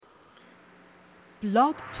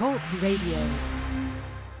Blog Talk Radio.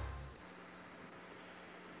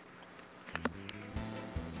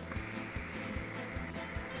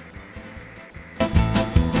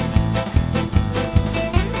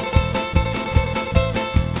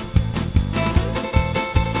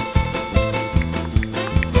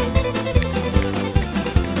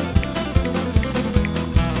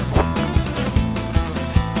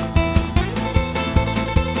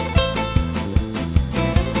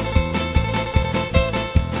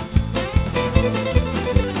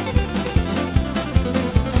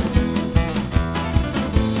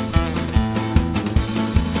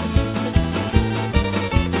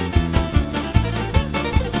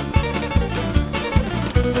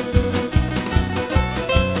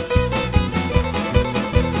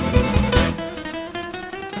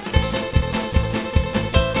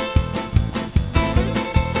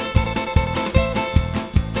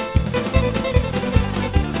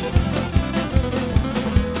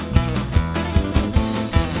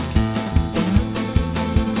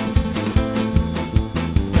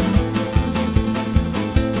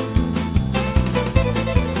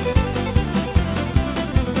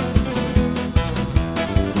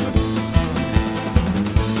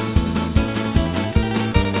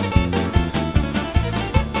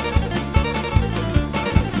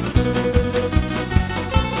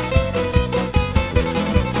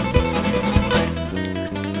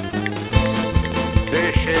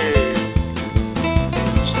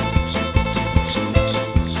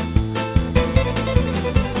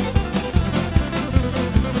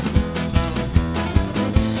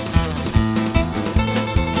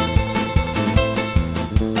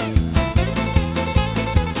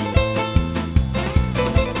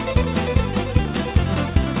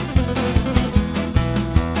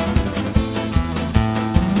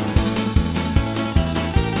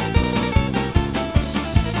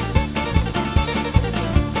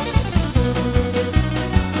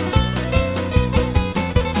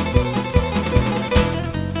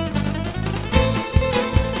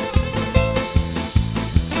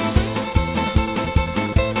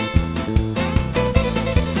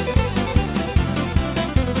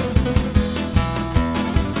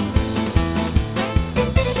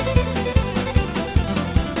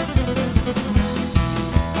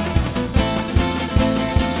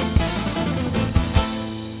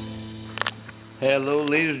 Hello,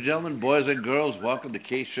 ladies and gentlemen, boys and girls. Welcome to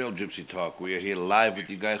Kshell Gypsy Talk. We are here live with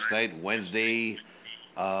you guys tonight, Wednesday,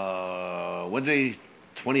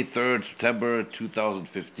 23rd September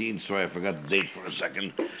 2015. Sorry, I forgot the date for a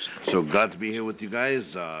second. So glad to be here with you guys.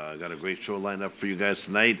 Got a great show lined up for you guys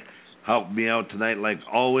tonight. Help me out tonight, like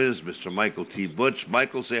always, Mr. Michael T. Butch.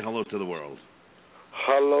 Michael, say hello to the world.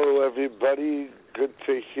 Hello, everybody. Good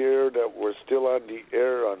to hear that we're still on the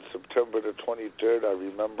air on September the 23rd. I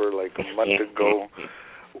remember like a month ago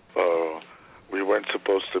we weren't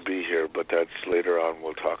supposed to be here, but that's later on.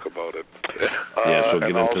 We'll talk about it. Yes, we'll get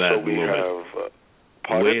into that in a little bit.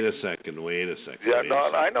 Wait a second. Yeah,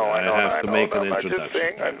 I know. I have to make an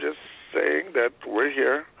introduction. I'm just saying that we're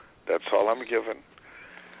here. That's all I'm giving.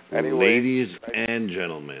 Anyway, ladies and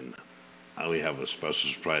gentlemen, we have a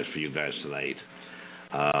special surprise for you guys tonight.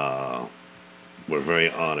 We're very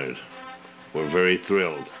honored. We're very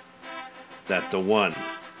thrilled that the one,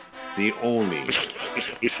 the only,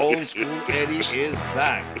 Old School Eddie is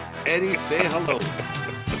back. Eddie, say hello.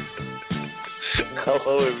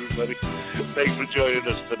 Hello, everybody. Thanks for joining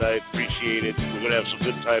us tonight. Appreciate it. We're going to have some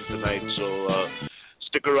good time tonight, so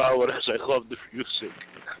stick around with us. I love the music.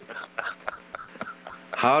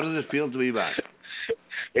 How does it feel to be back?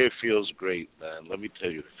 It feels great, man. Let me tell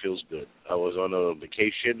you, it feels good. I was on a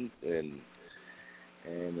vacation and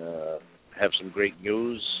have some great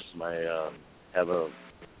news. Have a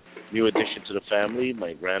new addition to the family.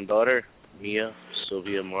 My granddaughter, Mia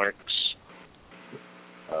Sylvia Marks,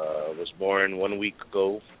 was born 1 week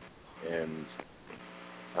ago, and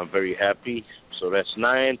I'm very happy. So that's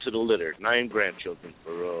 9 to the litter, 9 grandchildren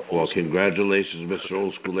for well, congratulations, Mr.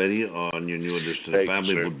 Old School Eddie, on your new addition to the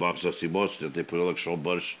family.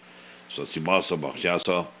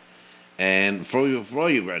 And for all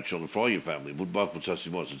your grandchildren, for all your family, it's a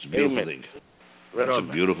beautiful thing. Right it's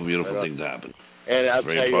a beautiful thing to happen. And I'll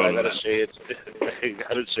tell you, I gotta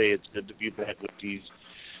say it's good to be back with these.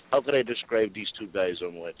 How could I describe these two guys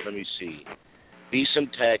on what? Let me see.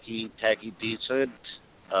 Decent, tacky decent.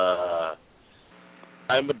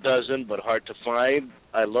 I'm a dozen, but hard to find.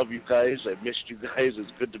 I love you guys. I missed you guys.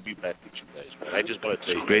 It's good to be back with you guys, man. I just want to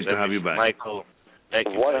tell you. It's great to have you back. Michael, thank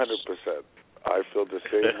you. 100%. I feel the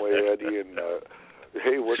same way, Eddie. And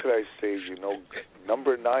hey, what can I say? You know,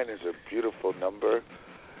 number 9 is a beautiful number.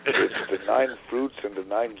 It's the 9 fruits and the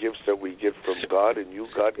 9 gifts that we get from God, and you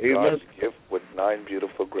got God's gift with 9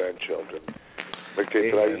 beautiful grandchildren. Thank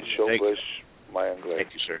you. Thank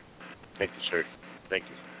you, sir. Thank you, sir. Thank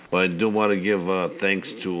you. Well, I do want to give thanks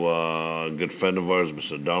to a good friend of ours,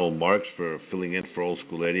 Mr. Donald Marks, for filling in for Old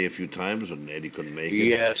School Eddie a few times when Eddie couldn't make it.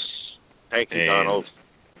 Yes. Thank you, Donald.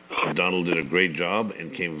 Donald did a great job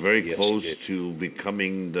and came very close to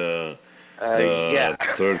becoming the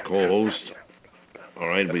third co-host. All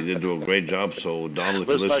right, but he did do a great job. So, Donald, if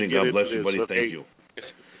you're listening, God bless you, buddy. Okay. Thank you.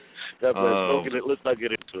 God bless. Let's not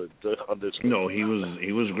get into it on this one. No, he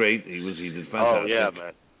was great. He did fantastic. Oh yeah,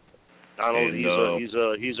 man.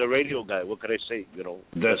 Donald, he's a radio guy. What can I say? You know.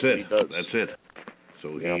 That's it. He does. That's it.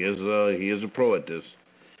 So he is a pro at this.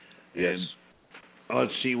 Yes. And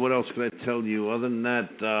let's see, what else can I tell you? Other than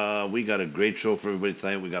that, we got a great show for everybody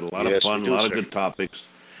tonight. We got a lot of fun, a lot of good topics.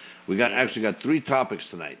 We got 3 topics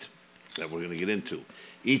tonight that we're going to get into.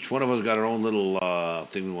 Each one of us got our own little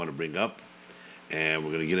thing we want to bring up, and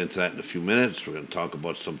we're going to get into that in a few minutes. We're going to talk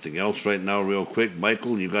about something else right now real quick.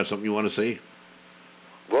 Michael, you got something you want to say?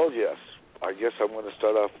 Well, yes. I guess I'm going to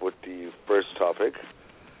start off with the first topic.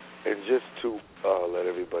 And just to let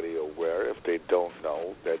everybody aware, if they don't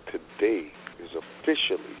know, that today is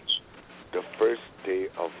officially the first day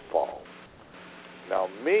of fall. Now,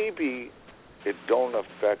 maybe it don't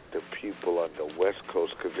affect the people on the West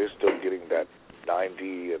Coast because they're still getting that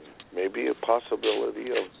 90 and maybe a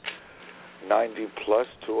possibility of 90 plus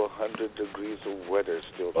to 100 degrees of weather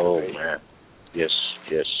still today. Oh, man. Yes.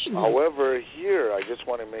 However, here, I just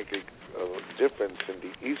want to make a difference in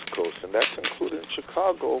the East Coast, and that's including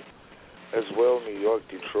Chicago as well, New York,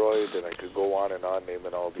 Detroit, and I could go on and on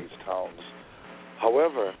naming all these towns.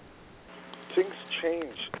 However, things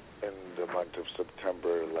change in the month of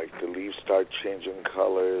September, like the leaves start changing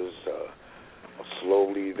colors.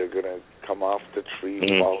 Slowly, they're going to come off the tree,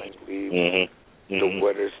 falling leaves. The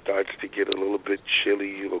weather starts to get a little bit chilly.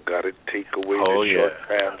 You got to take away the short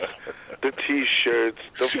pants, the T-shirts,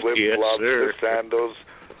 the flip-flops, the sandals.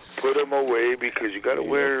 Put them away because you got to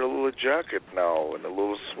wear a little jacket now and a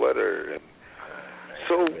little sweater. And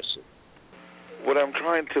so what I'm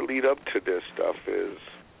trying to lead up to this stuff is,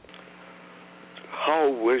 how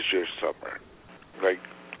was your summer? Like,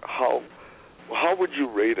 how would you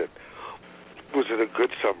rate it? Was it a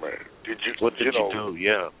good summer? What did you do?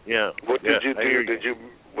 Yeah. What did you do?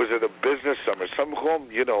 Was it a business summer? Some home,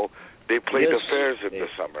 they play the fairs in the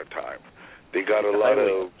summertime. They got a lot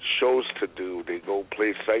of shows to do. They go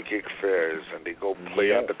play psychic fairs and they go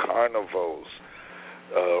play at the carnivals,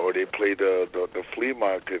 or they play the flea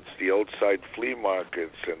markets, the outside flea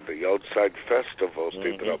markets and the outside festivals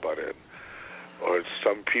they drop out in. Or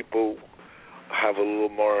some people have a little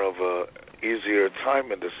more of a easier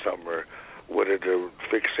time in the summer, whether they're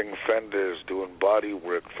fixing fenders, doing body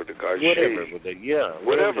work for the guys.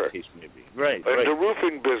 Whatever the case may be. Right. The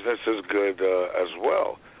roofing business is good as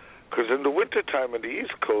well. Because in the wintertime in the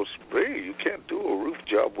East Coast, you can't do a roof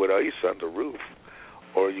job with ice on the roof.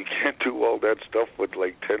 Or you can't do all that stuff with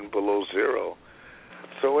like 10 below zero.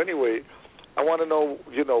 So anyway, I want to know,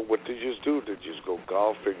 what did you do? Did you go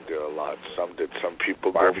golfing there a lot? Some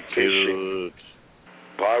people go fishing.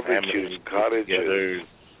 Barbecues, cottages.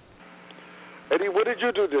 Eddie, what did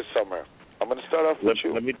you do this summer? I'm going to start off with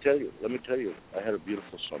you. Let me tell you. I had a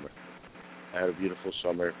beautiful summer.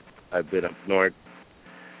 I've been up north.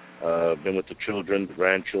 Been with the children, the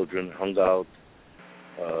grandchildren, hung out,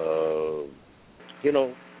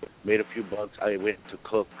 made a few bucks. I went to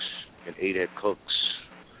Cook's and ate at Cook's.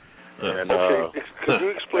 And, could you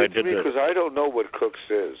explain to me, because I don't know what Cook's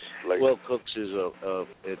is. Well, Cook's is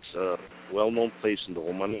it's a well-known place in the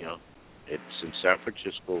Romania. It's in San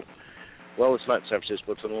Francisco. Well, it's not San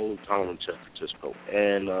Francisco. It's an old town in San Francisco.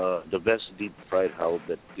 And the best deep-fried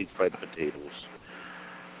potatoes.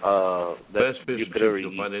 Best fish and chips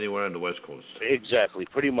you'll find anywhere on the West Coast. Exactly,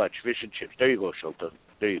 pretty much. Fish and chips. There you go, Shelton.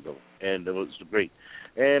 There you go. And it was great.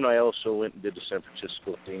 And I also went and did the San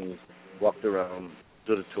Francisco thing, walked around,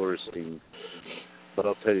 did the tourist thing. But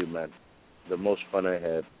I'll tell you, man, the most fun I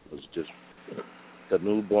had was just the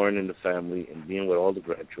newborn in the family and being with all the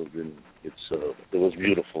grandchildren. It was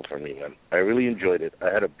beautiful for me, man. I really enjoyed it.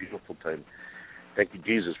 I had a beautiful time. Thank you,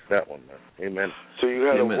 Jesus, for that one, man. Amen. So you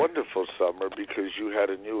had a wonderful summer because you had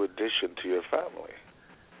a new addition to your family.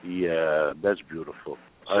 Yeah, that's beautiful.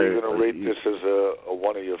 So you're going to rate this as a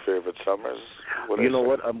one of your favorite summers? You know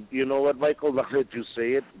what, Michael? Now that you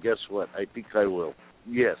say it, guess what? I think I will.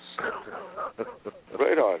 Yes.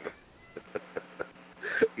 Right on.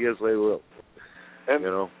 Yes, I will.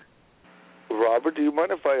 And Robert, do you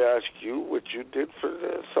mind if I ask you what you did for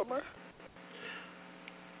the summer?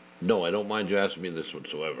 No, I don't mind you asking me this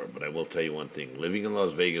whatsoever, but I will tell you one thing. Living in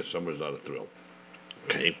Las Vegas, summer is not a thrill.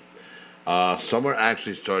 Okay? Summer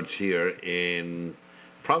actually starts here in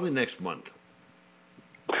probably next month.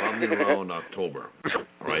 Probably around October.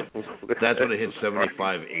 All right? That's when it hits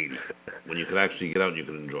 75, 80. When you can actually get out and you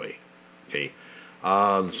can enjoy. Okay?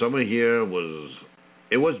 The summer here was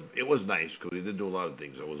nice because we did do a lot of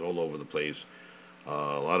things. I was all over the place. A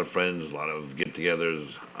lot of friends, a lot of get-togethers.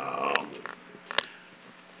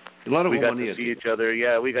 A lot of we got money. To see each other.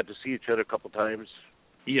 Yeah, we got to see each other a couple times.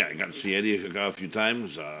 Yeah, I got to see Eddie a few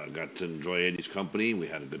times. Got to enjoy Eddie's company. We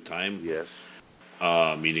had a good time. Yes.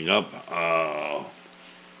 Meeting up.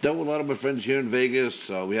 Dealt with a lot of my friends here in Vegas.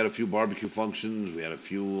 We had a few barbecue functions. We had a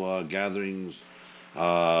few gatherings.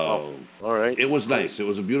 All right. It was nice. It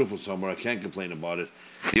was a beautiful summer. I can't complain about it.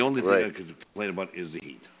 The only thing I could complain about is the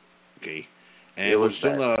heat. Okay? And we're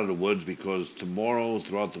still not out of the woods because tomorrow,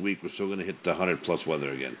 throughout the week, we're still going to hit the 100-plus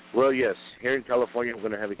weather again. Well, yes. Here in California, we're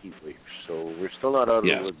going to have a heat wave. So we're still not out of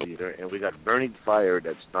the woods either. And we got burning fire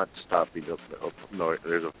that's not stopping up north.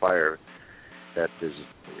 There's a fire that is,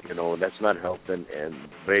 that's not helping. And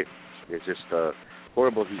it's just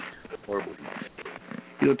horrible heat. Horrible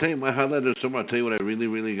heat. Tell you my highlight of the summer. I'll tell you what I really,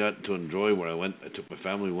 really got to enjoy. Where I went, I took my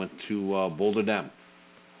family, went to Boulder Dam.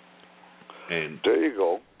 And there you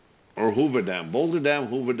go. Or Hoover Dam, Boulder Dam,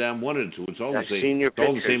 Hoover Dam, one or two. It's all the same. Seen your it's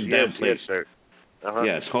all the same damn place. Yes, sir. Uh-huh.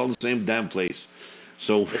 Yeah, it's all the same damn place.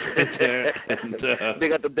 So went there and they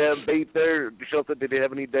got the damn bait there. Shelter, did they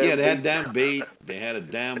have any damn? Yeah, they bait? had damn bait. They had a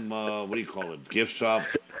damn what do you call it? Gift shop.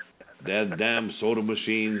 They had a damn soda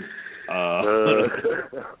machine.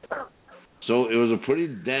 So it was a pretty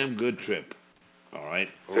damn good trip. All right.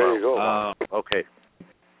 There you go. Okay.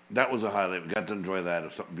 That was a highlight. We got to enjoy that. It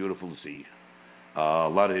was something beautiful to see. A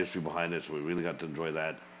lot of history behind it, so we really got to enjoy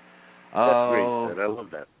that. That's great. I love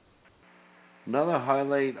that. Another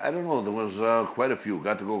highlight, I don't know, there was quite a few.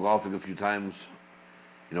 Got to go golfing a few times.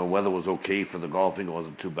 Weather was okay for the golfing. It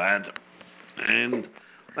wasn't too bad. And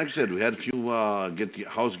like I said, we had a few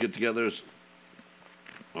house get-togethers.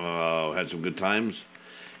 Had some good times.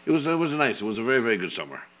 It was nice. It was a very, very good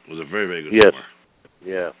summer. It was a very, very good summer.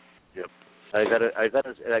 Yeah. Yep. I gotta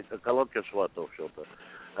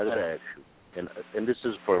ask you. And this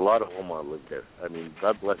is for a lot of Omaha live there. I mean,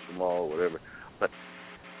 God bless them all, whatever. But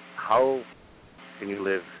how can you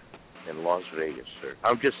live in Las Vegas, sir?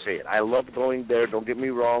 I'm just saying. I love going there. Don't get me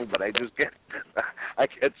wrong, but I just can't. I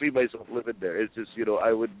can't see myself living there. It's just,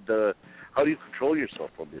 I would. How do you control yourself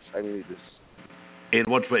from this? I mean, this. In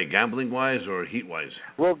what way, gambling wise or heat wise?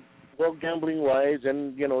 Well, gambling wise,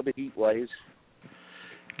 and the heat wise.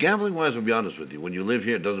 Gambling wise, I'll be honest with you. When you live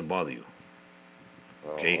here, it doesn't bother you.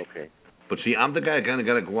 Okay. But see, I'm the guy kind of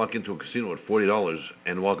got to walk into a casino with $40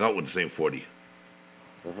 and walk out with the same 40.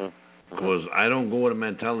 Because I don't go with a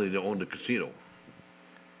mentality to own the casino.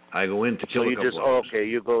 I go in to kill a couple hours. Okay,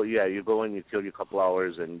 you go in, you kill your couple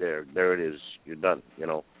hours, and there it is. You're done.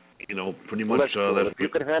 Pretty much. Well, if you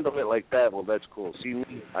can handle it like that, well, that's cool. See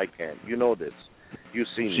me, I can't. You know this. You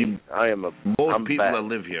see me. I am a. Most people that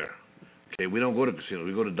live here, okay, we don't go to casinos.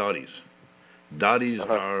 We go to Dottie's. Dottie's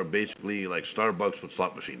are basically like Starbucks with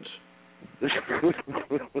slot machines. That's the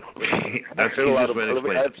easiest way to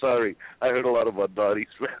explain it. I'm sorry. I heard a lot about Dottie's,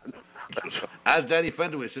 man. As Danny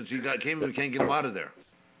Fenderway, since he came in, we can't get him out of there.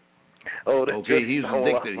 Oh, that's okay. He's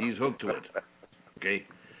addicted. He's hooked to it. Okay.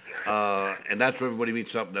 And that's where everybody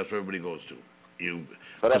meets up. That's where everybody goes to.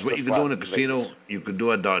 Because what you can do in a casino, you could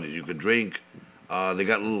do at Dottie's. You could drink. They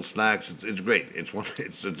got little snacks. It's great. It's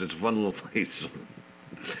a fun little place.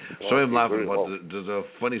 Sorry, I'm laughing about there's a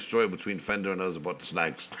funny story between Fender and us about the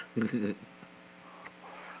snacks.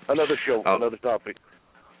 Another show, another topic.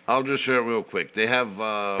 I'll just share it real quick. They have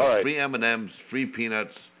free M&Ms, free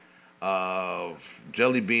peanuts,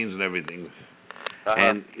 jelly beans, and everything.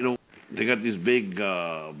 And they got these big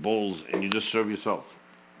bowls, and you just serve yourself,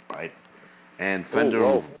 right? And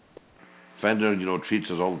Fender, treats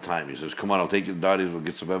us all the time. He says, "Come on, I'll take you to Dottie's. We'll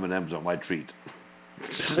get some M&Ms on my treat."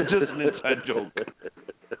 It's just an inside joke.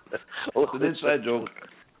 It's an inside joke,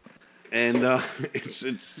 and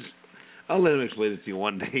it's. I'll let him explain it to you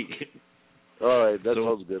one day. All right, that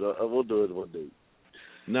sounds good. We'll do it one day.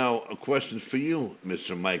 Now, a question for you,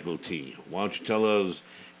 Mr. Michael T. Why don't you tell us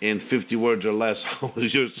in 50 words or less, how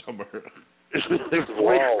was your summer?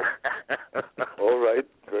 Wow. All right,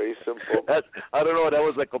 very simple. I don't know. That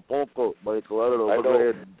was like a poco, Michael. I don't know. Go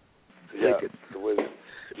ahead. Yeah, it was.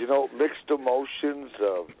 Mixed emotions.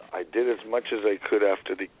 I did as much as I could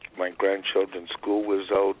after my grandchildren's school was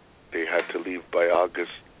out. They had to leave by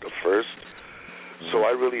August the 1st. So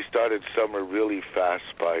I really started summer really fast.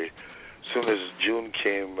 As soon as June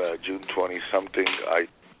came, June 20-something,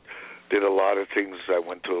 did a lot of things. I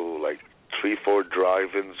went to like 3-4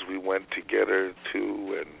 drive-ins we went together to,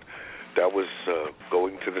 and that was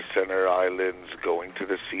going to the Center Islands, going to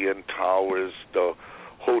the CN Towers, the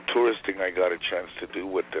whole touristing I got a chance to do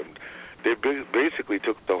with them. They basically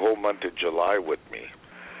took the whole month of July with me.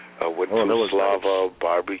 Went to Slava, nice.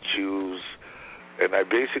 Barbecues, and I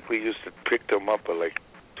basically used to pick them up at like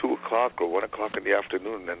 2 o'clock or 1 o'clock in the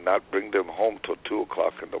afternoon and not bring them home till 2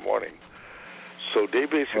 o'clock in the morning. So they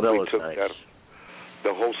basically took nice. That.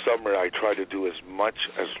 The whole summer I tried to do as much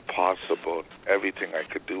as possible, everything I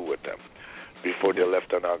could do with them before they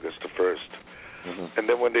left on August the 1st. Mm-hmm. And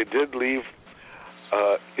then when they did leave,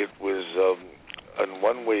 it was in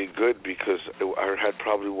one way good because I had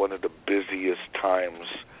probably one of the busiest times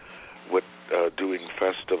with doing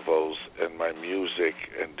festivals and my music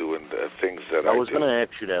and doing the things that I was going to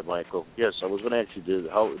ask you that, Michael. Yes, I was going to ask you,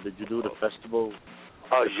 how did you do the festival?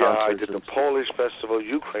 Yeah, I did the Polish festival,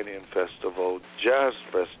 Ukrainian festival, jazz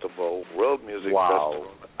festival, world music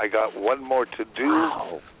festival. I got one more to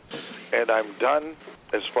do, and I'm done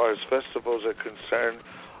as far as festivals are concerned,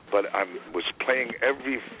 but I was playing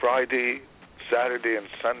every Friday, Saturday, and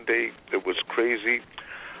Sunday. It was crazy.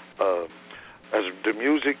 As the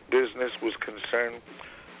music business was concerned,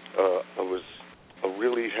 it was a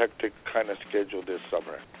really hectic kind of schedule this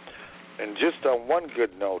summer. And just on one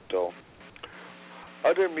good note, though,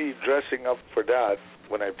 other me dressing up for that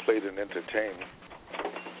when I played and entertained,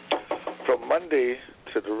 from Monday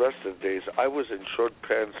to the rest of the days, I was in short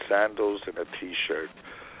pants, sandals, and a T-shirt.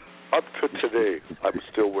 Up to today, I'm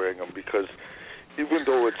still wearing them because even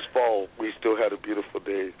though it's fall, we still had a beautiful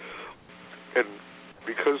day. And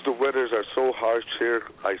because the weathers are so harsh here,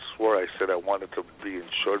 I swore I said I wanted to be in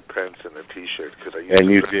short pants and a T-shirt. And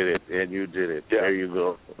you did it. Yeah. There you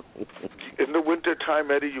go. In the wintertime,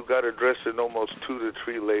 Eddie, you got to dress in almost 2 to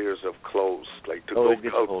 3 layers of clothes. Like to go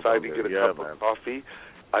outside and get a cup of coffee,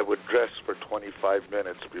 I would dress for 25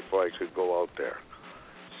 minutes before I could go out there.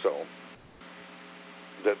 So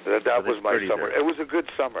that was my summer. It was a good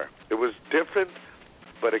summer. It was different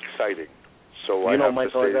but exciting. So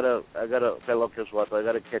Michael, I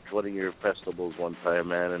gotta catch one of your festivals one time,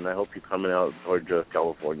 man, and I hope you're coming out towards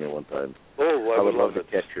California one time. Oh, I would love to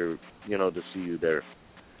catch your, to see you there.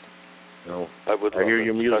 I hear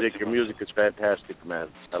your music. Your music is fantastic, man.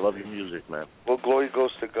 I love your music, man. Well, glory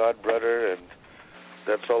goes to God, brother, and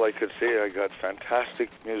that's all I could say. I got fantastic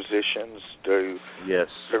musicians. They're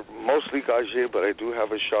mostly Gage, but I do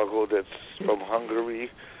have a Shago that's from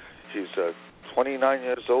Hungary. He's 29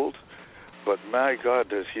 years old. But my God,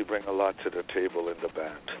 does he bring a lot to the table in the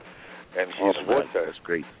band. And he's worth that. That's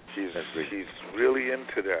great. He's really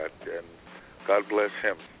into that, and God bless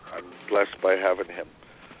him. I'm blessed by having him.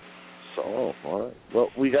 So. Oh, all right. Well,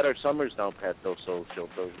 we got our summers down pat, though, so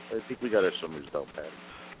I think we got our summers down pat.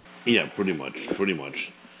 Yeah, pretty much.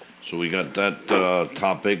 So we got that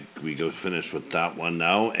topic. We go finish with that one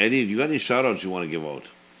now. Eddie, you got any shout-outs you want to give out?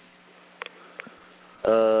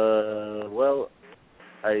 Well,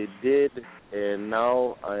 I did, and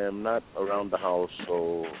now I am not around the house,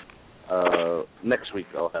 so next week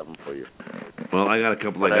I'll have them for you. Well, I got a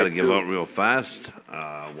couple I got to give out real fast.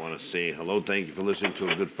 I want to say hello, thank you for listening to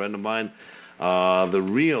a good friend of mine, the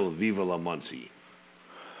real Viva La Muncie.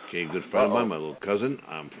 Okay, good friend of mine, my little cousin.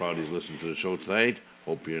 I'm proud he's listening to the show tonight.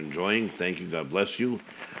 Hope you're enjoying. Thank you. God bless you.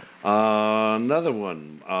 Another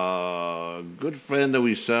one, good friend that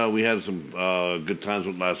we saw. We had some good times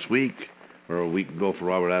with last week, or a week ago for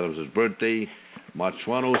Robert Adams' birthday.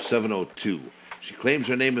 Machuano 702. She claims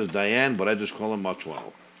her name is Diane, but I just call her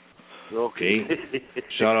Machuano. Okay.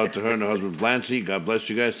 Shout out to her and her husband Blancy. God bless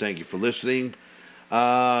you guys. Thank you for listening.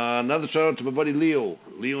 Another shout out to my buddy Leo.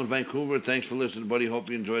 Leo in Vancouver. Thanks for listening, buddy. Hope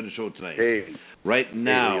you enjoyed the show tonight. Hey. Right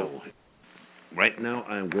now,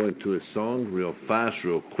 I'm going to a song real fast,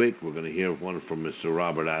 real quick. We're going to hear one from Mr.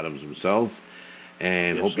 Robert Adams himself.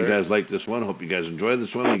 And hope you guys like this one. Hope you guys enjoy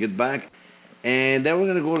this one when we get back. And then we're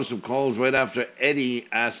going to go to some calls right after Eddie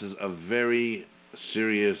asks a very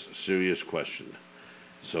serious question.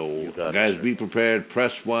 So, guys, be prepared.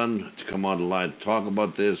 Press 1 to come on the line to talk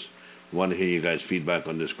about this. I want to hear you guys' feedback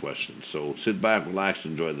on this question. So sit back, relax,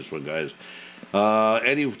 enjoy this one, guys.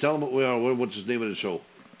 Eddie, tell them what we are. What's the name of the show?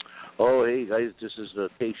 Oh, hey, guys, this is the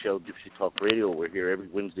Kshell Gypsy Talk Radio. We're here every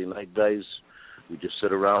Wednesday night, guys. We just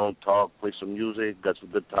sit around, talk, play some music, got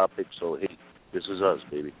some good topics. So, hey, this is us,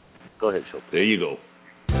 baby. Go ahead, Shel. There you go.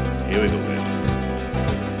 Here we go, guys.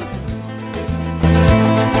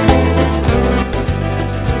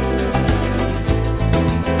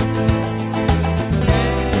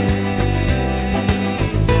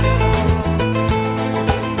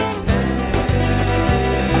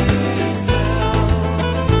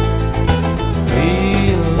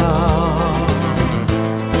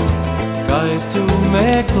 Kaj tu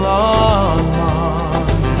me klama,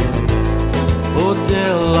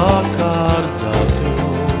 odela karta tu,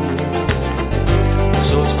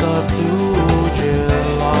 zosta tu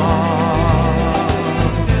djela.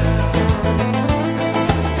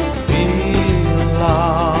 Bila,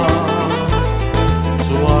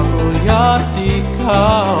 su ako ja ti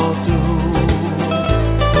kao tu,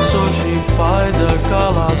 so și fajda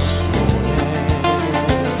kala sune,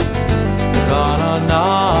 kana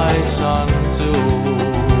najsantu.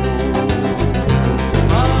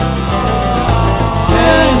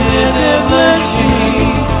 Kene te vleči,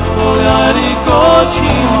 poljari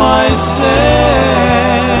koči maj se,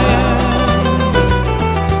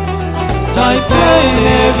 taj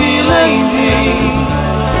pene vilenji,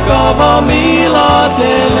 kava mila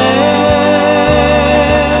tele.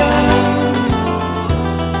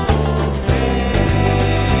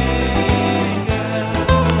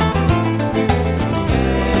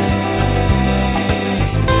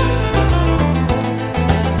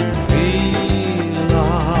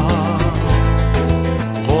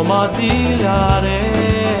 Dilarema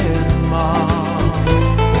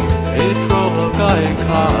e provoca e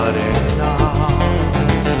carena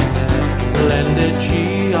lendeci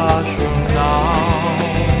așuna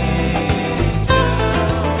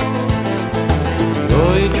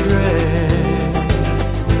doi tre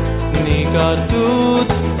nicar tut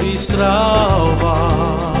distrava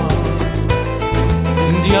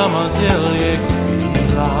diamantel e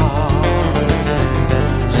quila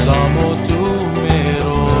samo tu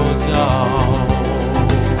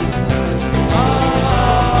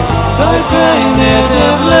Taj pene te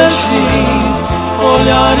vleči,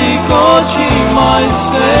 poljari koči maj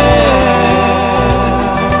se.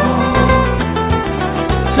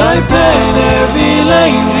 Taj pene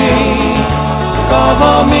vilenji,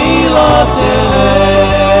 kava mila tele.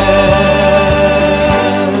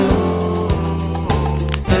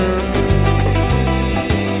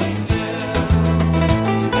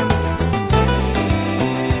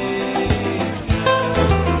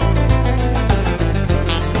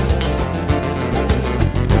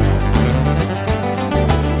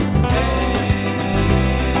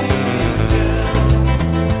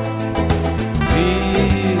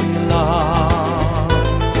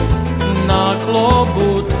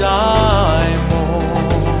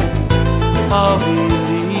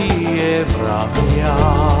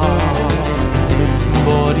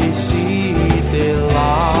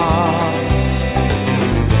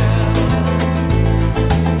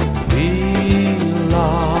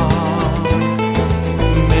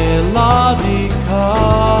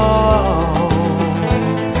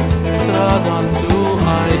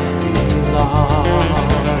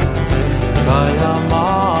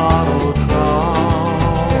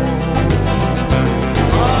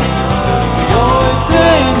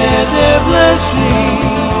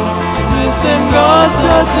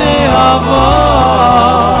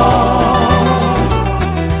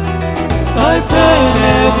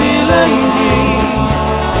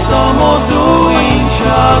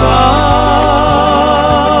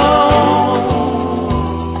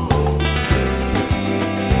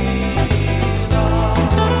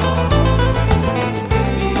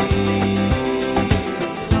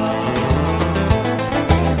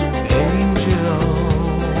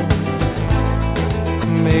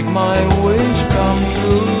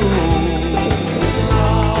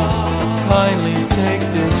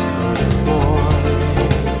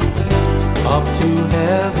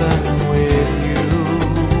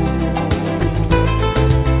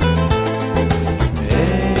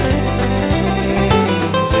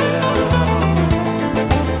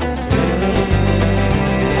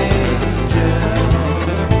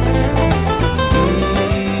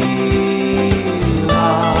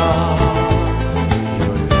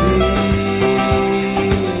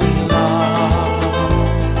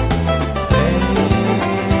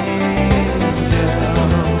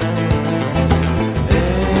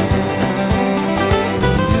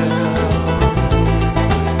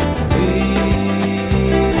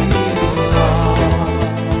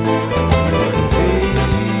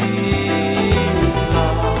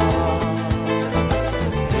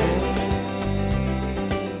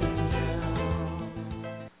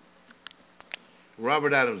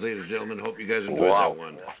 Robert Adams, ladies and gentlemen. Hope you guys enjoyed that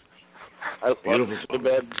one. I love Beautiful it.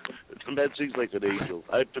 The man sings like an angel.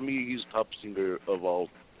 To me, he's top singer of all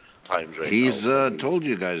times right now. He's told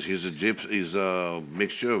you guys he's a gypsy. He's a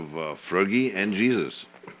mixture of Fergie and Jesus.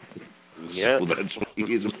 Yeah, so that's what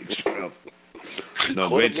he's a mixture of. No,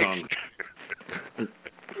 great song.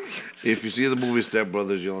 If you see the movie Step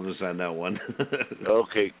Brothers, you'll understand that one.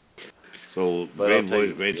 Okay. So great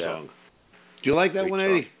voice, great song. Do you like that one,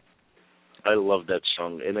 Eddie? I love that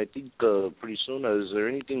song, and I think pretty soon, is there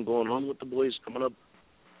anything going on with the boys coming up?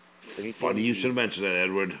 Anything? Funny you should mention that,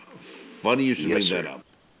 Edward. Funny you should bring that up.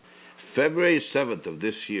 February 7th of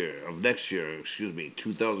next year,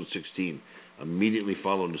 2016, immediately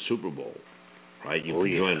following the Super Bowl, right? You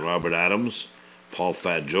can join Robert Adams, Paul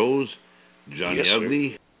Fat Joes, Johnny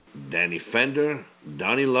Ugly, Danny Fender,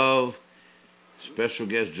 Donnie Love, special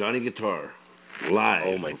guest Johnny Guitar,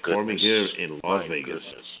 live performing here in Las Vegas.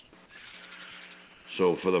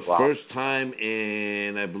 So for the first time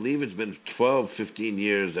in, I believe it's been 12, 15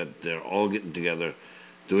 years that they're all getting together,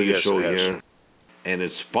 doing a show here. And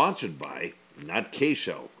it's sponsored by, not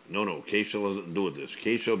Kshell. No, Kshell doesn't do with this.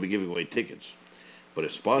 Kshell will be giving away tickets. But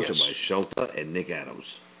it's sponsored by Shelta and Nick Adams.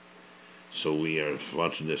 So we are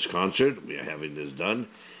watching this concert. We are having this done.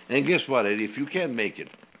 And guess what, Eddie? If you can't make it,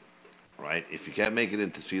 right? If you can't make it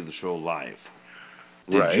in to see the show live,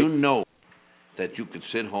 did you know that you could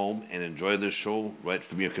sit home and enjoy this show right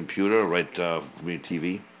from your computer, right from your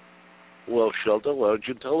TV? Well, Shelter, why don't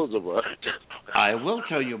you tell us about it? I will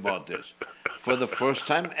tell you about this. For the first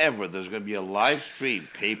time ever, there's going to be a live stream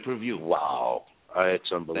pay-per-view. Wow.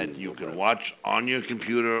 It's unbelievable. That you can watch on your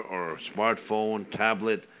computer or smartphone,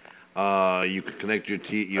 tablet. You can connect your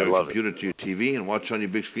computer to your TV and watch on your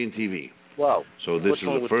big screen TV. Wow. So this is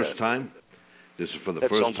the first time. This is for the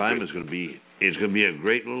first time. Great. It's going to be a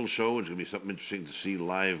great little show. It's going to be something interesting to see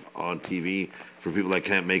live on TV for people that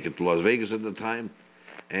can't make it to Las Vegas at the time.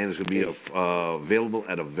 And it's going to be available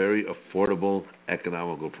at a very affordable,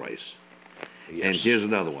 economical price. Yes. And here's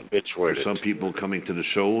another one. It's worth it. Some people coming to the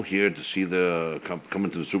show here to see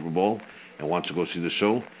coming to the Super Bowl and want to go see the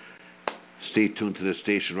show, stay tuned to this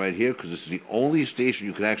station right here, because this is the only station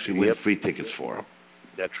you can actually win free tickets for.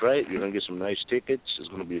 That's right. You're going to get some nice tickets. It's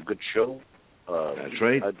going to be a good show. That's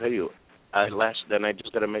right. I'll tell you, I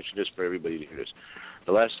just got to mention this for everybody to hear this.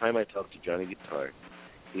 The last time I talked to Johnny Guitar,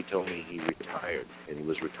 he told me he retired, and he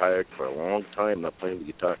was retired for a long time, not playing the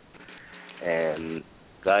guitar. And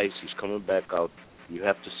guys, he's coming back out. You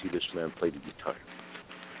have to see this man play the guitar.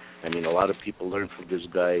 I mean, a lot of people learn from this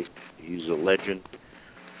guy. He's a legend.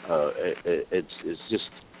 It's just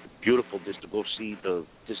beautiful just to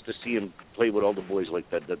see him play with all the boys like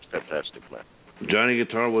that. That's fantastic, man. Johnny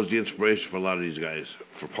Guitar was the inspiration for a lot of these guys.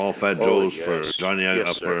 For Paul Fat Joes, for Johnny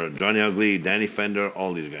Ugly, Danny Fender,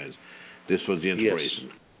 all these guys. This was the inspiration.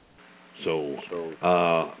 Yes. So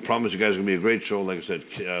promise you guys it's going to be a great show. Like I said,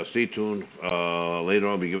 stay tuned. Later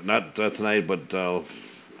on, not tonight, but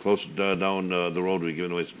close down the road, we'll be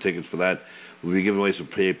giving away some tickets for that. We'll be giving away some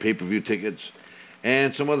pay-per-view tickets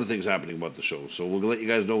and some other things happening about the show. So we'll let you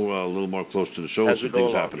guys know a little more close to the show. As we go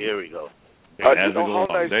along, here we go.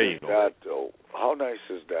 How nice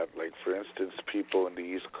is that? Like, for instance, people in the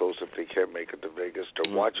East Coast, if they can't make it to Vegas,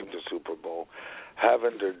 they're watching the Super Bowl,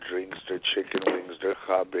 having their drinks, their chicken wings, their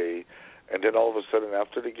chabe, and then all of a sudden,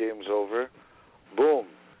 after the game's over, boom,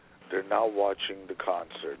 they're now watching the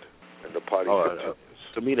concert, and the party continues.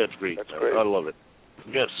 To me, that's great. That's great. I love it.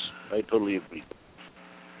 Yes, I totally agree.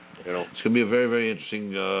 You know, it's going to be a very, very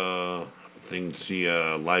interesting thing to see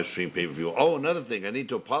live stream pay-per-view. Oh, another thing, I need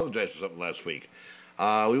to apologize for something last week.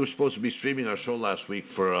 We were supposed to be streaming our show last week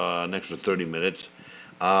for an extra 30 minutes.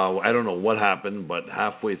 I don't know what happened, but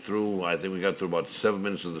halfway through, I think we got through about 7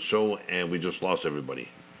 minutes of the show, and we just lost everybody.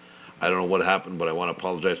 I don't know what happened, but I want to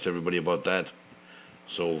apologize to everybody about that.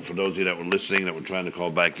 So for those of you that were listening, that were trying to call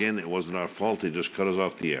back in, it wasn't our fault. They just cut us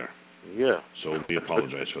off the air. Yeah. So we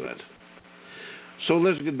apologize for that. So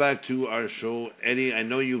let's get back to our show. Eddie, I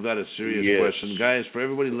know you got a serious question. Guys, for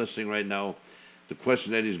everybody listening right now, the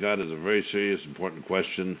question Eddie's got is a very serious, important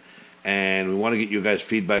question, and we want to get you guys'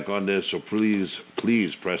 feedback on this, so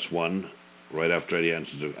please press 1 right after Eddie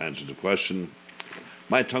answers the question.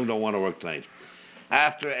 My tongue don't want to work tonight.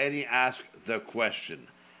 After Eddie asks the question,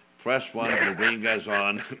 press 1, we'll bring you guys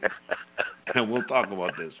on, and we'll talk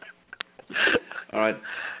about this. All right?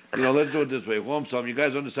 Let's do it this way. Well, you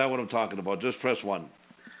guys understand what I'm talking about. Just press 1.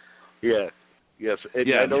 Yeah. Yes,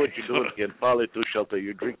 and I know what you're doing again. Follow through, Shelter.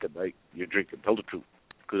 You're drinking, right? You're drinking. Tell the truth.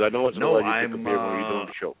 Because I know it's you drink a beer when you're doing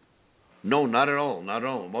the show. No, not at all. Not at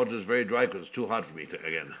all. My mouth is very dry because it's too hot for me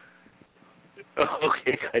again.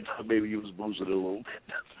 Okay, I thought maybe you was boozing a little bit.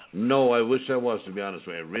 No, I wish I was, to be honest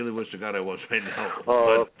with you. I really wish to God I was right now.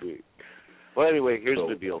 Oh, okay. Well, anyway, here's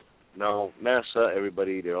the deal. Now, NASA,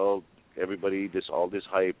 everybody, all this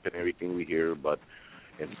hype and everything we hear, but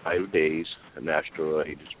in 5 days, an asteroid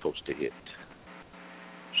is supposed to hit.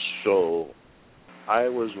 So, I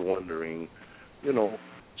was wondering,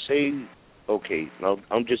 okay, now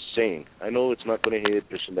I'm just saying, I know it's not going to hit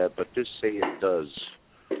this and that, but just say it does.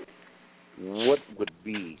 What would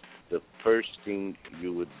be the first thing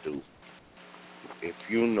you would do? if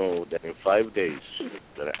you know that in 5 days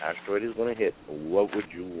that an asteroid is going to hit, what would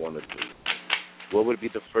you want to do? What would be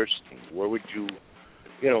the first thing? Where would you,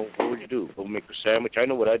 what would you do? Go make a sandwich? I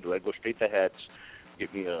know what I'd do. I'd go straight to Hats,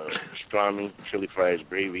 get me a pastrami, chili fries,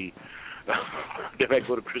 gravy. Then I'd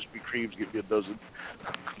go to Krispy Kreme's, get me a dozen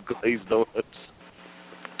glazed donuts.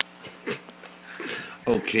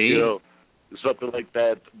 Okay. Something like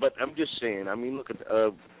that. But I'm just saying, I mean, look at,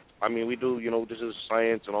 we do, this is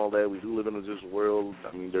science and all that. We do live in this world.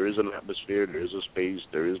 I mean, there is an atmosphere, there is a space,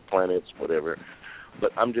 there is planets, whatever.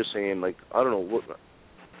 But I'm just saying, like, I don't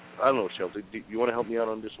know, Shelton, do you want to help me out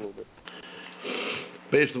on this a little bit?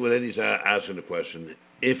 Basically, what Eddie's asking the question,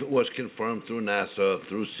 if it was confirmed through NASA,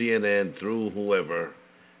 through CNN, through whoever,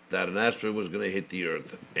 that an asteroid was going to hit the Earth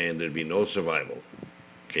and there'd be no survival,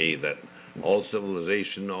 okay, that all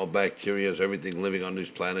civilization, all bacteria, everything living on this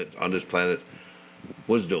planet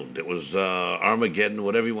was doomed. It was Armageddon,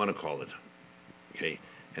 whatever you want to call it, okay,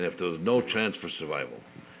 and if there was no chance for survival,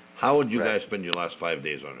 how would you guys spend your last 5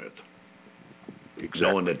 days on Earth? Exactly.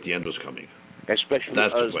 Knowing that the end was coming. Especially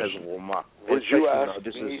that's us the question. As Woma. Would you ask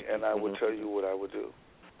me, and I would tell you what I would do?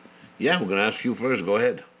 Yeah, we're going to ask you first. Go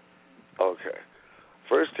ahead. Okay.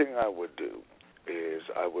 First thing I would do is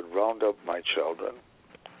I would round up my children.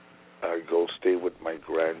 I'd go stay with my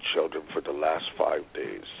grandchildren for the last 5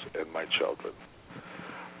 days, and my children.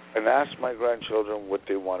 And ask my grandchildren what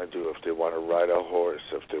they want to do, if they want to ride a horse,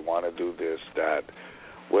 if they want to do this, that.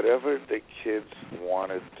 Whatever the kids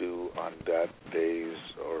want to do on that days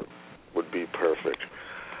or would be perfect.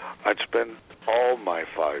 I'd spend all my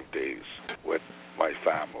 5 days with my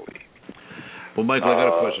family. Well, Michael, I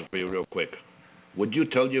got a question for you real quick. Would you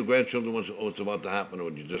tell your grandchildren what's about to happen, or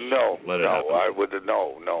would you just let it happen?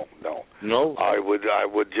 No. I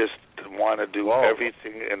would just want to do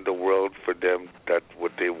everything in the world for them that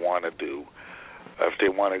what they want to do. If they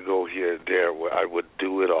want to go here, there, I would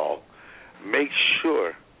do it all. Make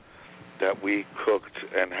sure that we cooked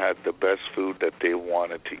and had the best food that they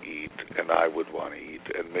wanted to eat and I would want to eat,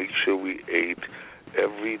 and make sure we ate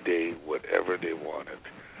every day whatever they wanted.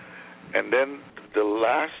 And then the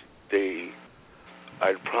last day,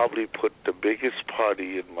 I'd probably put the biggest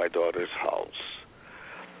party in my daughter's house,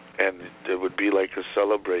 and there would be like a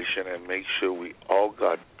celebration, and make sure we all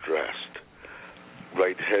got dressed,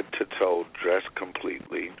 right head to toe, dressed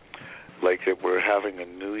completely, like if we're having a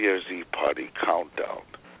New Year's Eve party countdown.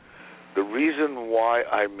 The reason why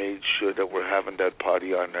I made sure that we're having that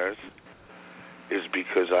party on Earth is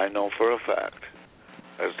because I know for a fact,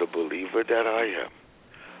 as the believer that I am,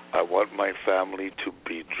 I want my family to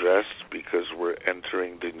be dressed because we're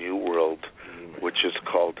entering the new world, which is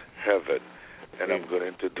called heaven. And I'm going to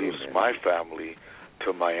introduce my family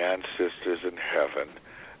to my ancestors in heaven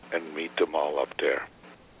and meet them all up there.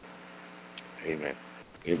 Amen.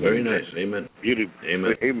 Very nice. Amen. Beautiful.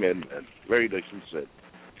 Amen. Amen. Very nicely said.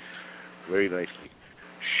 Very nicely.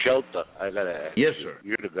 Shelter, I got to ask. Yes, sir.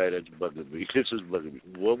 You're the guy that's bugging me. This is bugging me.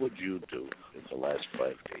 What would you do in the last 5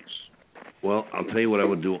 days? Well, I'll tell you what I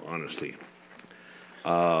would do, honestly.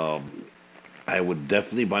 I would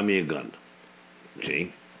definitely buy me a gun.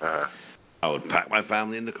 Okay? I would pack my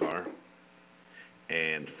family in the car,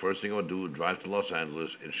 and first thing I would do would drive to Los Angeles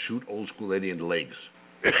and shoot old school Eddie in the legs.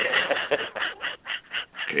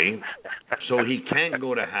 Okay? So he can't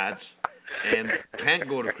go to Hats and can't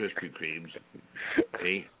go to Krispy Kreme's.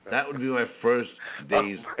 Okay? That would be my first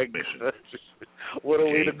day's mission. Gosh. What a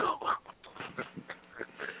way to go.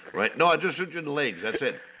 Right? No, I just shoot you in the legs. That's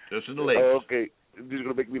it. Just in the legs. Oh, okay. You're going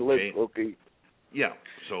to make me limp. Okay. Yeah.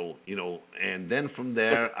 So, and then from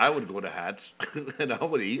there, I would go to Hats, and I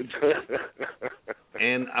would eat.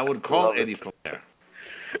 And I would call Eddie from there.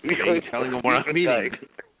 Okay, telling him where I'm eating.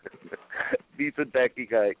 Decent tacky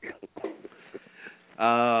guy.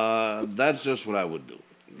 That's just what I would do.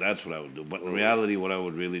 That's what I would do. But in reality, what I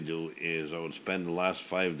would really do is I would spend the last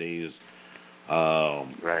 5 days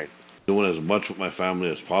doing as much with my family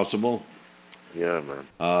as possible. Yeah,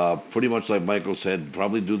 man. Pretty much like Michael said,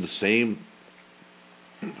 probably do the same.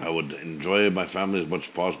 I would enjoy my family as much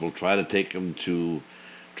as possible. Try to take them to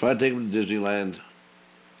Disneyland.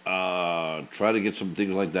 Try to get some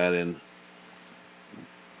things like that in.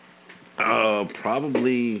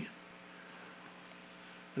 Probably.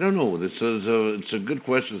 I don't know. It's a good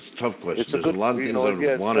question. It's a tough question. There's a lot of things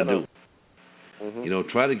I want to do. Mm-hmm.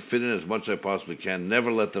 Try to fit in as much as I possibly can.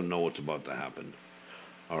 Never let them know what's about to happen.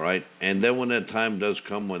 All right? And then when that time does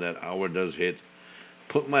come, when that hour does hit,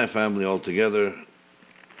 put my family all together,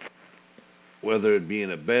 whether it be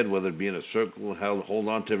in a bed, whether it be in a circle, hold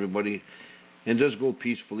on to everybody, and just go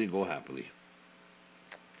peacefully, go happily.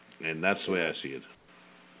 And that's the way I see it.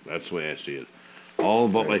 That's the way I see it. All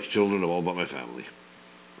about my children, all about my family.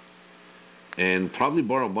 And probably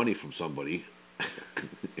borrow money from somebody.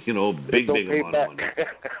 Big amount of money.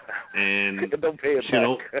 And don't pay it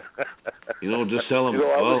back. Just tell them,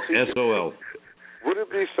 SOL. Would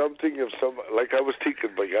it be something if I was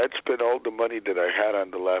thinking, I'd spend all the money that I had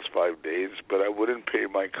on the last 5 days, but I wouldn't pay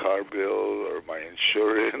my car bill or my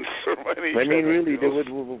insurance or money. I mean, really, they would,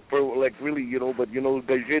 but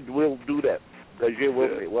Gagé will do that. Gagé will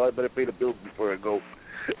pay. Well, I better pay the bills before I go.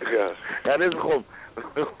 Yeah. That is home.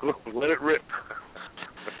 Let it rip.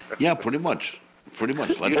 Yeah, pretty much. Let the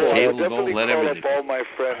I'll table go, let everything. Call up all my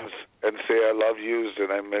friends and say I love yous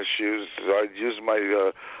and I miss yous. So I'd use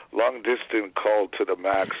my long distance call to the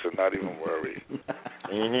max and not even worry.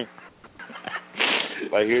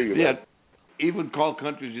 I hear you. Yeah, even call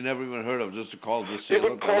countries you never even heard of just to call, just say,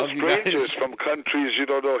 even call strangers from countries you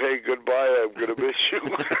don't know. Hey, goodbye. I'm gonna miss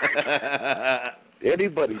you.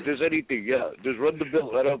 Anybody, just anything. Yeah, just run the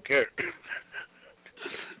bill. I don't care.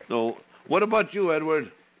 So, what about you,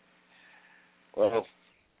 Edward? Well,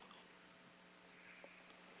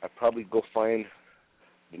 I'd probably go find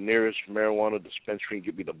the nearest marijuana dispensary and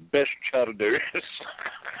give me the best chowder there is.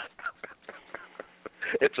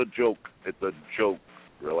 It's a joke.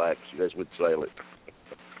 Relax. You guys went silent.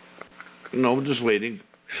 No, I'm just waiting.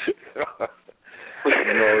 No,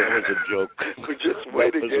 it was a joke. We're just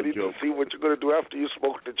waiting, Eddie, to see what you're going to do after you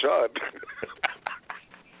smoke the chod.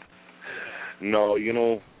 No,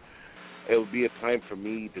 it would be a time for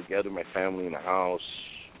me to gather my family in the house,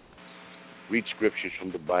 read scriptures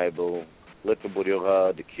from the Bible, let the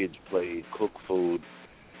the kids play, cook food,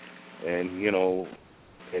 and,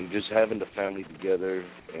 and just having the family together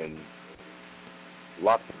and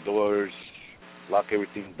lock the doors, lock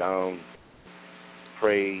everything down,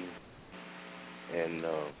 pray, and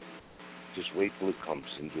just wait till it comes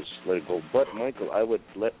and just let it go. But, Michael, I would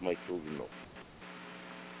let my children know.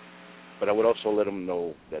 But I would also let them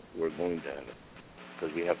know that we're going to heaven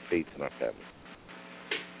because we have faith in our family.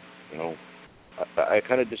 I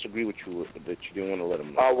kind of disagree with you that you didn't want to let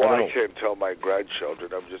them know. I can't tell my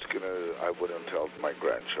grandchildren. I wouldn't tell my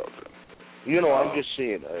grandchildren. I'm just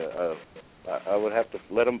saying. I would have to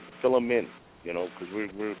let them fill them in. Because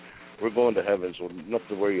we're going to heaven, so nothing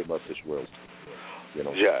to worry about this world.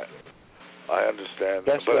 Yeah. I understand.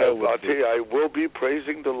 That's but what I'll tell you, I will be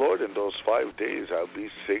praising the Lord in those 5 days. I'll be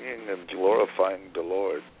singing and glorifying the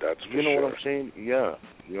Lord. That's for sure. You know what I'm saying? Yeah.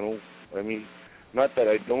 I mean, not that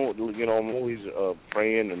I don't, I'm always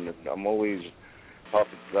praying and I'm always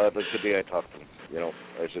talking to God. Like today I talked to him.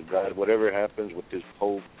 I said, God, whatever happens with this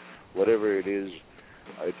Pope, whatever it is,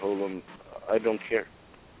 I told him, I don't care.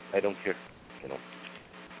 I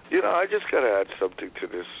just got to add something to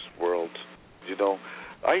this world.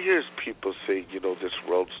 I hear people say, this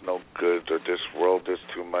world's no good or this world is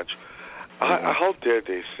too much. How dare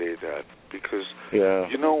they say that? Because,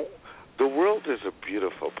 the world is a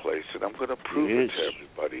beautiful place, and I'm going to prove it to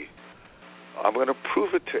everybody. I'm going to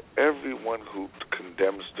prove it to everyone who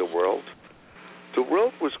condemns the world. The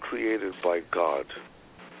world was created by God,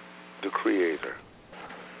 the Creator.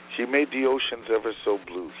 He made the oceans ever so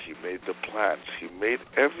blue. He made the plants. He made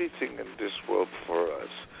everything in this world for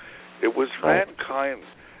us. It was mankind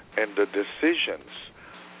and the decisions,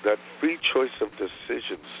 that free choice of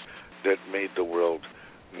decisions, that made the world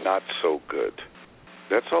not so good.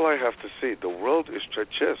 That's all I have to say. The world is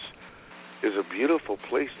a beautiful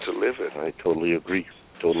place to live in. I totally agree.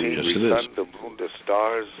 Seeing the sun, the moon, the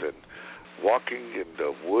stars, and walking in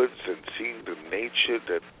the woods and seeing the nature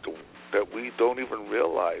that we don't even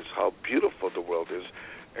realize how beautiful the world is.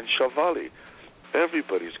 And Shavali,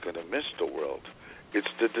 everybody's going to miss the world. It's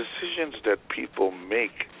the decisions that people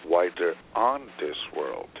make while they're on this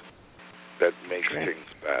world that makes things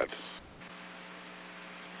bad.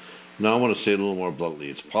 Now I want to say it a little more bluntly.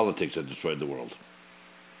 It's politics that destroyed the world.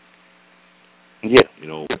 Yeah.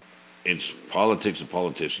 It's politics and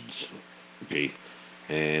politicians. Okay?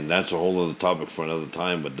 And that's a whole other topic for another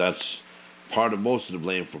time, but that's most of the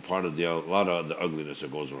blame for a lot of the ugliness that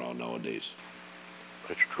goes around nowadays.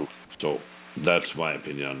 That's true. So that's my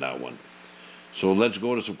opinion on that one. So let's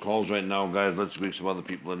go to some calls right now, guys. Let's bring some other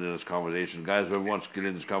people into this conversation. Guys, whoever wants to get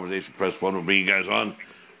in this conversation, press 1. We'll bring you guys on.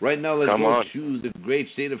 Right now, let's go to the great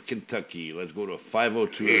state of Kentucky. Let's go to a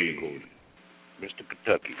 502 area code. Mr.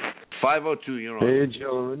 Kentucky. 502, you're on. Hey,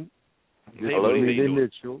 John. Hello. Millie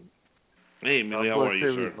Mitchell. Hey, Millie, how are you,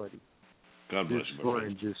 everybody? sir? God bless you, brother.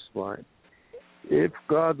 Just fine. If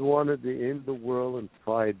God wanted to end the world in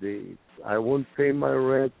 5 days, I won't pay my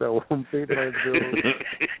rent, I won't pay my bills,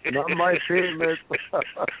 not my payment.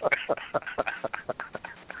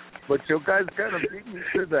 But you guys kind of beat me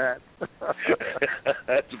to that.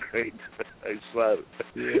 That's great. I saw it.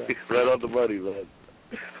 Yeah. Right on the money, man.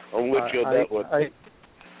 I'm with you on that one.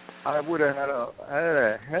 I would have had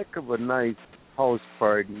a heck of a nice house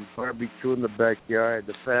party, barbecue in the backyard,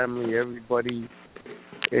 the family, everybody.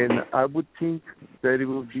 And I would think that it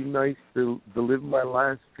would be nice to live my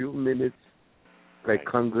last few minutes like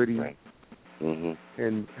Hungary. Right. Mm-hmm.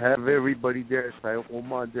 And have everybody there, say,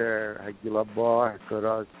 Oma there, Hagilaba,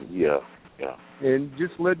 Karas. Yeah. And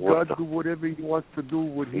just let God do whatever He wants to do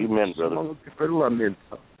with Him. Amen, brother.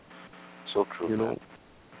 So true. You know.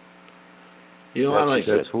 I like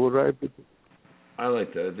that. That's what I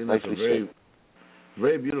like that. I think that's a very,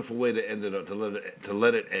 very beautiful way to end it, to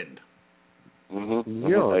let it end. Mm-hmm.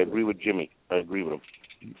 Yeah. I agree with Jimmy. I agree with him.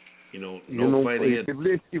 No fighting it.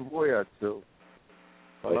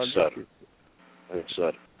 I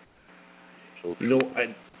said. So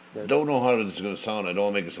I don't know how this is going to sound. I don't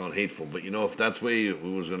want to make it sound hateful, but if that's the way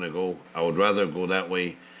we was going to go, I would rather go that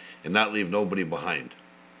way and not leave nobody behind.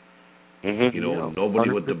 Mm-hmm. Nobody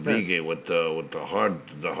 100%. With the big, with the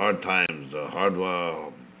hard times, the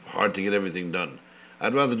hard to get everything done.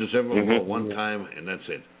 I'd rather just everyone go one time and that's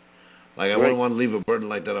it. Like I wouldn't want to leave a burden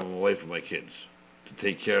like that on my wife and my kids to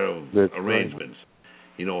take care of arrangements. Right.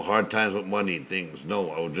 Hard times with money and things.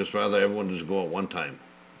 No, I would just rather everyone just go at one time.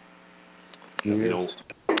 Yes.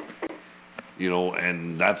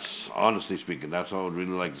 And that's, honestly speaking, that's how I would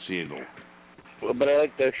really like to see it go. Well, but I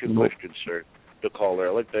like to ask you a question, sir, the caller.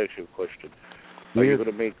 I like to ask you a question. Are you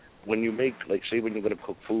going to make, when you make, like, say when you're going to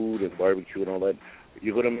cook food and barbecue and all that,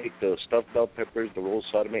 you're going to make the stuffed bell peppers, the rolled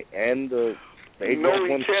sodomy, and the egg No, he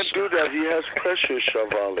can't do that. He has precious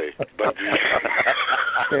Chavale.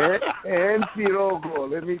 And pirogo.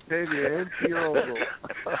 Let me tell you, and pirogo.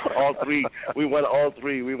 All three. We want all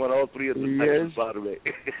three. We want all three of the Texas sodomy.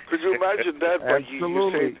 Could you imagine that?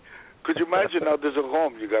 Absolutely. Could you imagine now there's a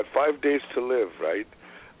home, you got 5 days to live, right?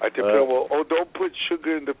 I tell people, don't put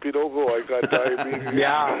sugar in the pirogo. I got diabetes.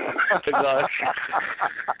 Yeah.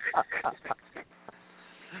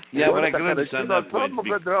 Yeah, but I can understand that point. I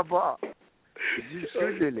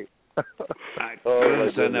can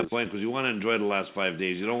understand that point because you want to enjoy the last 5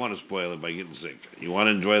 days. You don't want to spoil it by getting sick. You want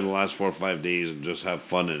to enjoy the last 4 or 5 days and just have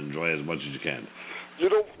fun and enjoy as much as you can. You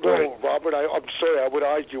don't know, Robert. I'm sorry. I would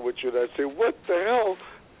argue with you and I'd say, what the hell?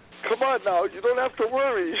 Come on now. You don't have to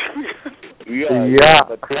worry. Yeah.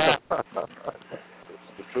 That's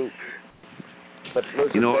the truth. But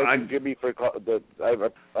listen, thank you, Jimmy, for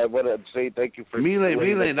I want to say thank you for Mile,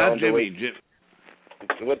 not Jimmy.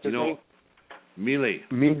 What's his name? Mile.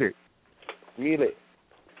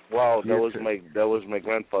 Wow, that was my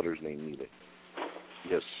grandfather's name, Mile.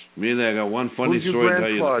 Yes. Mile, I got one funny Who's story your to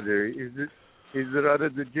tell you. grandfather? Is it out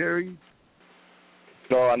of the Jerry?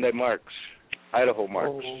 No, on the Marks, Idaho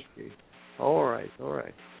Marks. Oh, okay. All right.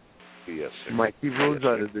 Yes, sir. Mikey Rose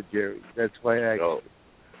out of the Jerry. That's why I asked.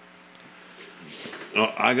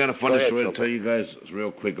 I got a funny story to tell you guys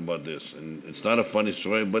real quick about this. And it's not a funny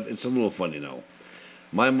story, but it's a little funny now.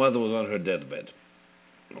 My mother was on her deathbed.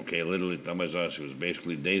 Okay, literally, she was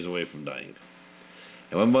basically days away from dying.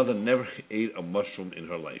 And my mother never ate a mushroom in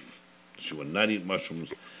her life. She would not eat mushrooms.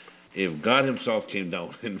 If God himself came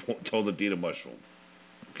down and told her to eat a mushroom.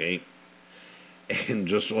 Okay? And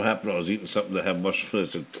just so happened I was eating something that had mushrooms. I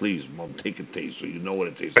said, please, Mom, take a taste so you know what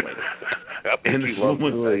it tastes like. And this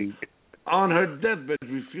woman on her deathbed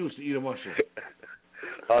refused to eat a mushroom.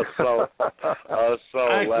 I could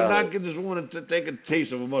not get this woman to take a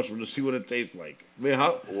taste of a mushroom to see what it tastes like. I mean,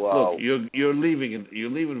 look, you're leaving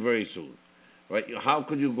very soon, right? How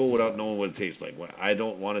could you go without knowing what it tastes like? Well, I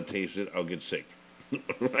don't want to taste it. I'll get sick,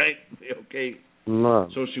 right? Okay. No.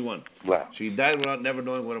 So she won. Wow. She died without never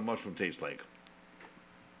knowing what a mushroom tastes like.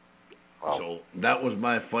 Wow. So that was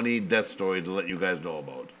my funny death story to let you guys know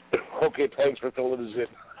about. Okay, thanks for filling us in.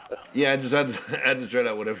 Yeah, I just had to share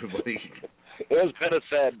that with everybody. It was kind of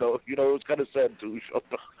sad, though. It was kind of sad, too.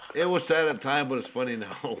 It was sad at the time, but it's funny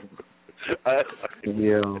now.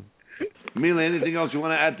 Yeah. Mila, anything else you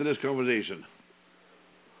want to add to this conversation?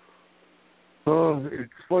 Oh,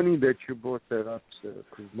 it's funny that you brought that up, sir,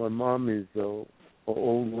 because my mom is an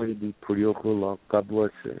old lady, Puriokola, God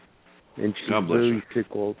bless her. And she's very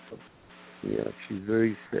sick also. Yeah, she's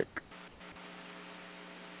very sick.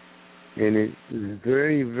 And it's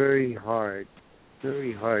very, very hard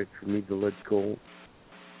for me to let go.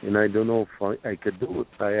 And I don't know if I could do it.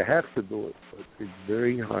 I have to do it, but it's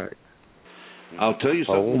very hard. I'll tell you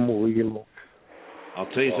something. I'll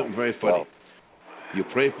tell you something very funny. You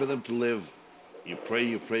pray for them to live. You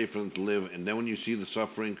pray for them to live, and then when you see the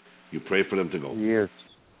suffering, you pray for them to go. Yes.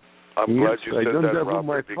 I'm glad you said that,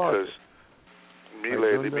 Robert, because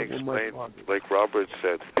Mile, let me explain. Like Robert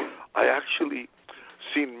said, I actually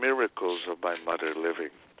seen miracles of my mother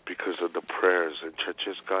living because of the prayers, and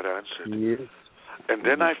churches got answered. Yes. And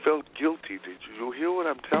then I felt guilty. Did you hear what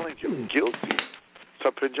I'm telling you? Guilty.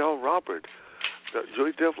 Sapinjao Robert.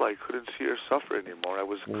 Joy Devla, I couldn't see her suffer anymore. I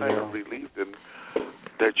was kind of relieved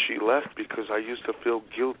that she left because I used to feel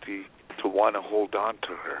guilty to want to hold on to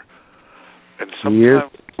her. And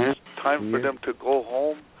sometimes it's time for them to go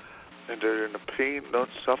home and they're in the pain, not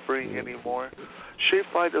suffering anymore. She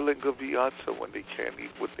fight the Lingaviatsa when they can't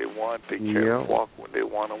eat what they want, they can't walk when they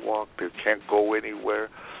want to walk, they can't go anywhere.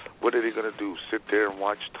 What are they going to do? Sit there and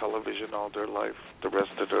watch television all their life, the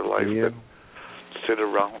rest of their life, and sit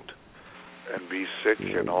around and be sick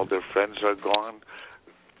and all their friends are gone?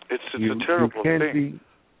 It's a terrible thing.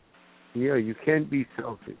 You can't be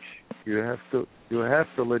selfish. You have to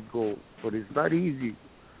let go, but it's not easy.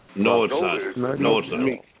 No, it's not. No, it's not.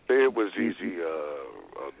 It was easy,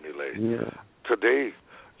 Milay. Yeah. Today,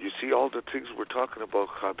 you see all the things we're talking about,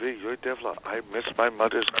 Khabe, I miss my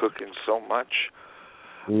mother's cooking so much.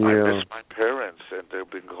 I miss my parents, and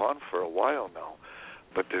they've been gone for a while now.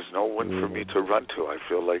 But there's no one for me to run to. I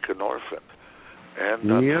feel like an orphan.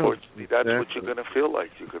 And unfortunately, that's what you're going to feel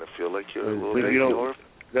like. You're going to feel like you're a little baby orphan.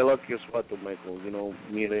 Michael, Mile,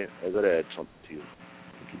 I got to add something to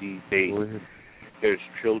you. There's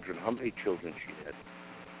children. How many children she had?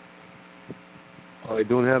 I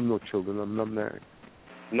don't have no children. I'm not married.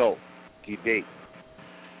 No. Today.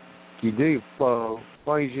 Okay.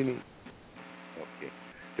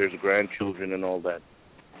 There's grandchildren and all that.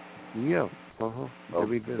 Yeah.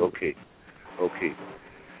 Every bit. Okay.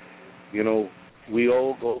 We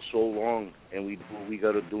all go so long, and we do what we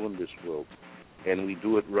got to do in this world, and we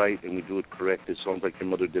do it right, and we do it correct. It sounds like your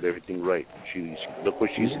mother did everything right. She look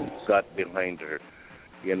what she's got behind her.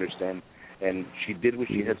 You understand? And she did what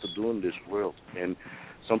she had to do in this world. And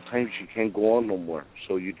sometimes she can't go on no more.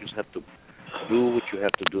 So you just have to do what you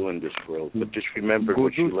have to do in this world. But just remember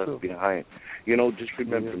what she left behind. Just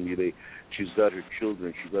remember, Mile, she's got her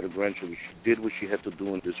children. She's got her grandchildren. She did what she had to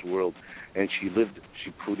do in this world. And she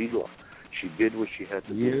purigla. She did what she had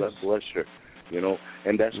to do. God bless her.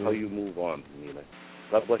 And that's how you move on, Mile.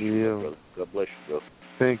 God bless you, brother. God bless you, brother.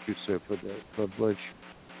 Thank you, sir, for that. God bless you.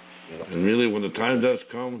 And really, when the time does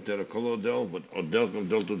come, that Odell come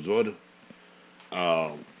to Zod,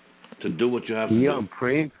 to do what you have to do. I'm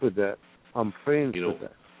praying for that. I'm praying for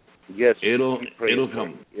that. Yes, it'll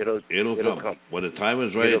come. It'll come. When the time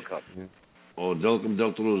is right, it'll come. Odell come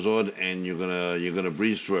to Zod, and you're gonna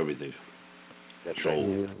breeze through everything. That's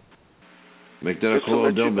right. Make that a call,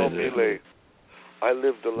 Odell. I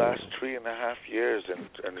lived the last 3.5 years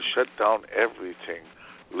and shut down everything,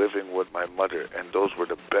 living with my mother, and those were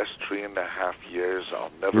the best 3.5 years.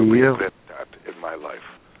 I'll never regret that in my life.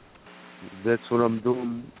 That's what I'm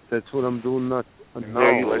doing. Not now.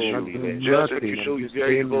 There you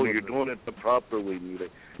go. You're doing it the proper way, Mile.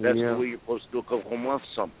 That's the way you're supposed to do.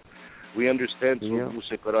 We understand. We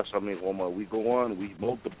go on. We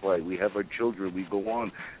multiply. We have our children. We go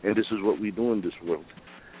on, and this is what we do in this world.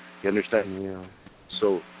 You understand? Yeah.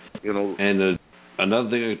 So, And another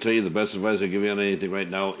thing I can tell you, the best advice I give you on anything right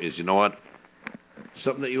now is, you know what?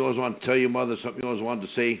 Something that you always want to tell your mother, something you always want to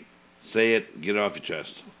say it, get it off your chest.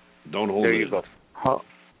 Don't hold it. There you go.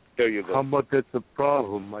 There you go. How about that's a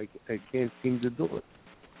problem? I can't seem to do it.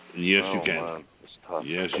 Yes, you can. Man, it's tough.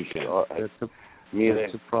 Yes, you can.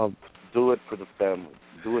 That's a problem. Do it for the family.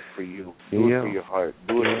 Do it for you. Do it for your heart.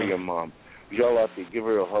 Do it for your mom. Jalati, give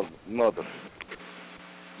her a hug. Mother.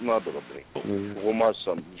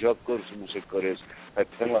 Womasam. Jakor Musekares. I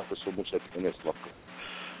tell her to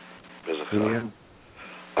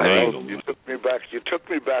I know you took me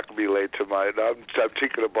back, Mile, to my. I'm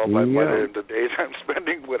thinking about my mother and the days I'm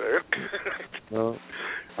spending with her.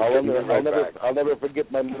 I'll never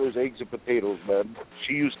forget my mother's eggs and potatoes, man.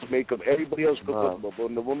 She used to make them. Everybody else cooked them, but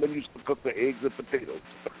when the woman used to cook the eggs and potatoes,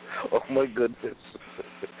 oh my goodness.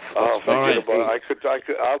 Forget about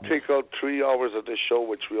it. I'll take out 3 hours of the show,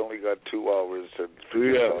 which we only got 2 hours, and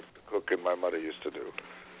figure out the cooking my mother used to do.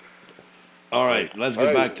 All right, let's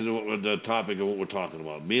get back to the topic of what we're talking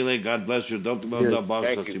about. Mile, God bless you.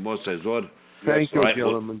 Thank you,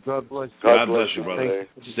 gentlemen. God bless you. God bless you, brother.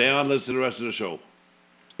 Stay on, listen to the rest of the show.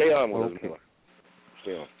 Stay on,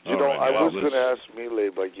 Stay on. I was going to ask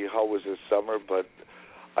Mile, how was his summer, but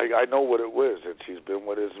I know what it was. He's been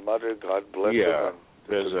with his mother. God bless him.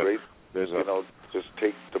 Just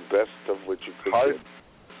take the best of what you could get.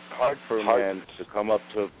 Hard for a man to come up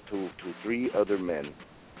to 3 other men,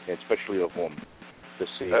 especially a woman, to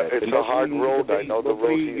say that. It's a hard road. I know the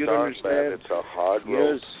road he's on, man. It's a hard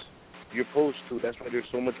road. you're supposed to. That's why there's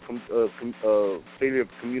so much failure of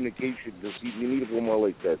communication. You need to go more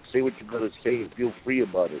like that. Say what you gotta say and feel free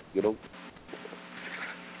about it. You know.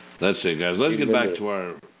 That's it, guys. Let's get back to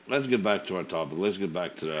our topic. Let's get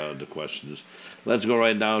back to the questions. Let's go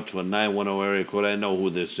right now to a 910 area code. I know who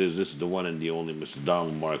this is. This is the one and the only Mr.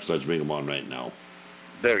 Donald Marks. Let's bring him on right now.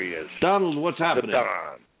 There he is. Donald, what's happening?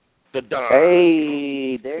 The Don.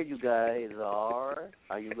 Hey, there you guys are.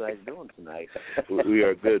 How you guys doing tonight? We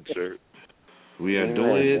are good, sir. We are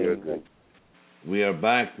doing it. We are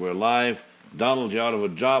back. We're live. Donald, you're out of a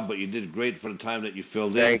job, but you did great for the time that you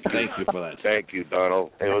filled in. Thank you for that. Thank you,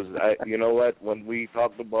 Donald. It was, you know what? When we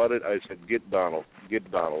talked about it, I said, get Donald.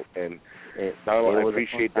 And Donald, I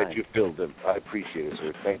appreciate that you filled in. I appreciate it,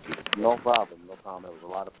 sir. Thank you. No problem. It was a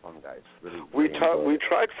lot of fun, guys. Really, we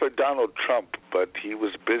tried for Donald Trump, but he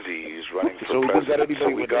was busy. He's running for president. So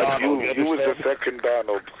we got you. You was the second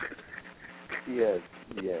Donald. Yes.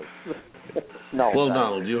 No. Well,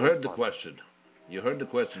 Donald, you heard the question. You heard the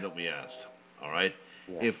question that we asked. All right.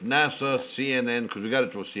 Yeah. If NASA, CNN, because we got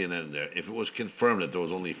to throw CNN in there, if it was confirmed that there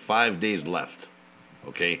was only 5 days left,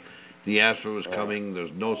 okay, the asteroid was coming,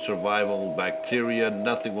 there's no survival, bacteria,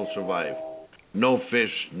 nothing will survive. No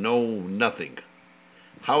fish, no nothing.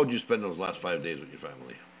 How would you spend those last 5 days with your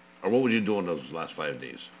family? Or what would you do in those last 5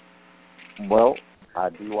 days? Well,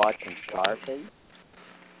 I'd be watching Scarface,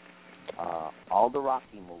 all the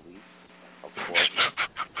Rocky movies, of course.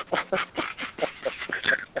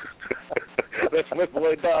 That's my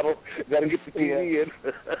boy Donald. Got to get the TV in.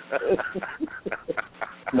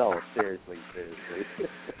 No, seriously.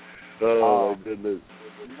 Oh, my goodness.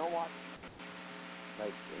 You know what?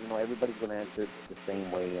 Everybody's going to answer it the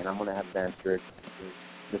same way, and I'm going to have to answer it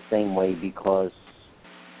the same way because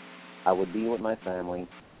I would be with my family,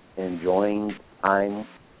 enjoying time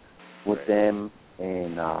with them,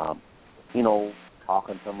 and,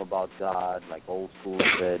 talking to them about God, like old school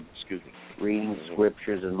said. Excuse me. Reading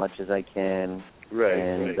scriptures as much as I can. Right.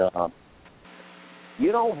 And, enjoy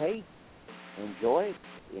it.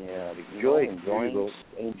 Yeah,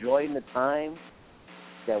 enjoying the time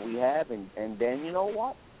that we have, and then you know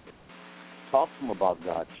what? Talk to them about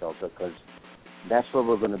God, Shelter, because that's where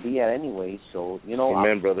we're going to be at anyway. So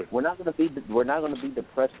Amen, brother. We're not going to be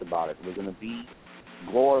depressed about it. We're going to be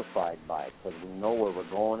glorified by it because we know where we're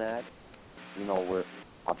going at.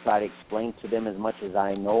 I'll try to explain to them as much as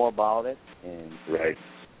I know about it, and right.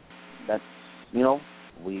 That's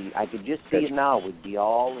I could just see it now. We'd be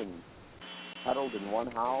all huddled in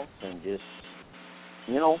one house and just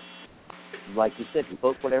like you said,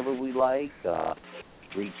 cook whatever we like,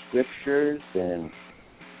 read scriptures, and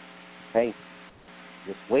hey,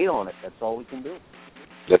 just wait on it. That's all we can do.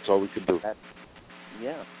 That's all we can do.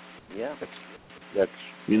 Yeah. That's.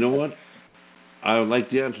 You know what? I like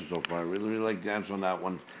the answer so far. I really, really like the answer on that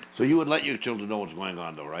one. So you would let your children know what's going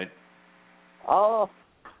on, though, right?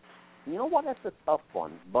 You know what? That's a tough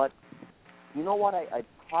one. But you know what? I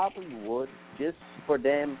probably would, just for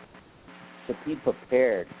them to be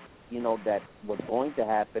prepared, that what's going to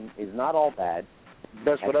happen is not all bad.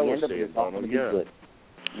 That's what I was saying, Donald. Yeah. Good.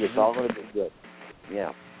 It's all going to be good.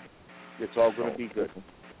 Yeah. It's all going to be good.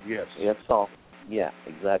 Yes. That's all. Yeah,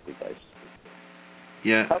 exactly, guys.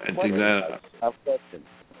 Yeah, I think that. Tough question.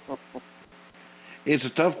 It's a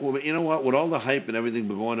tough one, but you know what? With all the hype and everything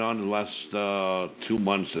been going on in the last 2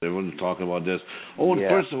 months, that everyone's talking about this. Oh, and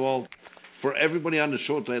first of all, for everybody on the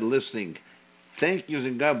show tonight listening, thank you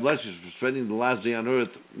and God bless you for spending the last day on Earth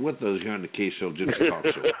with us here on the Kshell Gypsy Talk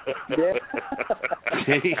Show.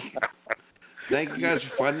 Thank you guys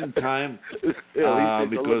for finding time.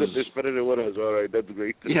 Because they're spending it with us. All right, that's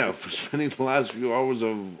great. Yeah, for spending the last few hours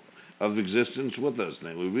of existence with us.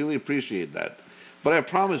 Now, we really appreciate that. But I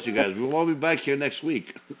promise you guys, we'll all be back here next week.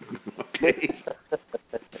 Okay?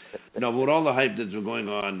 No, but with all the hype that's been going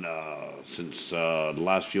on since the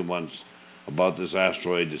last few months about this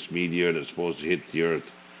asteroid, this meteor that's supposed to hit the Earth,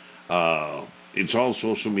 it's all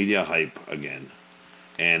social media hype again.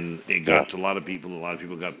 And it got to a lot of people. A lot of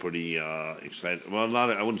people got pretty excited. Well,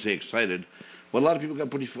 I wouldn't say excited, but a lot of people got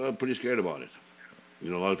pretty scared about it. A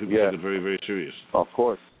lot of people took it very, very serious. Of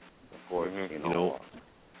course.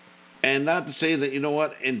 And not to say that,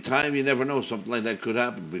 in time you never know, something like that could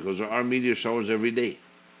happen because there are meteor showers every day.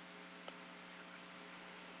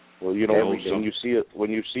 Well, when you see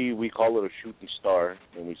it, we call it a shooting star,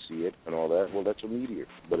 and we see it and all that. Well, that's a meteor,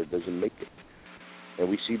 but it doesn't make it, and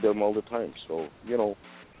we see them all the time. So, it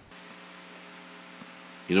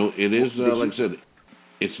is like I said,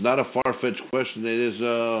 it's not a far-fetched question. It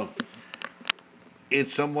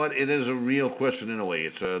is a real question in a way.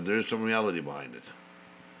 There is some reality behind it.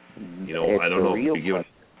 I don't know.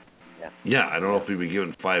 Yeah, I don't know if we'd be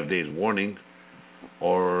given 5 days warning,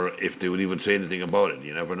 or if they would even say anything about it.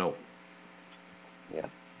 You never know. Yeah.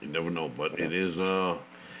 You never know, but it is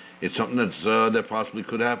it's something that possibly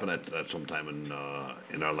could happen at some time in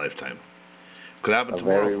our lifetime. Could happen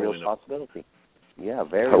tomorrow. Very real possibility. Yeah,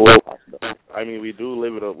 very well, real possibility. I mean, we do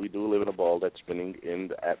live in a ball that's spinning in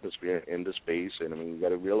the atmosphere, in the space, and I mean, you got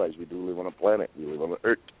to realize we do live on a planet. We live on the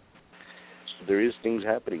Earth. So there is things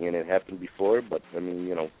happening, and it happened before. But I mean,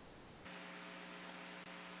 you know,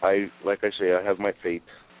 I have my faith.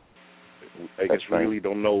 I That's just right. really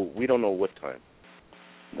don't know. We don't know what time.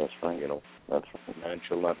 That's right. You know, That's right. man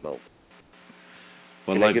shall not know.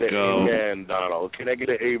 But Can I get an amen, Donald? Can I get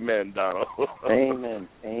an amen, Donald? Amen.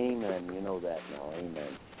 Amen. You know that now.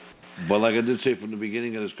 Amen. But like I did say from the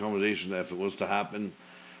beginning of this conversation, that if it was to happen,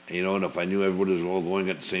 you know, and if I knew everybody was all going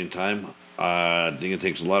at the same time, I think it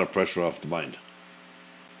takes a lot of pressure off the mind.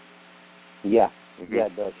 Yeah. Mm-hmm. Yeah,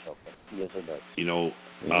 it does. Okay. Yes, it does. You know,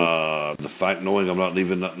 the fact knowing I'm not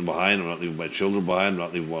leaving nothing behind, I'm not leaving my children behind, I'm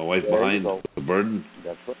not leaving my wife behind, the burden.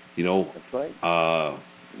 That's right. You know, That's right.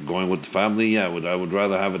 Going with the family, yeah, I would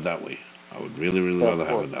rather have it that way. I would really, really rather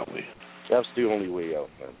have it that way. That's the only way out,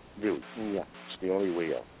 man. Really. Yeah. It's the only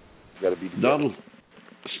way out. You got to be together. Donald,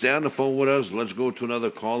 stay on the phone with us. Let's go to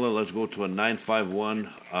another caller. Let's go to a 951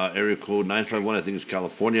 area code. 951, I think it's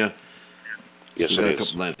California. Yes, we got it a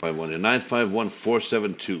couple 951 here.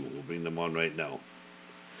 951-472. We'll bring them on right now.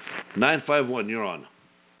 951, you're on.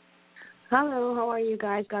 Hello, how are you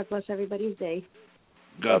guys? God bless everybody's day.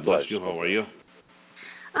 God bless you. How are you?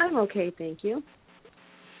 I'm okay, thank you.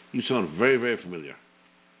 You sound very, very familiar.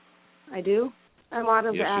 I do? I'm out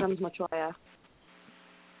of Yes, the Adams, Machoya.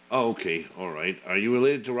 Oh, okay. All right. Are you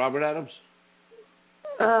related to Robert Adams?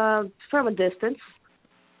 From a distance.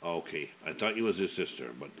 Okay. I thought you was his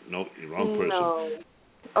sister, but no, you're the wrong person. No.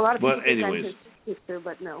 A lot of people think anyways. I'm his sister,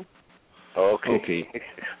 but no. Okay.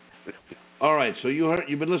 All right. So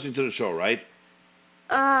you've been listening to the show, right?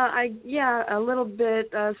 A little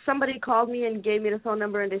bit. Somebody called me and gave me the phone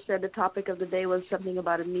number, and they said the topic of the day was something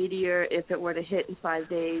about a meteor. If it were to hit in 5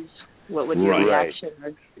 days, what would your reaction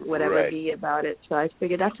or whatever be about it? So I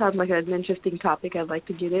figured that sounds like an interesting topic I'd like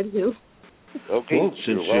to get into. Okay. Well,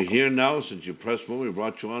 since you're here now, since you pressed one, we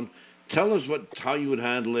brought you on. Tell us how you would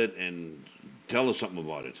handle it, and tell us something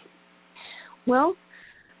about it. Well,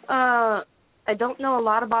 I don't know a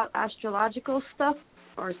lot about astrological stuff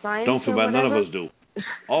or science. Don't feel bad. None of us do.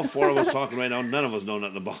 All four of us us talking right now, none of us know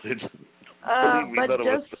nothing about it. But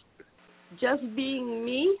just being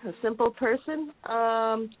me, a simple person,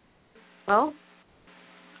 well,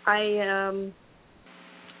 I'm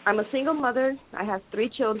a single mother. I have 3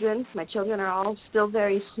 children. My children are all still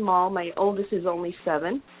very small. My oldest is only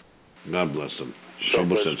 7. God bless them. So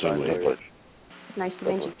much sense on labor. Nice to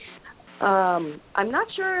meet you. I'm not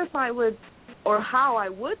sure if I would or how I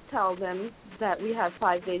would tell them that we have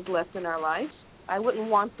 5 days left in our lives. I wouldn't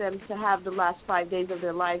want them to have the last 5 days of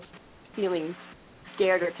their lives feeling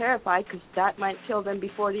scared or terrified, because that might kill them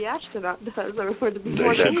before the astronaut does, or before the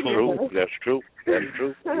meteor does. That's true.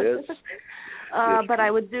 Yes. But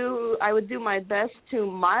I would do my best to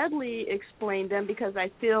mildly explain them, because I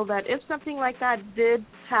feel that if something like that did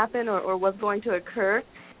happen or was going to occur,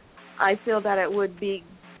 I feel that it would be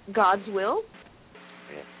God's will.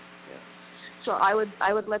 Yeah. So I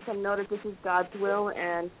would let them know that this is God's will,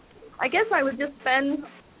 and I guess I would just spend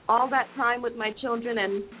all that time with my children,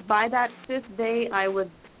 and by that 5th day, I would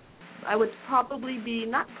probably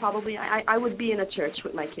be I would be in a church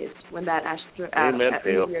with my kids when that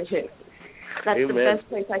meteor hit. That's Amen. the best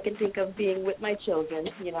place I can think of, being with my children.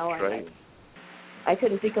 You know, right. I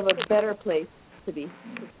couldn't think of a better place to be.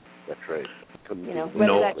 That's right. You know,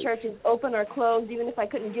 whether that church is open or closed, even if I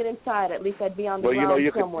couldn't get inside, at least I'd be on the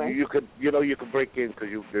ground somewhere. You could break in, because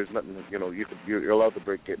there's nothing. You're allowed to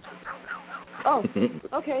break in. Oh,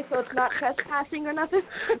 okay. So it's not trespassing or nothing.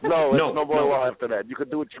 No more law after that. You could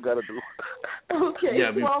do what you got to do. Okay.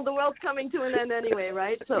 Yeah, well, the world's coming to an end anyway,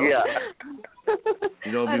 right? So. Yeah.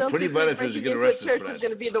 It'd be pretty bad if you get arrested for that. Church is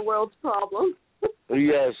going to be the world's problem.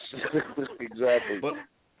 Yes, exactly. But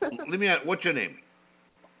let me ask, what's your name?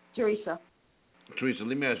 Teresa,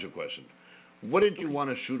 let me ask you a question. What did you want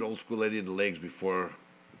to shoot old school lady in the legs before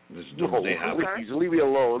this day happened? Please, leave me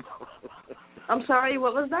alone. I'm sorry,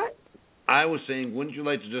 what was that? I was saying, wouldn't you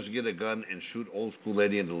like to just get a gun and shoot old school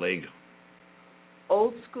lady in the leg?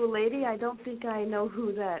 Old school lady? I don't think I know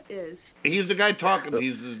who that is. He's the guy talking.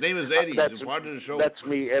 His name is Eddie. He's a part of the show. That's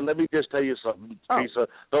me. And let me just tell you something, Teresa.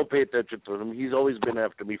 Don't pay attention to him. He's always been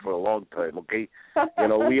after me for a long time. Okay,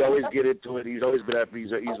 we always get into it. He's always been after me.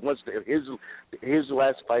 He wants to, his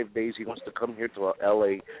last 5 days. He wants to come here to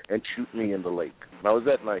L.A. and shoot me in the lake. Now, is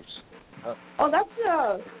that nice? Oh, that's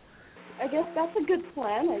I guess that's a good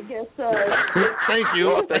plan. I guess. Thank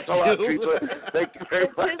you. Oh, thanks a lot, Teresa. Thank you very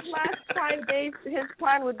much. His last 5 days, his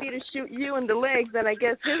plan would be to shoot you in the legs, and I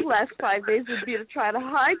guess his last 5 days would be to try to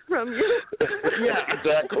hide from you. Yeah,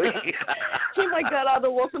 exactly. Oh my God,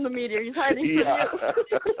 the wolf in the meteor. He's hiding from you.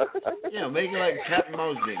 Yeah, make it like a cat and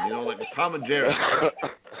mouse game, like a Tom and Jerry.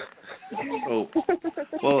 Oh,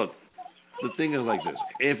 well, look, the thing is like this.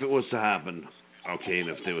 If it was to happen, okay, and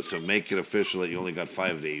if they was to make it official that you only got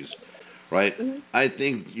 5 days, right? Mm-hmm. I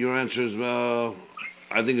think your answer is,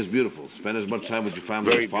 I think it's beautiful. Spend as much time with your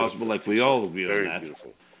family as possible, like we all agree on that.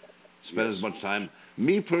 Beautiful. Spend as much time.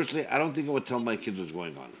 Me, personally, I don't think I would tell my kids what's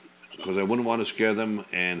going on, because I wouldn't want to scare them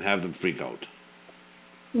and have them freak out.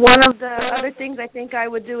 One of the other things I think I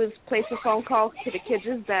would do is place a phone call to the kids'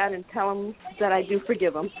 dad and tell him that I do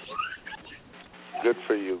forgive him. Good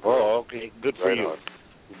for you. Oh, okay. Good for you.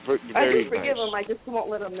 I do forgive him. I just won't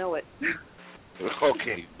let him know it.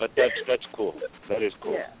 Okay, but that's cool. That is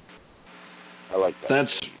cool. Yeah. I like that.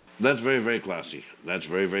 That's very, very classy. That's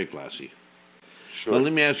very, very classy. Sure. Well,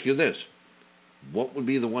 let me ask you this. What would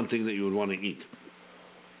be the one thing that you would want to eat?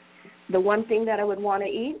 The one thing that I would want to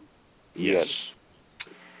eat? Yes.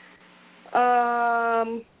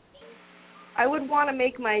 I would want to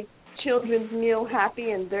make my children's meal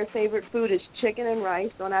happy, and their favorite food is chicken and rice.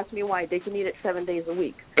 Don't ask me why. They can eat it 7 days a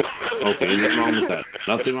week. Okay, nothing wrong with that.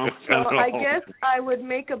 Nothing wrong with that at all. I guess I would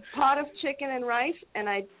make a pot of chicken and rice, and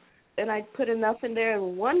I'd put enough in there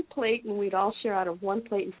in one plate, and we'd all share out of one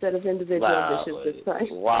plate instead of individual dishes this time.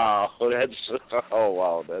 Wow, that hurts.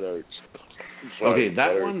 Sorry, okay,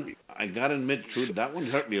 that one, I gotta admit, truth, that one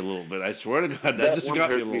hurt me a little bit. I swear to God, that just got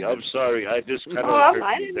me a little bit. I'm sorry, I just kind of.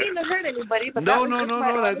 I didn't mean to hurt anybody, but no.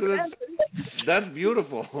 That's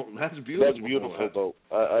beautiful. That's beautiful. That's beautiful, though.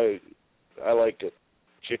 I like it.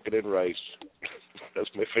 Chicken and rice.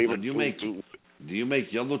 That's my favorite food too. Do you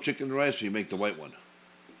make yellow chicken and rice, or you make the white one?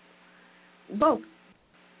 Both.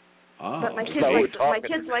 Oh. But my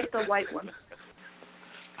kids like the white one.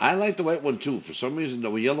 I like the white one too. For some reason,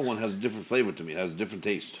 the yellow one has a different flavor to me. It has a different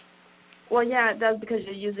taste. Well, yeah, it does, because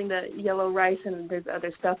you're using the yellow rice and there's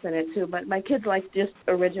other stuff in it too. But my kids like just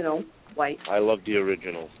original white. I love the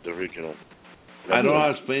original. I don't know how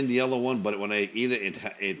to explain the yellow one, but when I eat it,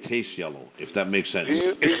 it tastes yellow. If that makes sense.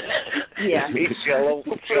 Yeah. It tastes yellow.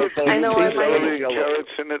 I know. I like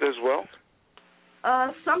carrots in it as well.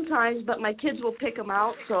 Sometimes, but my kids will pick them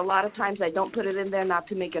out, so a lot of times I don't put it in there, not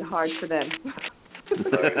to make it hard for them.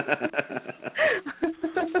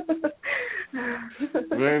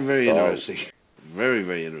 Very, very interesting. Very,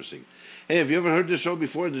 very interesting. Hey, have you ever heard this show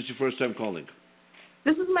before? Or is this your first time calling?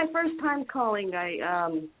 This is my first time calling.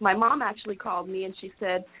 My mom actually called me and she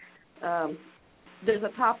said, there's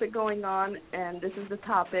a topic going on and this is the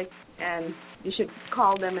topic and you should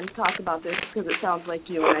call them and talk about this because it sounds like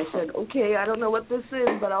you. And I said, okay, I don't know what this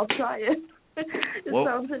is, but I'll try it.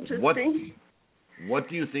 Sounds interesting. What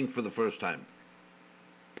do you think for the first time?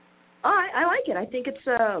 I like it. I think it's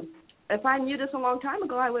if I knew this a long time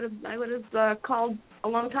ago, I would have called a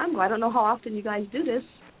long time ago. I don't know how often you guys do this.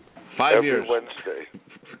 5 years. Every Wednesday.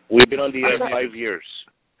 We've been on the air 5 years.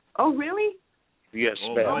 Oh, really? Yes,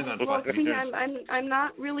 ma'am. Well, see, I'm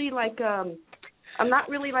not really like the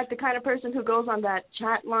kind of person who goes on that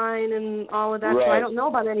chat line and all of that. Right. So I don't know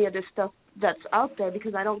about any of this stuff that's out there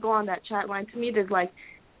because I don't go on that chat line. To me, there's like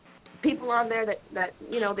people on there that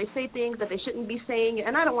they say things that they shouldn't be saying,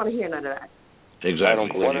 and I don't want to hear none of that. Exactly. I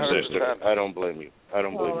don't blame you, sister. I don't blame you.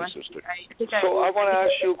 Sister. So I want to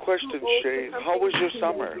ask you a question, Shay. How was your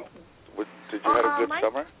summer? Did you have a good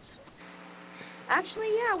summer? Actually,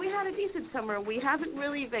 yeah, we had a decent summer. We haven't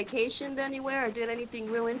really vacationed anywhere or did anything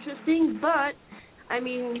real interesting, but, I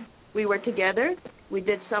mean, we were together. We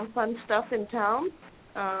did some fun stuff in town.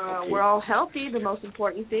 Okay. We're all healthy, the most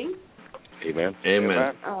important thing. Amen.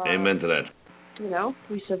 Amen to that.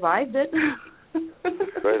 We survived it.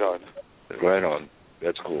 Right on.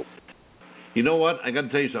 That's cool. You know what? I got to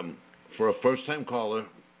tell you something. For a first-time caller,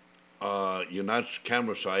 you're not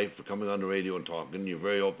camera shy for coming on the radio and talking. You're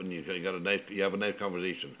very open. You have a nice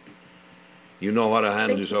conversation. You know how to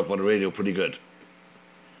handle yourself on the radio pretty good,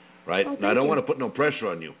 right? Oh, now I don't want to put no pressure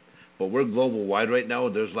on you, but we're global wide right now.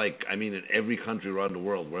 There's in every country around the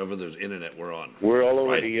world, wherever there's internet, we're on. We're all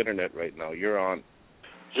over the internet right now. You're on.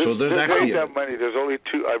 So there's actually not that many. There's only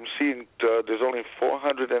two. I'm seeing there's only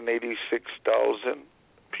 486,000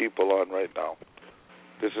 people on right now.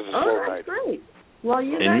 This is a slow night. Oh, that's great. Well,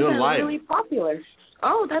 you guys are really popular.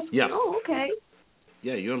 Oh, that's okay.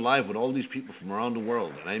 Yeah, you're live with all these people from around the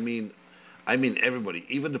world, and I mean everybody.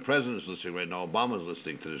 Even the president's listening right now. Obama's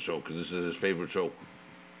listening to the show because this is his favorite show.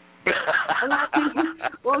 I'm not too,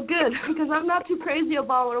 well, good, because I'm not too crazy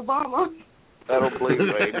about Obama. I don't blame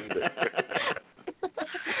Ryan either.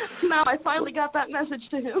 Now I finally got that message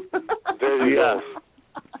to him. There you go.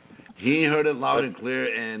 He heard it loud and clear,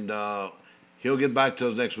 and he'll get back to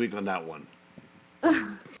us next week on that one.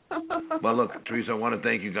 But look, Teresa, I want to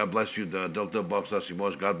thank you. God bless you. The Delta Bucks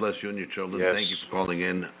Asimos. God bless you and your children. Yes. Thank you for calling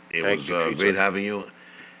in. It Thank you, was great having you.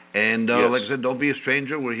 And Yes. like I said, don't be a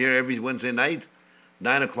stranger. We're here every Wednesday night.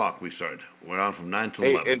 9 o'clock we start. We're on from 9 to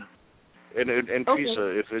 11. And Okay.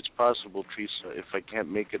 Teresa, if it's possible, Teresa, if I can't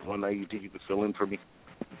make it one night, you think you could fill in for me?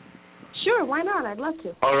 Sure, why not? I'd love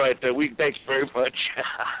to. All right, thanks very much.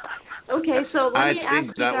 Okay, so let I me think ask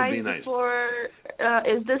you that would guys be nice. before,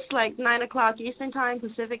 is this like 9 o'clock Eastern Time,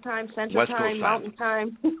 Pacific Time, Central West Coast Time, time. Mountain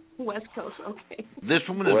Time? West Coast, okay. This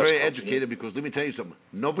woman is West very Coast. educated because let me tell you something.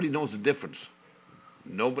 Nobody knows the difference.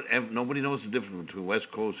 Nobody knows the difference between West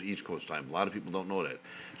Coast, East Coast time. A lot of people don't know that.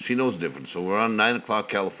 She knows the difference. So we're on 9 o'clock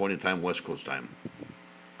California time, West Coast time.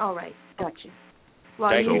 All right, got you. Well,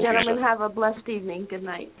 Thank you you, gentlemen Teresa. have a blessed evening. Good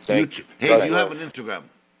night. Thank you. Hey, God do you bless. have an Instagram?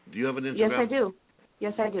 Do you have an Instagram? Yes, I do.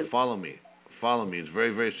 Yes, I do. Follow me. It's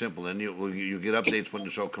very, very simple, and you get updates when the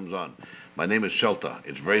show comes on. My name is Shelta.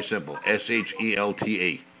 It's very simple.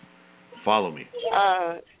 SHELTA. Follow me.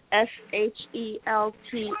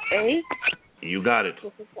 SHELTA. You got it.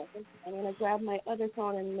 Just a second. I'm going to grab my other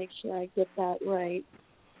phone and make sure I get that right.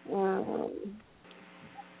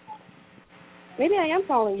 Maybe I am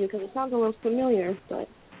following you because it sounds a little familiar, but...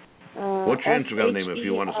 What's your Instagram name if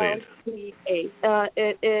you want to say it? SHELTA.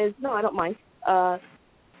 It is... No, I don't mind.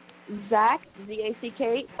 Zach,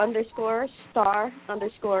 ZACK,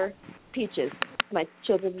 _star_ Peaches. My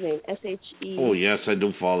children's name, SHE. Oh, yes, I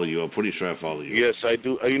do follow you. I'm pretty sure I follow you. Yes, I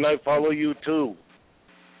do. And I follow you, too.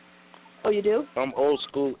 Oh, you do? I'm old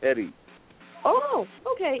school Eddie. Oh,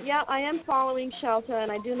 okay. Yeah, I am following Shelta,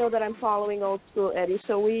 and I do know that I'm following Old School Eddie,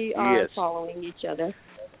 so we are Yes. following each other.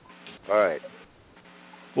 All right.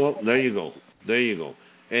 Well, there you go.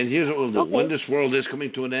 And here's what we'll do. Okay. When this world is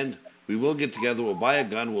coming to an end, we will get together. We'll buy a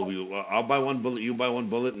gun. I'll buy one bullet. You buy one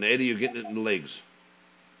bullet. And Eddie, you're getting it in the legs.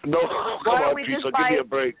 No, come on, Teresa, give me a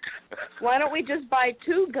break. Why don't we just buy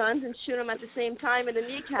 2 guns and shoot them at the same time in the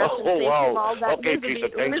kneecaps and save wow. them all that Okay, Teresa,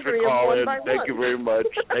 thanks for misery of calling. one by Thank one. you very much.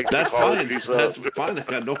 Thanks That's for calling, fine. Teresa. That's fine. I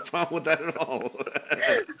got no problem with that at all.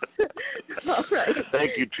 All right.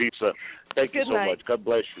 Thank you, Teresa. Thank you Good so night. much. God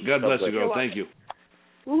bless you. God bless you, girl. You're Thank you.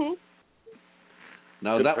 Mhm.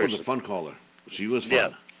 Now, Good that was person. a fun caller. She was fun. Yeah.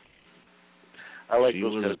 I like She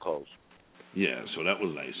those was kind a- of calls. Yeah, so that was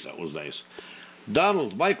nice.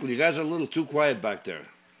 Donald, Michael, you guys are a little too quiet back there.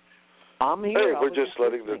 I'm here. Hey, I we're was just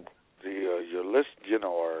letting listening. your list,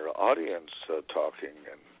 our audience talking,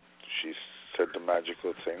 and she said the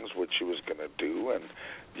magical things, what she was going to do, and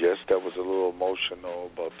yes, that was a little emotional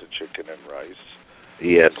about the chicken and rice.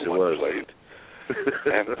 Yes, it One was. plate.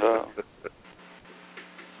 And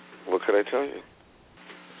what could I tell you?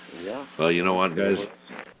 Yeah. Well, you know what, guys?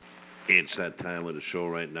 It's that time of the show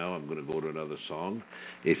right now. I'm going to go to another song.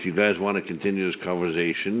 If you guys want to continue this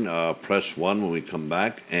conversation, press 1 when we come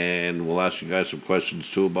back, and we'll ask you guys some questions,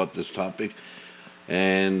 too, about this topic,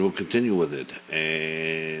 and we'll continue with it.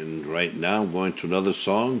 And right now, I'm going to another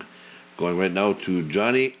song, going right now to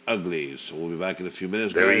Johnny Uglies. So we'll be back in a few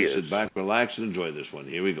minutes. There he guys, is. sit back, relax, and enjoy this one.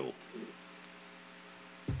 Here we go.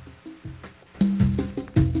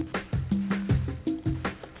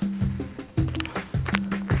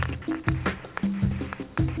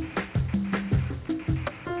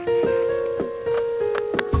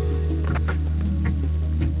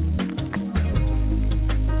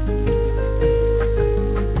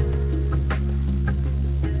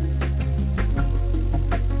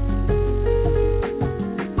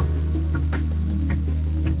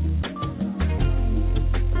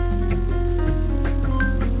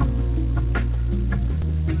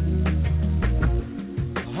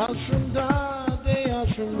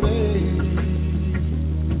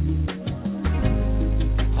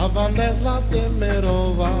 Vanessa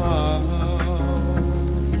Temerova,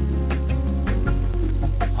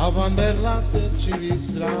 a Vanessa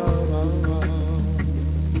Techistrava.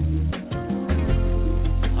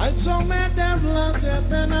 I saw me devla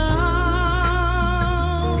tepena,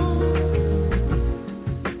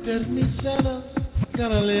 termisela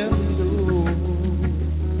caralendo.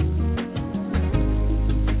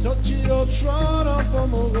 Tochiro choro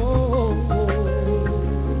pomogo.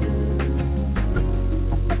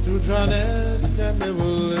 Tu traneste me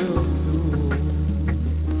voleu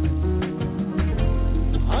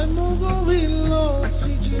ai mugo villo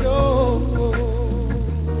si girò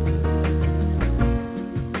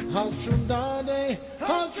Hachundade,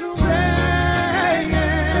 hachunde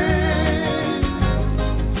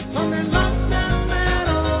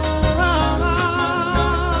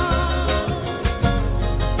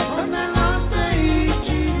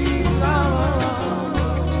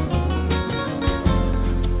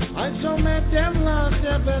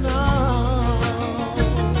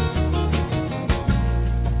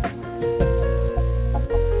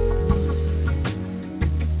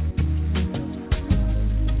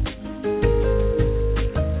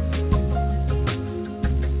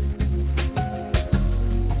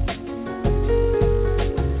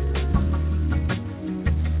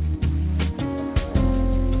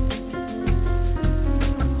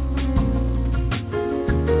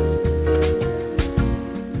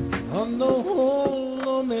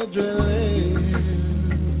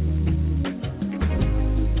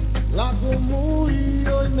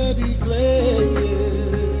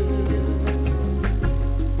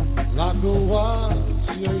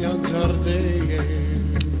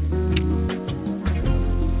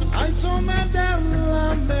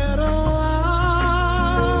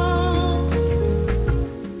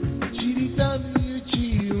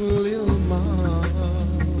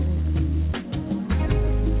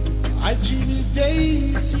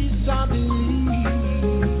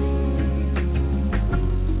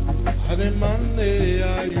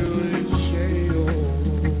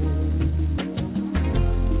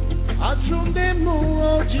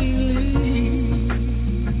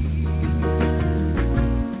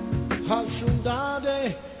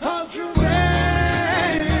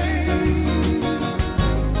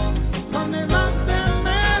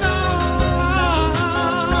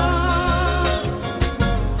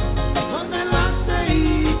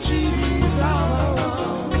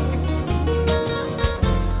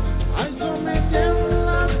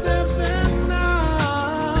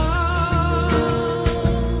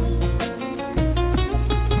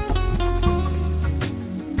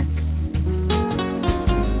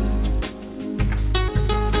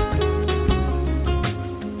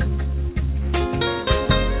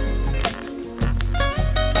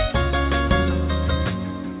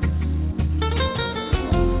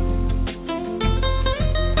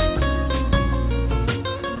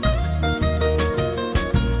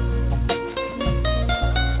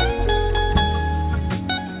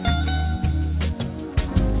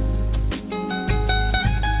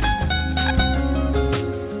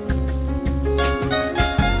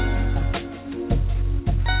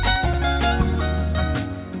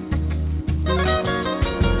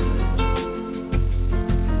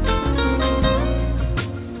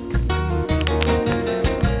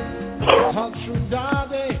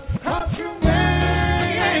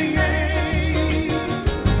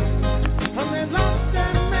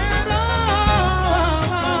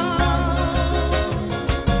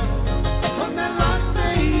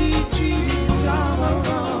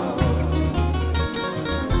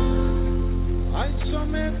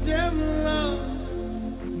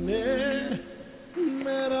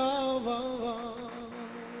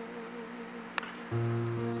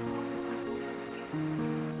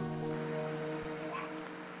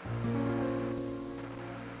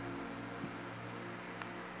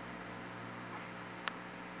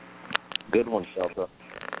Good one, Shelter.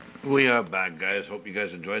 We are back, guys. Hope you guys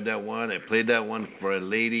enjoyed that one. I played that one for a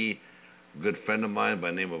lady, good friend of mine by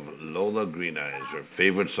the name of Lola Green Eyes. Her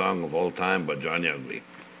favorite song of all time by Johnny Ugly.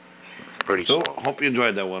 Pretty so, strong. hope you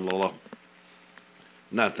enjoyed that one, Lola.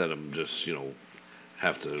 Not that I'm just,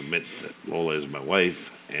 have to admit that Lola is my wife,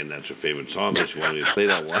 and that's her favorite song, but she wanted me to play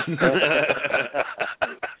that one.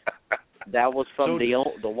 That was from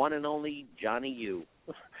the one and only Johnny U.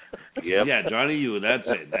 Yep. Yeah, Johnny U. That's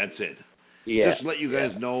it. Yeah. Just to let you guys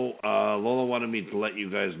know, Lola wanted me to let you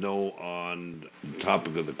guys know on the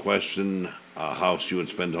topic of the question, how she would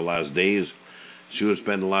spend her last days. She would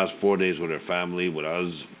spend the last 4 days with her family, with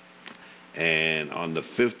us. And on the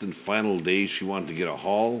fifth and final day, she wanted to get a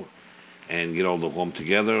hall and get all the home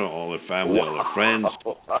together, all her family, all her friends,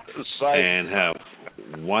 and have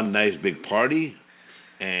one nice big party.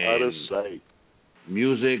 And out of sight.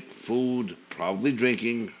 Music, food, probably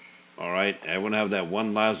drinking. All right, everyone have that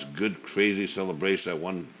one last good crazy celebration, that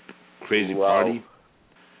one crazy party,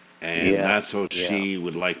 and that's how she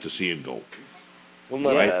would like to see it go. Well,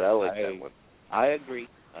 right? I like that one. I agree.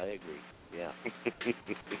 Yeah.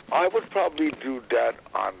 I would probably do that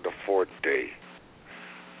on the fourth day.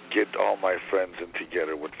 Get all my friends in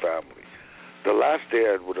together with family. The last day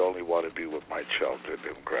I would only want to be with my children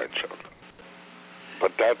and grandchildren.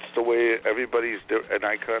 But that's the way everybody's doing, and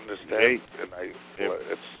I can understand. And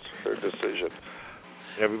it's her decision.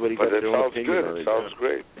 Everybody but got it their own sounds opinion. Good. It sounds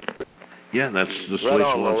great. Yeah, that's the way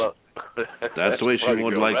she wants. That's the way she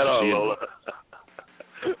would like to see it.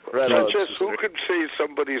 Just who could say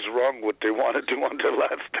somebody's wrong what they want to do on their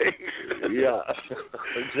last day? Yeah,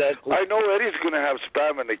 exactly. I know Eddie's going to have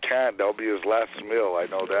Spam in the can. That'll be his last meal. I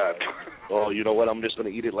know that. oh, you know what? I'm just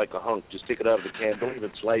going to eat it like a hunk. Just take it out of the can. Don't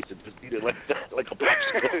even slice it. Just eat it like that, like a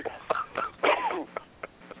popsicle.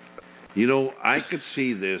 You know, I could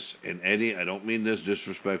see this, and Eddie, I don't mean this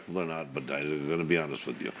disrespectful or not, but I'm going to be honest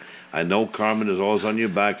with you. I know Carmen is always on your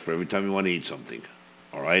back for every time you want to eat something.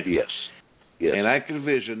 All right? Yes. Yes. And I can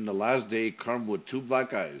envision the last day Carmen with two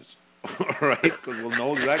black eyes. All right? Because we'll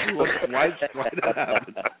know exactly why that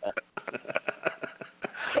happened.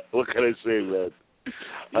 What can I say, man?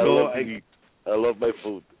 I love to eat. I love my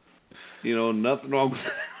food. You know, nothing wrong with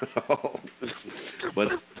that at all. But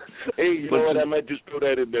hey, you know what? I might just throw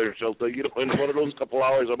that in there, Shelter. You know, in one of those couple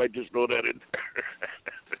hours, I might just throw that in there.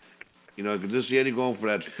 You know, I could just see Eddie going for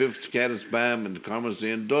that fifth can of spam, and Carmen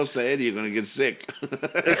saying, "Dosa, Eddie, you're going to get sick."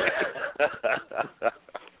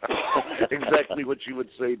 Exactly what you would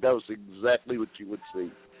say. That was exactly what you would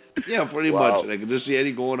say. Yeah, pretty much. I could just see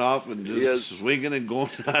Eddie going off and just swinging and going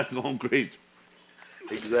great.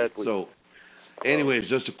 Exactly. So, anyways,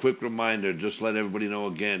 just a quick reminder, just let everybody know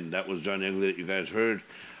again, that was Johnny Ugly that you guys heard.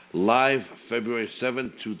 Live February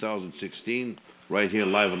 7th, 2016, right here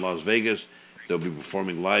live in Las Vegas. They'll be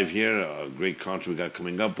performing live here. A great concert we got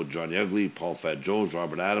coming up with Johnny Ugly, Paul Fat Jones,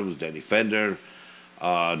 Robert Adams, Danny Fender,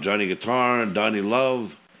 Johnny Guitar, Donnie Love,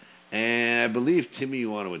 and I believe Timmy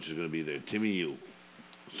Iwanowicz is going to be there. Timmy U.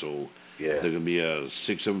 So they're going to be a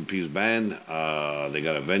 6-7-piece band. They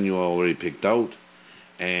got a venue already picked out.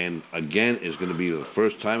 And again, it's going to be the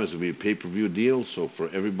first time. It's going to be a pay-per-view deal. So for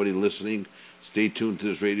everybody listening, stay tuned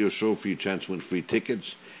to this radio show for your chance to win free tickets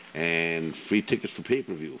and free tickets for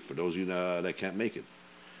pay-per-view for those of you that can't make it.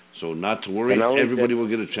 So not to worry, everybody will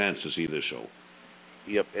get a chance to see this show.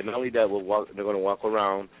 Yep, and not only that, they're going to walk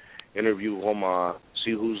around, interview them,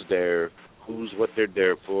 see who's there, what they're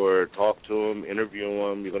there for, talk to them, interview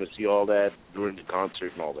them. You're going to see all that during the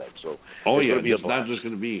concert and all that. So it's not just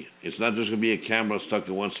going to be a camera stuck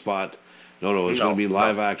in one spot. No, it's going to be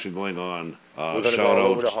live action going on. We're going to go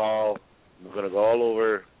all over the hall. We're going to go all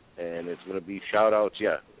over, and it's going to be shout-outs.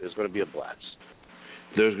 Yeah, it's going to be a blast.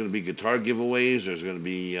 There's going to be guitar giveaways. There's going to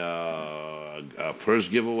be purse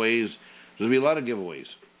giveaways. There's going to be a lot of giveaways.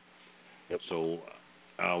 Yep. So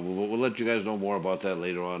we'll let you guys know more about that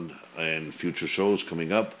later on in future shows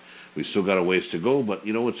coming up. We still got a ways to go, but,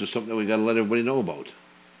 you know, it's just something that we got to let everybody know about.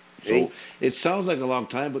 So it sounds like a long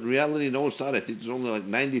time, but in reality, no, it's not. I think there's only like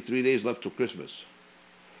 93 days left till Christmas.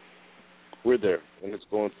 We're there, and it's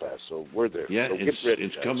going fast, so we're there. Yeah, so get ready,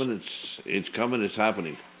 it's coming. It's coming. It's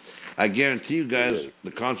happening. I guarantee you guys, the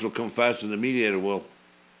concert will come faster than the Mediator will.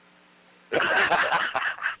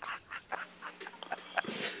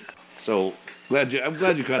 So I'm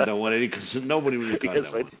glad you caught that one, Eddie, because nobody really caught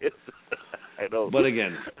that one. Did. I know. But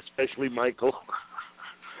again, especially Michael.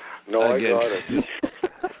 No, I got it.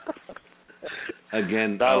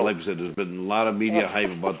 Again, like I said, there's been a lot of media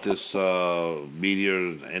hype about this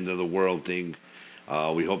meteor end of the world thing.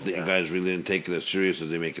 We hope that you guys really didn't take it as serious as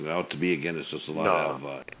they make it out to be. Again, it's just a lot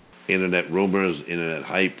of internet rumors, internet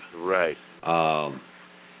hype. Right.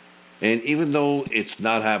 And even though it's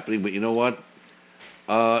not happening, but you know what?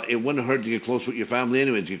 It wouldn't hurt to get close with your family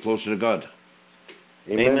anyway, to get closer to God.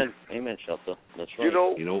 Amen. Amen, Shelter. That's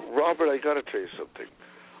right. You know, Robert, I got to tell you something.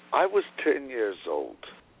 I was 10 years old,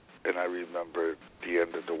 and I remember the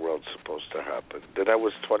end of the world's supposed to happen. Then I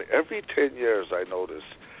was 20. Every 10 years, I noticed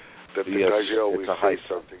that the guys always say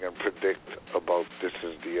something and predict about this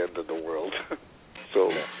is the end of the world. So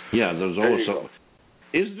there's always something.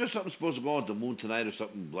 Isn't there something supposed to go on the moon tonight or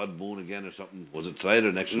something? Blood moon again or something? Was it tonight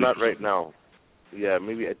or next week? Not right now. Yeah,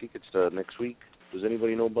 maybe I think it's next week. Does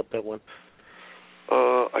anybody know about that one?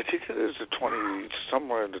 I think it is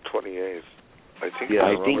somewhere in the 28th. I think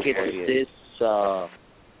it's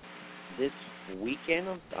this weekend.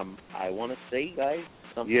 I want to say, guys.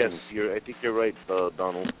 Something. Yes, I think you're right,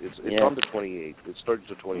 Donald. It's on the 28th. It starts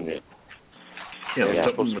the 28th. Yeah,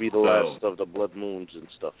 it's supposed to be the last of the blood moons and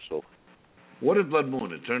stuff. So, what is blood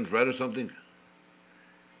moon? It turns red or something?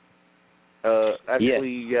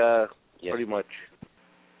 Actually, pretty much.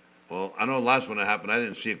 Well, I know the last one that happened, I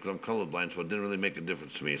didn't see it because I'm colorblind, so it didn't really make a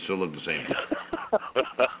difference to me. It still looked the same.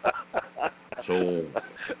 So,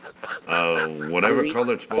 whatever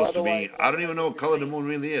color it's supposed to be, I don't even know what color the moon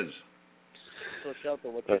really is. So, Shelter,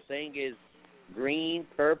 what you're saying is green,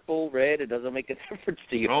 purple, red, it doesn't make a difference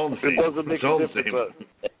to you. All the same. It doesn't make a difference.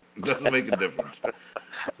 It doesn't make a difference.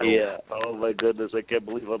 Yeah. Oh, my goodness, I can't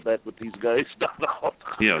believe I'm back with these guys.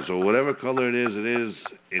 Yeah, so whatever color it is,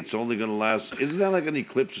 it's only going to last. Isn't that like an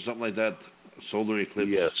eclipse or something like that? A solar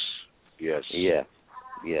eclipse? Yes. Yeah.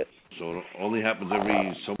 Yes. So it only happens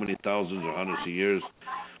every so many thousands or hundreds of years.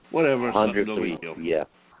 Whatever. Hundreds no big deal. Yeah.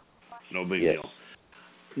 No big deal.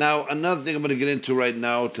 Now, another thing I'm going to get into right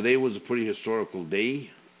now. Today was a pretty historical day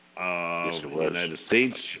Yes, it in the was. United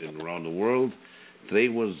States and around the world. Today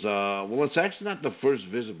was, well, it's actually not the first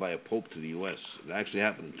visit by a pope to the U.S. It actually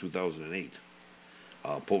happened in 2008.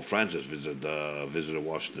 Pope Francis visited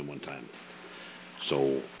Washington one time.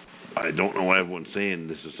 So I don't know why everyone's saying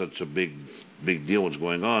this is such a big deal what's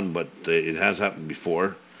going on, but it has happened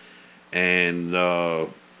before. And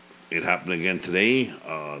it happened again today.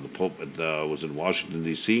 The Pope was in Washington,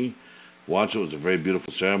 D.C. Watch it. It was a very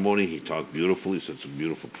beautiful ceremony. He talked beautifully, said some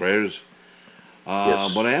beautiful prayers.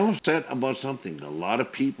 Yes. But I am upset about something. A lot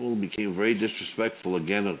of people became very disrespectful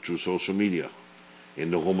again through social media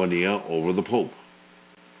in the Romania over the Pope.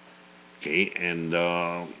 Okay, and,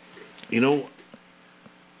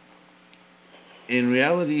 in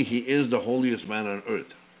reality, he is the holiest man on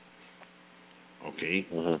earth. Okay?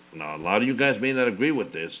 Mm-hmm. Now, a lot of you guys may not agree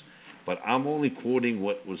with this, but I'm only quoting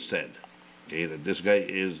what was said. Okay, that this guy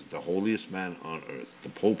is the holiest man on earth. The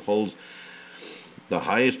Pope holds the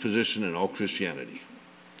highest position in all Christianity.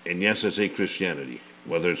 And yes, I say Christianity.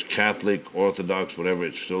 Whether it's Catholic, Orthodox, whatever,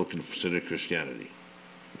 it's still considered Christianity.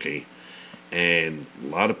 Okay? And a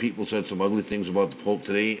lot of people said some ugly things about the Pope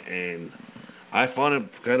today, and I found it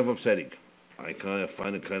kind of upsetting. I kind of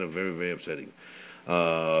find it kind of very, very upsetting.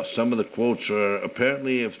 Some of the quotes are,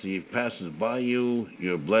 apparently if he passes by you,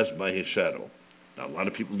 you're blessed by his shadow. Now, a lot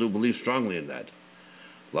of people do believe strongly in that.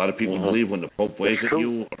 A lot of people believe when the Pope waves at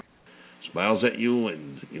you or smiles at you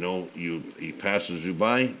and, he passes you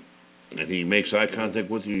by and he makes eye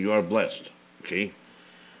contact with you, you are blessed. Okay?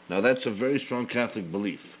 Now, that's a very strong Catholic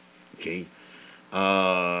belief. Okay?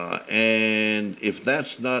 And if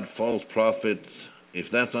that's not false prophets, if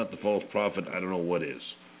that's not the false prophet, I don't know what is.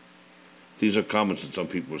 These are comments that some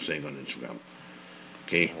people are saying on Instagram.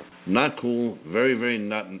 Okay, not cool. Very, very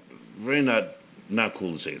not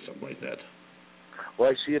cool to say something like that. Well,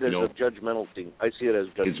 I see it as a judgmental thing. I see it as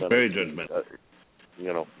judgmental. It's very judgmental.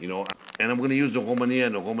 And I'm going to use the Romania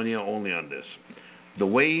and the Romania only on this. The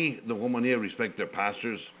way the Romania respect their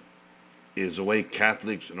pastors is the way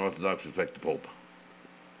Catholics and Orthodox respect the Pope.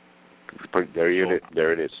 There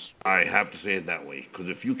it is. I have to say it that way, because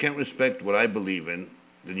if you can't respect what I believe in,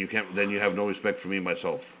 then you have no respect for me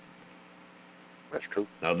myself. That's true.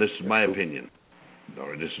 Now, this is my opinion,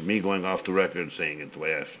 or this is me going off the record saying it the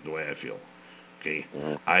way I feel. Okay,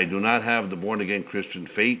 I do not have the born again Christian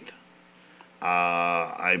faith.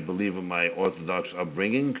 I believe in my Orthodox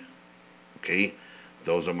upbringing. Okay,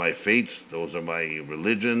 those are my faiths. Those are my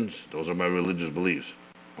religions. Those are my religious beliefs.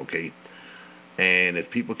 Okay. And if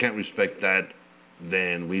people can't respect that,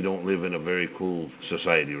 then we don't live in a very cool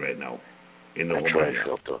society right now in the Romania.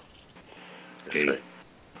 Okay.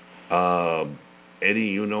 Eddie,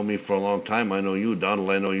 you know me for a long time. I know you. Donald,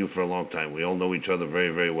 I know you for a long time. We all know each other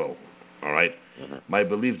very, very well. All right? My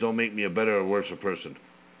beliefs don't make me a better or worse person.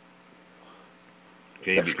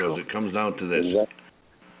 Okay? That's because cool. It comes down to this.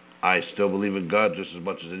 I still believe in God just as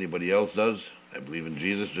much as anybody else does. I believe in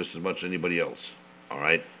Jesus just as much as anybody else. All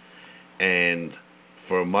right? And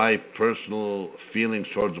for my personal feelings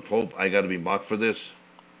towards the Pope, I got to be mocked for this.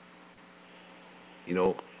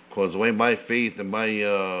 Because the way my faith and my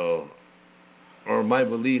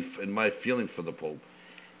belief and my feeling for the Pope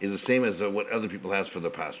is the same as what other people has for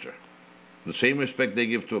the pastor. The same respect they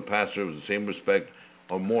give to a pastor is the same respect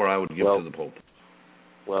or more I would give to the Pope.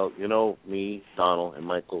 Well, me, Donald, and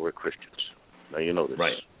Michael were Christians. Now you know this.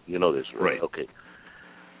 Right. You know this, right? Right. Okay.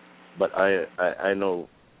 But I know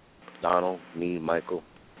Donald, me, Michael,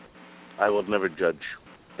 I will never judge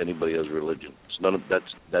anybody else's religion.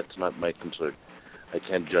 That's not my concern. I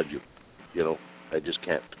can't judge you. I just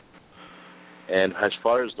can't. And as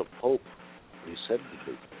far as the Pope, he said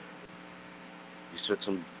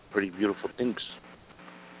some pretty beautiful things.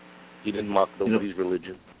 He didn't mock nobody's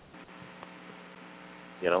religion.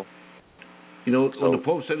 When the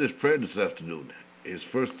Pope said his prayer this afternoon, his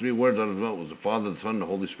first three words out of his mouth was the Father, the Son, and the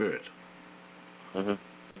Holy Spirit.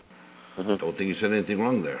 Don't think he said anything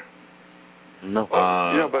wrong there. No.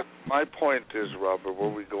 But my point is, Robert, where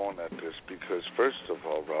are we going at this? Because first of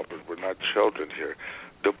all, Robert, we're not children here.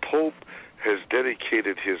 The Pope has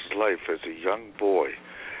dedicated his life as a young boy,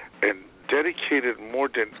 and dedicated more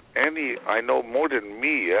than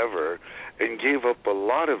me ever, and gave up a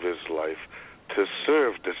lot of his life to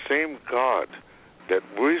serve the same God that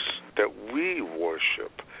we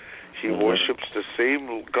worship. He worships the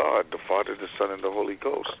same God, the Father, the Son, and the Holy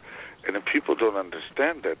Ghost. And if people don't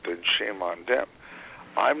understand that, then shame on them.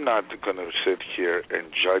 I'm not going to sit here and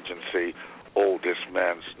judge and say, oh, this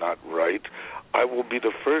man's not right. I will be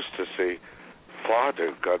the first to say,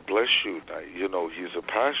 father, God bless you. You know, he's a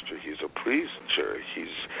pastor, he's a preacher,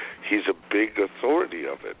 he's a big authority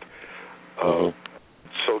of it.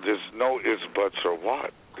 So there's no ifs, buts, or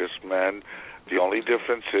what. This man, the only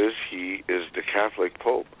difference is he is the Catholic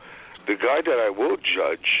Pope. The guy that I will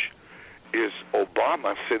judge is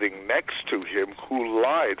Obama sitting next to him, who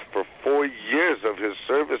lied for 4 years of his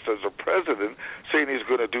service as a president, saying he's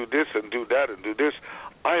going to do this and do that and do this.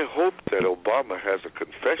 I hope that Obama has a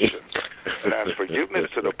confession and asks forgiveness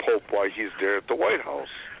to the Pope while he's there at the White House.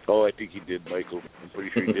 Oh, I think he did, Michael. I'm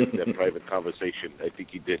pretty sure he did that private conversation. I think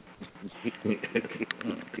he did.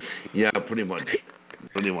 Yeah, pretty much.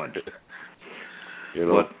 Pretty much. You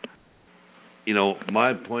know? But, you know,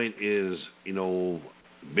 my point is, you know,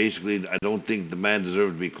 basically, I don't think the man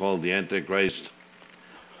deserves to be called the Antichrist.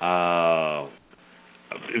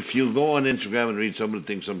 If you go on Instagram and read some of the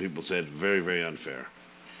things some people said, very, very unfair.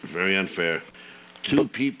 Very unfair to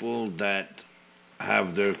people that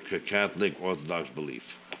have their Catholic Orthodox belief.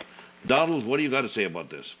 Donald, what do you got to say about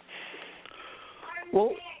this?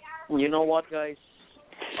 Well, you know what, guys?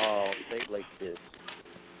 I'll say it like this.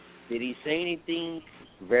 Did he say anything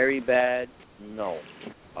very bad? No.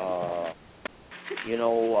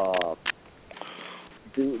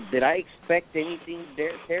 Did I expect anything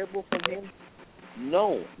terrible from him?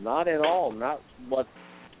 No, not at all. Not what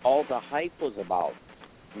all the hype was about.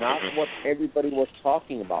 Not what everybody was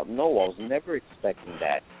talking about. No, I was never expecting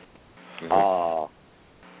that.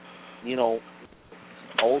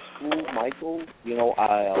 Old school Michael,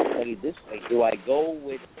 I'll tell you this way. Do I go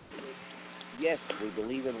with, yes, we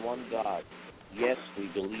believe in one God. Yes, we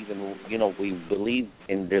believe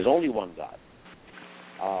in, there's only one God.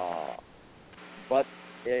 But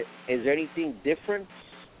is there anything different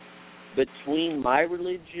between my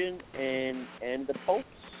religion and the Pope's?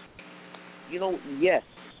 Yes,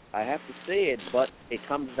 I have to say it, but it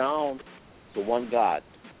comes down to one God.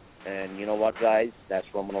 And you know what, guys? That's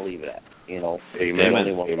where I'm going to leave it at. Amen.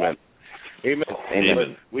 Amen.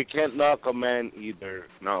 Amen. We can't knock a man either.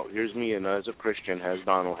 Now, here's me, and as a Christian, as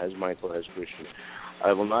Donald, as Michael, as Christian,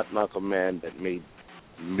 I will not knock a man that made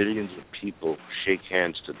millions of people shake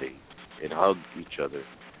hands today and hug each other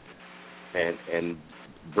and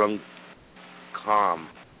bring calm,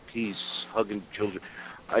 peace, hugging children.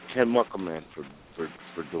 I can't mock a man for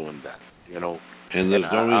doing that, And there's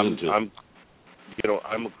no reason to.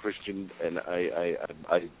 I'm a Christian, and I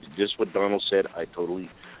just what Donald said, I totally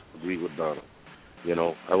agree with Donald.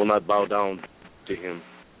 I will not bow down to him,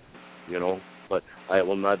 but I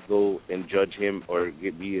will not go and judge him or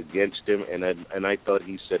be against him. And I thought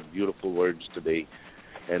he said beautiful words today,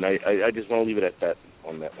 and I just want to leave it at that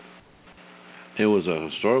on that one. It was a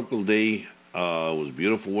historical day. It was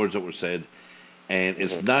beautiful words that were said, and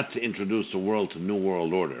it's not to introduce the world to New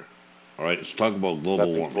World Order. All right, let's talk about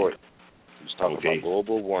global warming. Let's talk about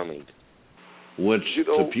global warming. Which,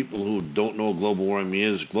 to people who don't know what global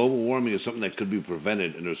warming is something that could be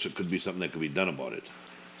prevented, and there could be something that could be done about it.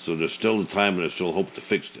 So there's still time, and there's still hope to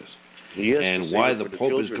fix this. Yes, and why the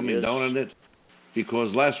Pope is coming down on it?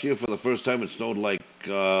 Because last year, for the first time, it snowed like,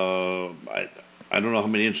 I don't know how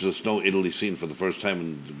many inches of snow Italy's seen for the first time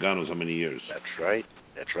in God knows how many years. That's right.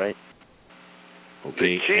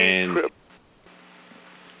 Okay, and...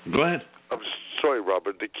 Go ahead. I'm sorry,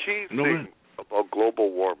 Robert. The key thing about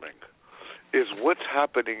global warming is what's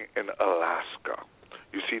happening in Alaska.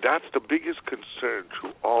 You see, that's the biggest concern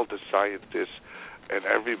to all the scientists and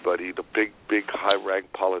everybody, the big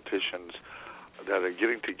high-ranked politicians that are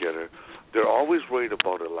getting together. They're always worried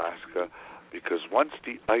about Alaska because once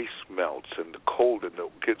the ice melts and the cold and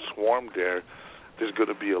it gets warm there's going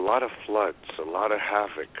to be a lot of floods, a lot of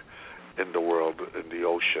havoc in the world, in the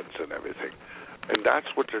oceans and everything. And that's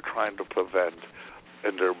what they're trying to prevent.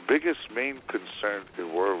 And their biggest main concern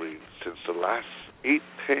and worry since the last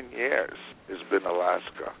 8-10 years has been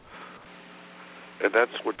Alaska. And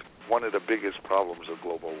that's one of the biggest problems of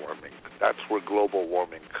global warming. That's where global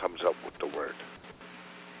warming comes up with the word.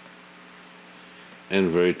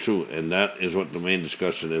 And very true. And that is what the main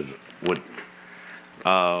discussion is. What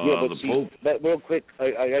the Pope... That real quick,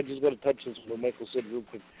 I just got to touch this what Michael said real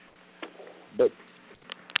quick. But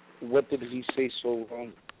what did he say so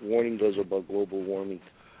wrong? Warning us about global warming.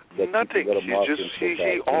 Nothing. He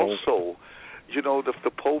also,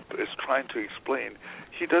 the Pope is trying to explain,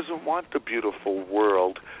 he doesn't want the beautiful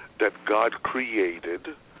world that God created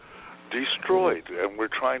destroyed, and we're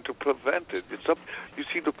trying to prevent it. It's up. You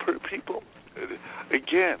see, the people.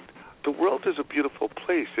 Again, the world is a beautiful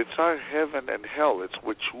place. It's our heaven and hell. It's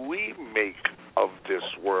which we make of this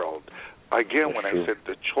world. Again, when I said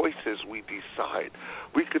the choices we decide,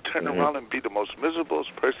 we could turn around and be the most miserable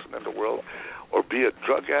person in the world, or be a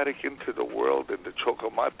drug addict into the world in the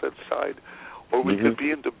Chocomatha side, or we could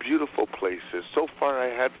be in the beautiful places. So far,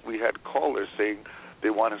 we had callers saying they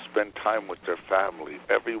want to spend time with their family.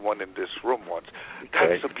 Everyone in this room wants.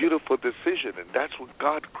 That's a beautiful decision, and that's what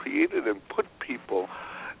God created and put people,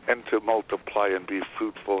 and to multiply and be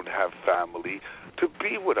fruitful and have family, to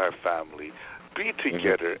be with our family, be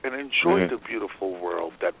together, and enjoy the beautiful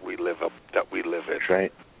world that we live in. That's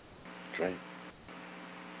right. That's right.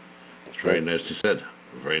 That's very nicely said.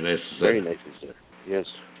 Very nicely said. Very nicely said. Yes.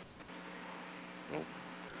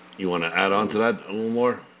 You want to add on to that a little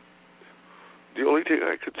more? The only thing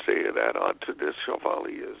I could say and add on to this,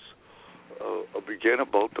 Shavali, is again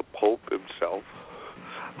about the Pope himself.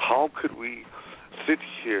 How could we sit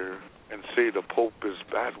here and say the Pope is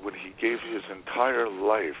bad when he gave his entire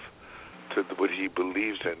life to what he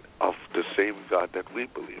believes in, of the same God that we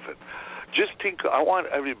believe in? Just think, I want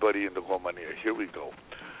everybody in the Romania, here we go.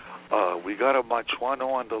 We got a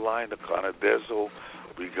Machuano on the line, a Canadeso,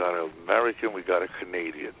 we got an American, we got a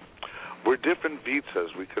Canadian. We're different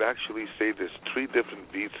visas. We could actually say there's 3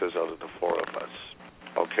 different visas out of the 4 of us,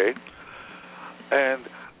 okay? And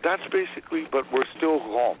that's basically, but we're still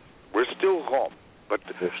home. We're still home. But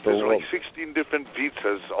there's like 16 different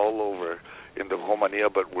visas all over in the Romania,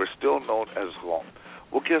 but we're still known as Rome.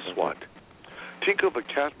 Well, guess what? Think of a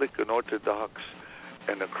Catholic, an Orthodox,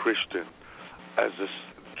 and a Christian as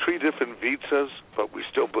 3 different visas, but we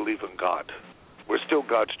still believe in God. We're still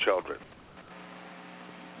God's children.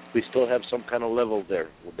 We still have some kind of level there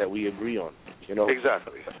that we agree on, you know.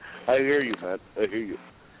 Exactly. I hear you, man. I hear you.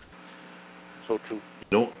 So true.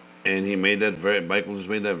 No, and Michael just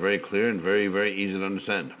made that very clear and very, very easy to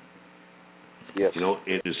understand. Yes. You know,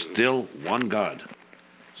 it is still one God.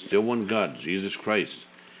 Still one God, Jesus Christ.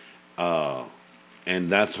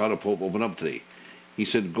 And that's how the Pope opened up today. He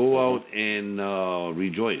said, go out and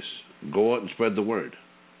rejoice. Go out and spread the word.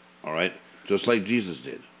 All right? Just like Jesus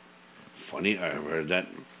did. Funny, I heard that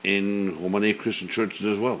in Romania Christian churches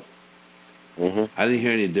as well. I didn't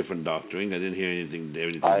hear any different doctrine. I didn't hear anything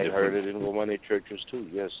different. I heard it in Romania churches too.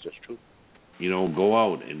 Yes, that's true. You know, go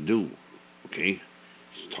out and do. Okay?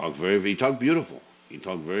 He talked beautiful. He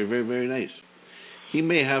talked very, very, very nice. He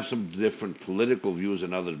may have some different political views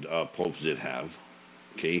than other popes did have.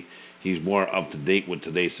 Okay? He's more up to date with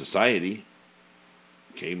today's society.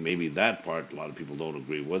 Okay? Maybe that part a lot of people don't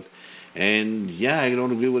agree with. And, I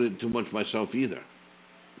don't agree with it too much myself either.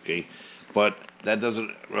 Okay? But that doesn't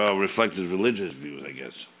reflect his religious views, I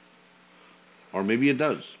guess. Or maybe it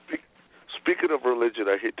does. Speaking of religion,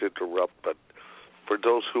 I hate to interrupt, but for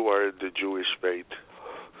those who are in the Jewish faith,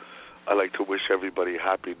 I like to wish everybody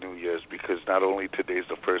Happy New Year's, because not only today's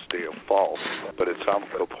the first day of fall, but it's Yom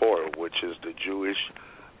Kippur, which is the Jewish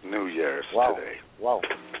New Year's today. Wow.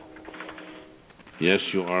 Yes,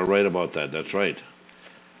 you are right about that. That's right.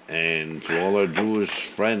 And to all our Jewish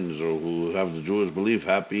friends or who have the Jewish belief,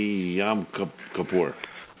 Happy Yom Kippur.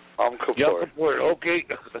 Yom Kippur. Yom Kippur, okay.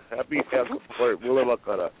 Happy Yom Kippur.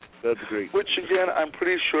 That's great. Which, again, I'm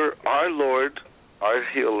pretty sure our Lord, our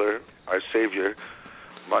healer, our Savior,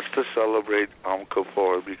 must have celebrated Yom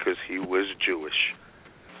Kippur because he was Jewish.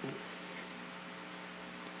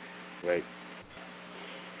 Right.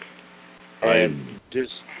 And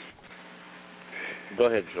just... Go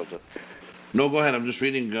ahead, Shelton. No, go ahead. I'm just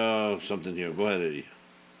reading something here. Go ahead, Eddie.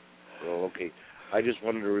 Oh, okay. I just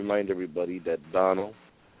wanted to remind everybody that, Donald,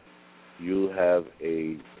 you have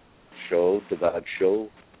a show, The God Show,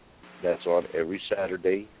 that's on every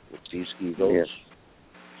Saturday with Steve Skigos. Yes.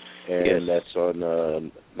 And that's on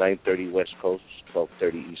 9:30 West Coast,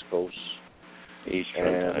 12:30 East Coast. Eastern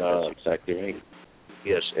time, that's exactly right.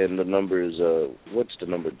 Yes, and the number is, what's the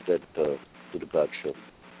number that to The God Show?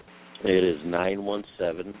 It is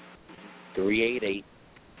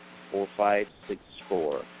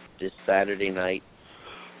 917-388-4564. This Saturday night,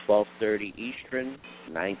 12:30 Eastern,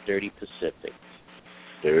 9:30 Pacific.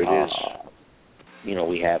 There it is. You know,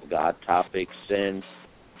 we have God topics, and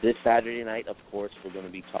this Saturday night, of course, we're going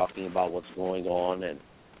to be talking about what's going on and,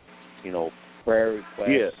 you know, prayer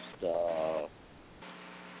requests,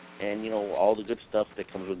 and, you know, all the good stuff that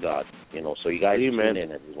comes with God. You know, so you guys tune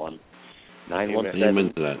in, everyone.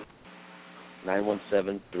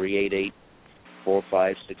 917-388-4564.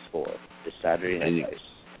 This Saturday night, guys.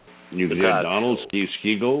 You can hear Donald, Steve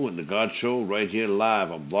Skigo, and The God Show right here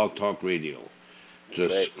live on Blog Talk Radio.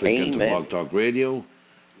 Just click into Blog Talk Radio,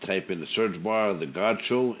 type in the search bar The God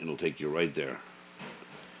Show, and it'll take you right there.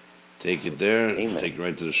 Take it there, take you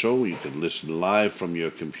right to the show. You can listen live from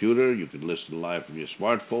your computer, you can listen live from your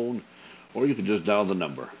smartphone, or you can just dial the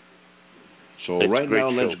number. So It's a right great now,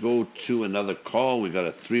 show. let's go to another call. We got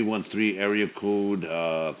a 313 area code.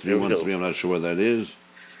 313, I'm not sure what that is.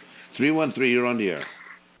 313, you're on the air.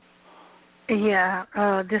 Yeah,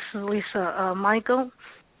 this is Lisa. Michael?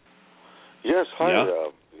 Yes, hi.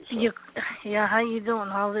 Yeah. Lisa. Yeah, how you doing?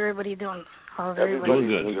 How's everybody doing? How's Everybody-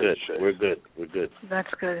 everybody? We're good. We're good.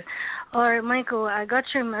 That's good. All right, Michael, I got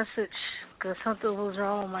your message because something was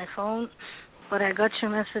wrong with my phone, but I got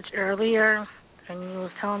your message earlier, and you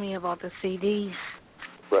was telling me about the CDs.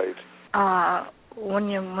 Right. When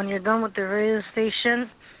you're done with the radio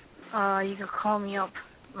station, you can call me up,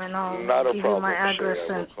 and I'll Not a give problem, you my address.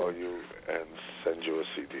 Shay. I will call you and send you a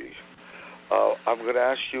CD. I'm going to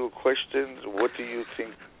ask you a question. What do you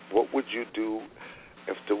think? What would you do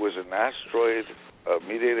if there was an asteroid, a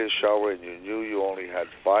meteor shower, and you knew you only had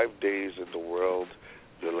 5 days in the world,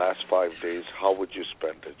 your last 5 days? How would you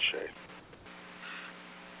spend it, Shay?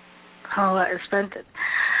 How I spent it?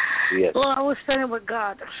 Yes. Well, I would spend it with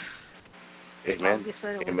God. Amen. I would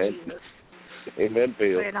spend it Amen. with Jesus. Amen,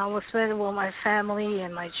 Bill. And I will spend it with my family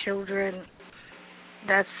and my children.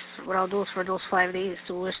 That's what I'll do for those 5 days,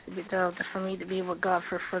 for me to be with God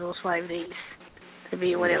for those 5 days, to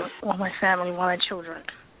be with my family, with my children.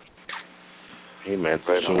 Amen.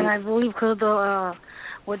 And I believe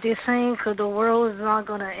what they're saying, because the world is not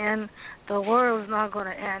going to end. The world is not going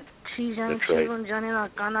to end. That's right.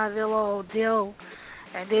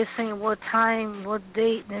 And they're saying what time, what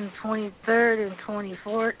date, then 23rd and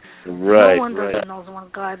 24th. Right, No one right. doesn't know when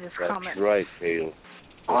God is coming. That's right, Bill.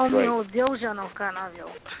 All That's we right. know, Deus já não viu.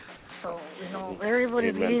 So,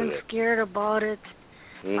 everybody's getting scared about it.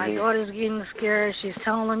 My daughter's getting scared. She's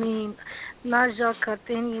telling me, Naja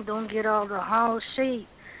Kateni, don't get out of the house. She,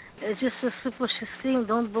 it's just a simple thing.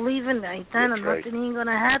 Don't believe in that. Nothing ain't going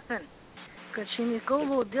to happen. America.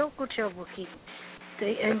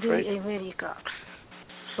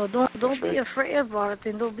 So don't be afraid about it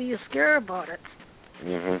and don't be scared about it.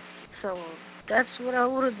 Mm-hmm. So that's what I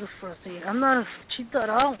would do first. I'm not a cheater at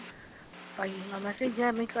all. I think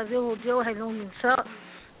that because they will deal with himself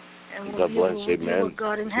and God bless. will be Amen. with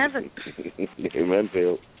God in heaven. Amen,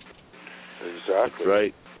 Bill. Exactly.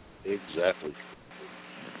 Right. Exactly.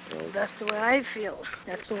 That's the way I feel.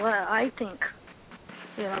 That's the way I think.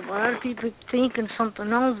 A lot of people thinking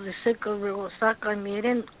something else. They say que Osaka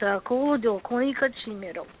miren ta ko do konika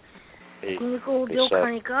chimero. Kuniko do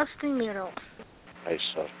konika stimero. I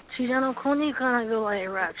saw. Chijano konika na go a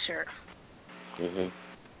rapture.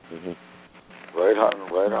 Right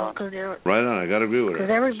on. Right on. I got to agree with her.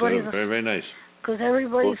 Because everybody's very, very nice. Because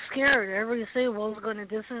everybody's scared. Everybody say, "Well,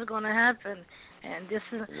 this is gonna happen," and this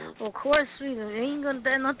is. Well, of course,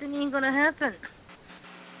 nothing ain't gonna happen.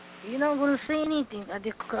 You're not gonna say anything. You're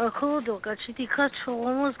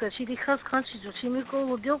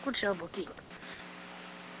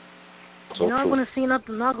not gonna say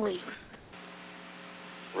nothing ugly.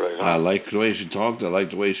 Right. I like the way she talked. I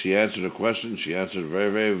like the way she answered the question. She answered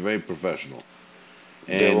very, very, very professional.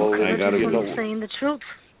 And I got to be saying the truth.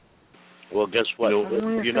 Well, guess what?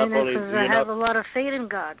 You're not only I have a lot of faith in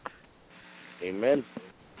God. Amen.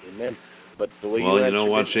 But the way you know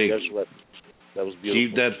what, Shake? Guess what? That was beautiful.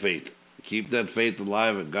 Keep that faith. Keep that faith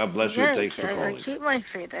alive, and God bless you. Thanks for calling. I keep my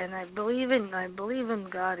faith, and I believe in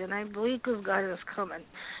God, and I believe because God is coming.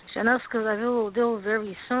 And that's because I know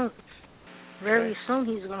very soon. Very soon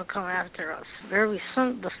He's going to come after us. Very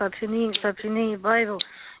soon. The Satini Bible.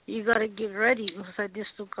 You got to get ready. You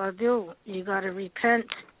got to repent.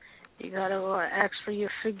 You got to ask for your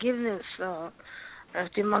forgiveness.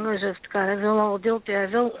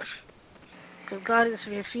 Because God is,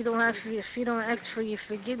 if you don't ask for your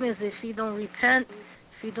forgiveness, if you don't repent,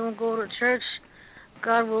 if you don't go to church,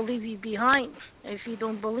 God will leave you behind if you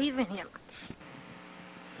don't believe in Him.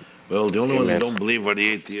 Well, the only ones that don't believe are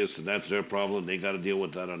the atheists, and that's their problem. They got to deal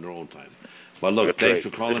with that on their own time. But look, thanks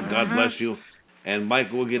for calling. God bless you. And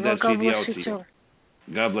Michael will get that CD out to you.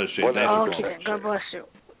 God bless you. Thanks for calling. God bless you.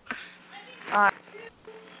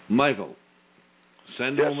 Michael,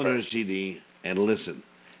 send a woman her CD and listen.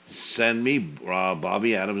 Send me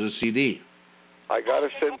Bobby Adams' CD. I got to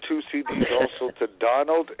send 2 CDs also to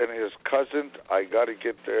Donald and his cousin. I got to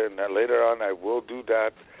get there, and then later on I will do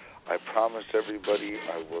that. I promise everybody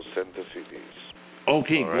I will send the CDs.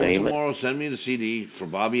 Okay, go tomorrow. Send me the CD for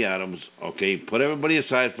Bobby Adams. Okay, put everybody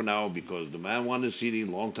aside for now because the man wanted a CD a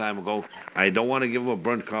long time ago. I don't want to give him a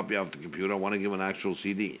burnt copy off the computer. I want to give him an actual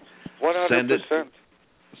CD. 100%.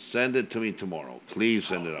 Send it to me tomorrow. Please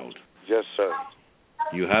send it out. Yes, sir.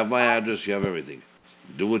 You have my address. You have everything.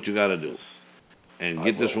 Do what you got to do. And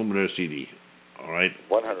get this woman her CD. All right?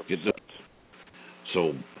 100%.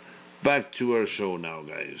 So, back to our show now,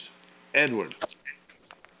 guys. Edward.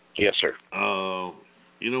 Yes, sir.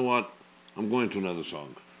 You know what? I'm going to another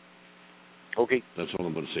song. Okay. That's all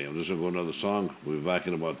I'm going to say. I'm just going to go another song. We'll be back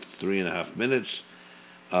in about 3.5 minutes.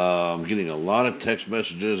 I'm getting a lot of text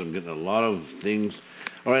messages. I'm getting a lot of things.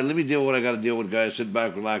 All right, let me deal with what I got to deal with, guys. Sit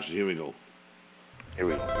back, relax, and here we go. Here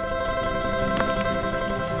we go.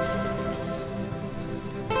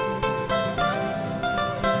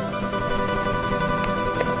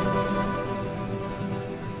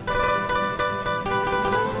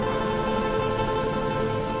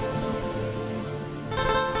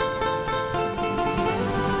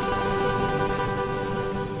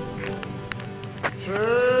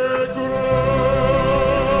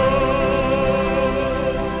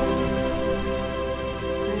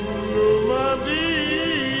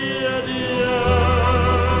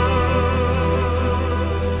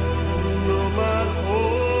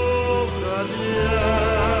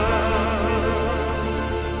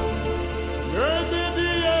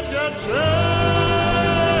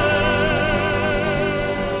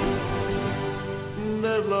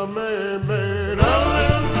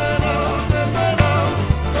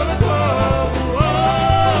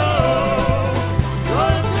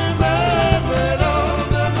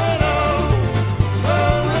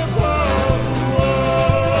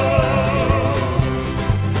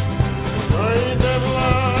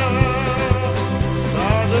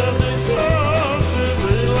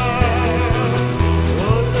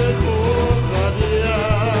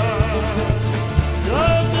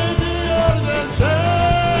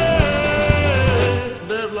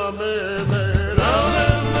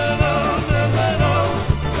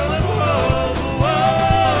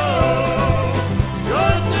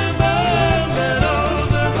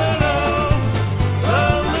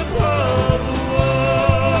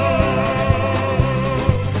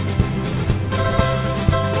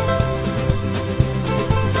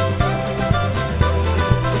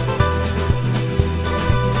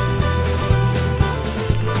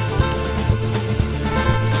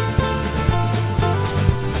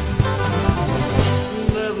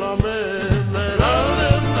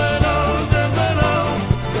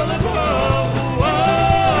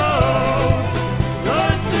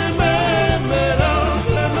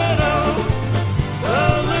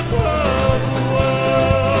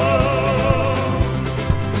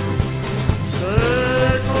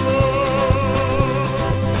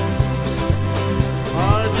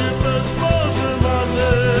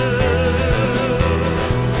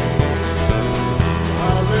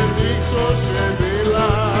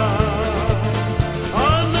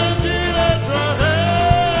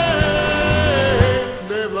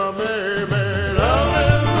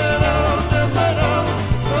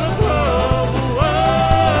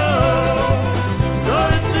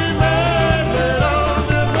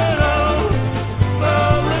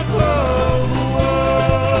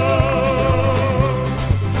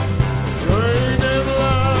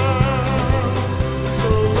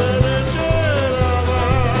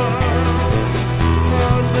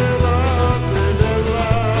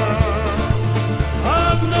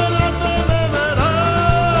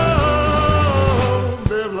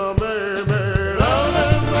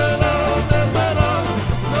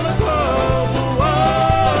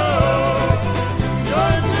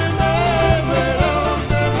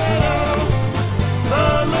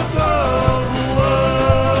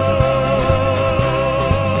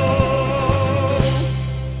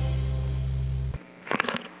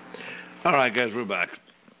 Guys, we're back.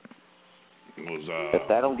 It was, if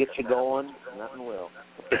that don't get you going, nothing will.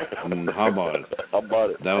 How about it? How about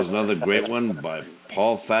it? That was another great one by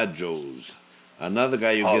Paul Fat Joes. Another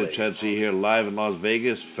guy you get a chance to see here live in Las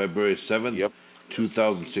Vegas, February 7th,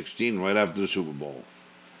 2016, right after the Super Bowl.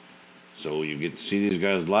 So you get to see these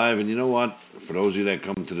guys live, and you know what? For those of you that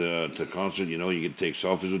come to the concert, you know, you get to take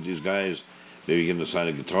selfies with these guys. Maybe get them to sign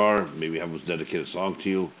a guitar. Maybe have them dedicate a song to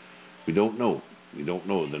you. We don't know. We don't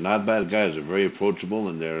know. They're not bad guys. They're very approachable,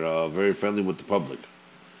 and they're very friendly with the public.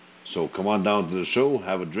 So come on down to the show,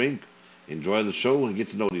 have a drink, enjoy the show, and get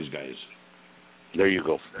to know these guys. There you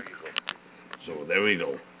go. So there we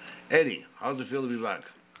go. Eddie, how's it feel to be back?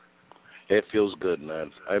 It feels good,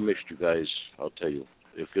 man. I missed you guys. I'll tell you.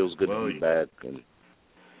 It feels good to be back. And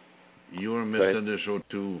you were missed on this show,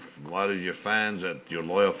 too. A lot of your fans, your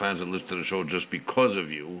loyal fans that listen to the show just because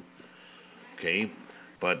of you. Okay?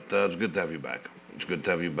 But it's good to have you back. It's good to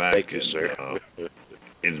have you back. Thank you, sir.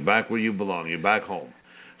 It's back where you belong. You're back home.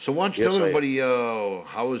 So why don't you tell everybody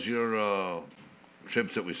how was your trips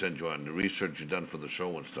that we sent you on, the research you done for the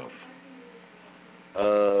show and stuff?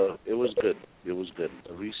 It was good. It was good.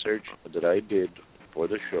 The research that I did for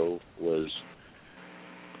the show was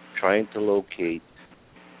trying to locate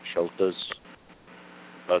shelters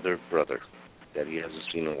other brother that he hasn't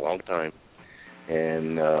seen in a long time.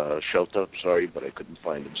 And Shelter, sorry, but I couldn't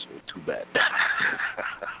find him, so too bad.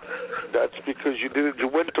 That's because you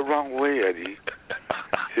went the wrong way, Eddie.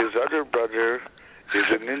 His other brother is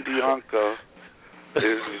an Indianka,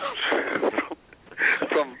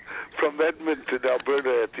 from Edmonton,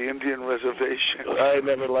 Alberta, at the Indian Reservation. I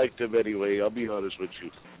never liked him anyway. I'll be honest with you.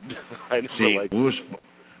 I never liked him.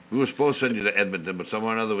 We were supposed to send you to Edmonton, but somehow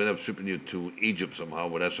or another we ended up shipping you to Egypt somehow.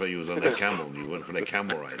 But that's why you was on that camel. You went for that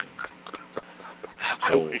camel ride.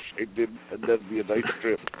 I wish I did, and that'd be a nice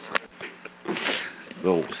trip.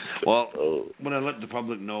 So, well, when I let the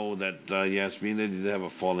public know that yes, me and Eddie did have a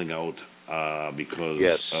falling out because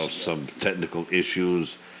of some technical issues.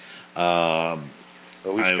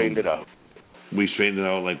 But we straightened it out. We straightened it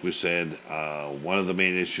out, like we said. One of the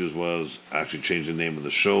main issues was actually changing the name of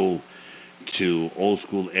the show to Old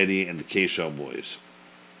School Eddie and the Kshell Boys.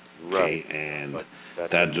 Right. Okay? And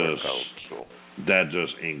that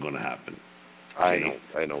just ain't going to happen. Okay?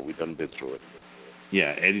 I know. We've been through it.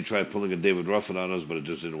 Yeah, Eddie tried pulling a David Ruffin on us, but it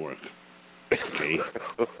just didn't work. Okay?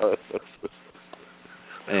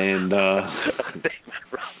 And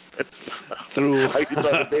through... Are you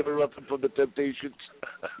talking David Ruffin from the Temptations?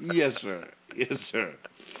 Yes, sir. Yes, sir.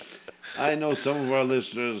 I know some of our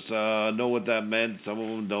listeners know what that meant. Some of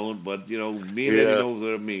them don't, but, me and Eddie know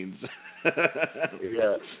what it means.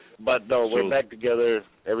 Yeah. But, no, we're back together.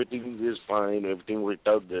 Everything is fine. Everything worked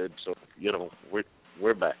out good. So,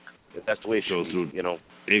 we're back. That's the way it should be,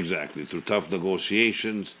 Exactly. Through tough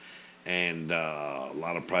negotiations and a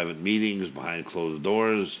lot of private meetings behind closed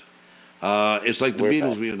doors. It's like the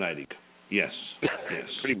Beatles reuniting. Yes. Yes.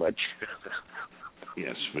 Pretty much.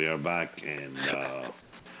 Yes, we are back, and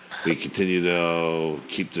we continue to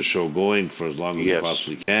keep the show going for as long as we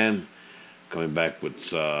possibly can, coming back with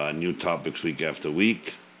new topics week after week,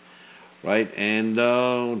 right? And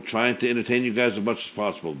trying to entertain you guys as much as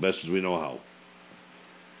possible, best as we know how.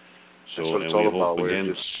 So, that's what it's all about. We're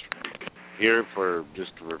just here for us.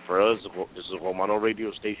 This is a Romano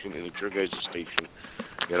radio station, and it's your guys' station,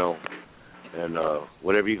 And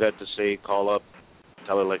whatever you got to say, call up,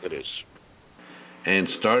 tell it like it is. And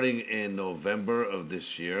starting in November of this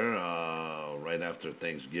year, right after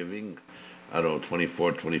Thanksgiving, I don't know,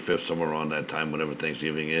 24th, 25th, somewhere around that time, whenever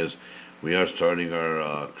Thanksgiving is, we are starting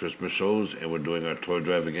our Christmas shows, and we're doing our toy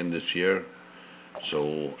drive again this year.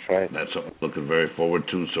 So that's something we're looking very forward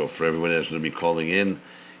to. So for everyone that's going to be calling in,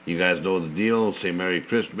 you guys know the deal. Say Merry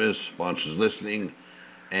Christmas, sponsors listening.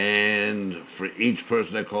 And for each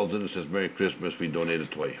person that calls in and says Merry Christmas, we donate a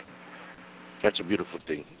toy. That's a beautiful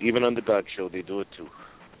thing. Even on the God Show, they do it too.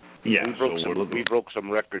 Yeah, we broke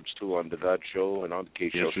some records too on the God Show and on the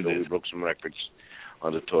K Show. We broke some records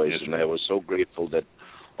on the toys, and I was so grateful that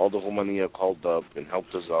all the Romania called up and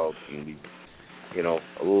helped us out. And we, a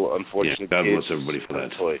little unfortunate. God bless everybody for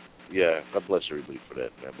that. Toy. Yeah, God bless everybody for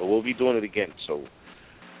that, man. But we'll be doing it again, so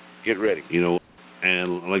get ready.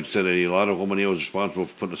 And like I said, a lot of Romania was responsible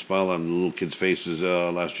for putting a smile on the little kids' faces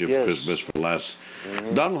last year for Christmas for the last.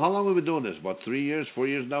 Mm-hmm. Donald, how long have we been doing this? About 3 years, 4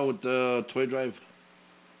 years now with the toy drive?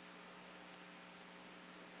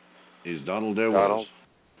 Is Donald there with us?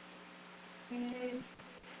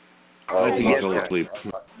 I think he fell asleep.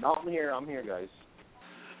 No, I'm here, guys.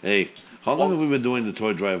 Hey, how long have we been doing the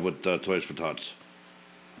toy drive with Toys for Tots?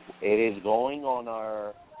 It is going on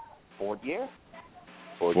our 4th year.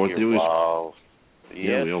 Fourth year. Wow.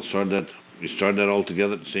 Yeah, we all started that. We started that all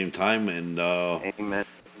together at the same time, and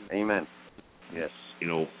Amen. Yes.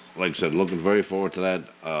 Like I said, looking very forward to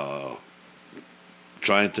that.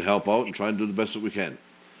 Trying to help out and trying to do the best that we can.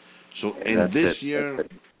 So this year,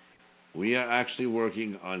 we are actually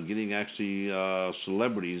working on getting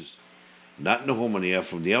celebrities, not in the Romania,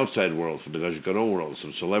 from the outside world, from the Gajikaro world,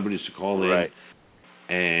 some celebrities to call in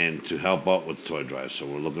and to help out with the toy drive. So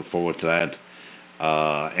we're looking forward to that.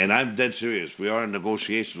 And I'm dead serious. We are in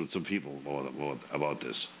negotiations with some people about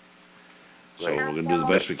this. So we're going to do the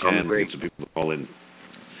best we can to get some people to call in.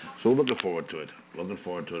 So we're looking forward to it.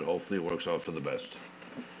 Hopefully it works out for the best.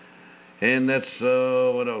 And that's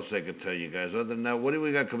what else I can tell you guys. Other than that, what do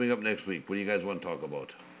we got coming up next week? What do you guys want to talk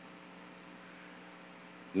about?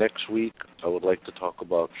 Next week, I would like to talk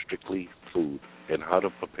about strictly food and how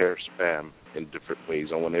to prepare Spam in different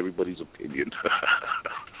ways. I want everybody's opinion.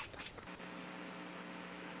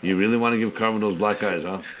 You really want to give Carmen those black eyes,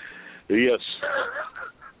 huh? Yes.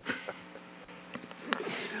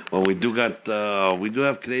 Well, we do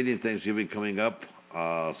have Canadian Thanksgiving coming up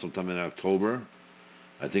sometime in October.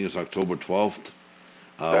 I think it's October 12th,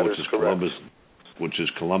 which is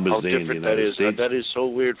Columbus Day in the United States. That is so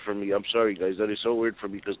weird for me. I'm sorry, guys. That is so weird for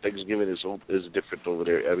me because Thanksgiving is different over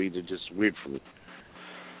there. I mean, it's just weird for me.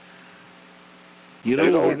 You know,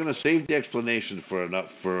 we're going to save the explanation for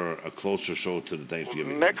a closer show to the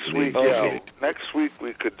Thanksgiving. Next week, next week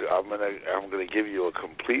we could. I'm gonna give you a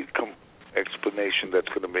complete explanation that's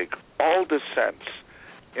going to make all the sense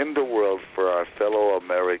in the world for our fellow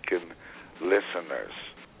American listeners.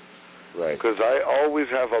 Right. Because I always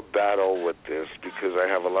have a battle with this because I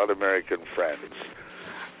have a lot of American friends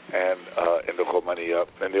and in the Romania,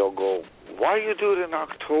 and they'll go, "Why you do it in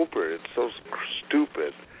October? It's so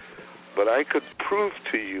stupid." But I could prove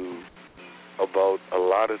to you about a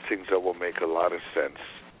lot of things that will make a lot of sense.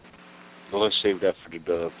 Well, let's save that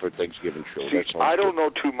for Thanksgiving show. See, I don't know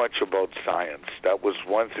too much about science. That was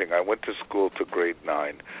one thing. I went to school to grade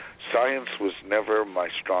 9. Science was never my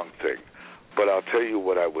strong thing. But I'll tell you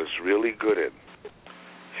what I was really good in.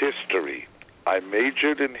 History. I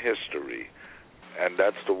majored in history. And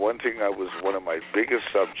that's the one thing one of my biggest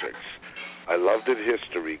subjects. I loved it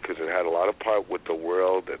history because it had a lot of part with the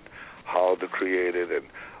world and how they created and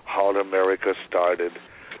how America started,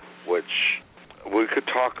 which we could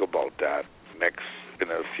talk about that in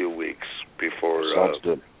a few weeks before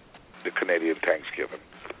the Canadian Thanksgiving.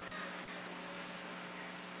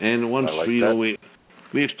 And once like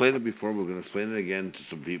we explained it before, we're going to explain it again to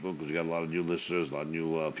some people because we got a lot of new listeners, a lot of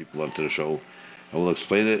new people onto the show, and we'll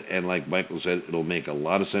explain it. And like Michael said, it'll make a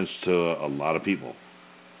lot of sense to a lot of people.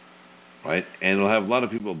 Right, and it'll have a lot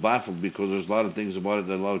of people baffled because there's a lot of things about it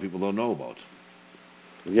that a lot of people don't know about.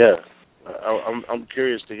 Yeah, I'm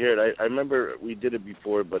curious to hear it. I remember we did it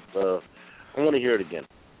before, but I want to hear it again.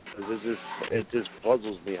 It just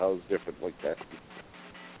puzzles me how it's different like that.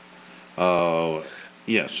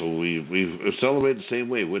 Yeah, so we celebrate the same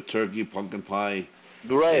way with turkey, pumpkin pie,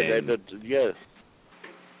 right?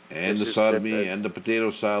 And the sodomy and the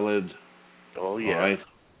potato salad. Oh yeah. All right.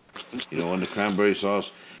 And the cranberry sauce.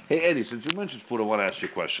 Hey, Eddie, since you mentioned food, I want to ask you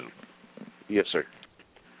a question. Yes, sir.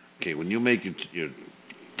 Okay, when you make your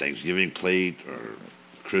Thanksgiving plate or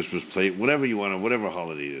Christmas plate, whatever you want, or whatever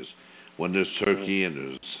holiday it is, when there's turkey and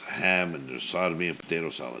there's ham and there's sodomy and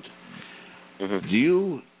potato salad, do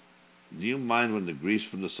you mind when the grease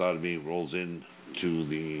from the sodomy rolls into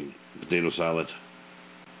the potato salad?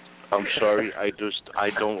 I'm sorry, I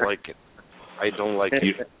don't like it. I don't like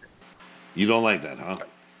it. You don't like that, huh?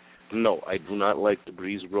 No, I do not like the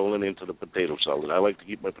grease rolling into the potato salad. I like to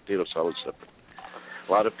keep my potato salad separate. A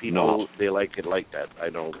lot of people, they like it like that. I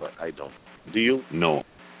don't. Do you? No.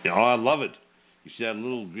 I love it. You see that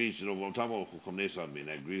little grease, we're talking about sodomy,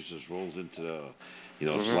 that grease just rolls into,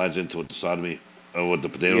 slides into the sodomy, with the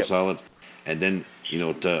potato salad. And then,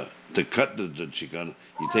 to cut the chicken,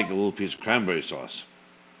 you take a little piece of cranberry sauce,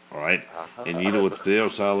 all right? And you eat it with potato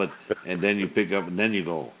salad, and then you pick up, and then you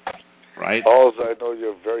go. Right? Also, I know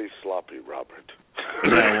you're very sloppy, Robert.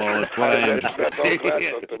 Yeah, well, it's what I am. That's all class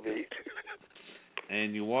to me.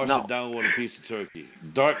 And you wash it down with a piece of turkey.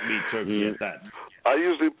 Dark meat turkey at that. I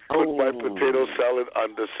usually put my potato salad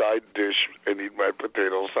on the side dish and eat my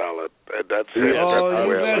potato salad. And that's it. Oh,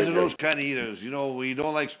 you guys are those kind of eaters. We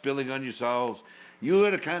don't like spilling on yourselves. You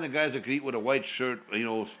are the kind of guys that could eat with a white shirt,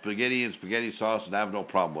 spaghetti and spaghetti sauce and have no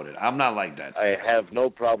problem with it. I'm not like that. I have no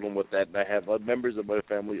problem with that. And I have members of my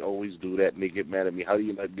family always do that, and they get mad at me. How do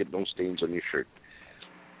you not get no stains on your shirt?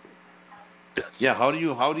 Yeah, how do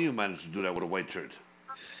you manage to do that with a white shirt?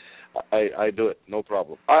 I do it, no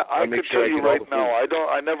problem. I can tell you right now,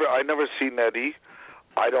 I never seen Eddie.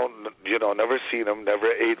 I don't, never seen him,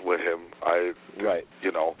 never ate with him.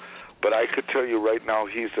 But I could tell you right now,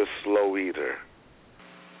 he's a slow eater.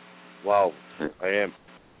 Wow, I am.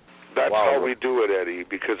 That's how we do it, Eddie,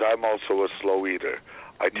 because I'm also a slow eater.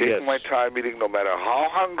 I take my time eating no matter how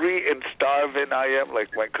hungry and starving I am. Like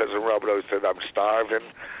my cousin Robert always said, I'm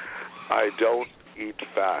starving. I don't eat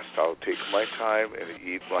fast. I'll take my time and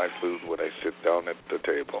eat my food when I sit down at the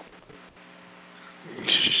table.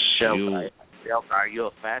 Kshell, are you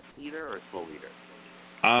a fast eater or a slow eater?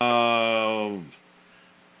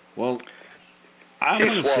 Well, I'm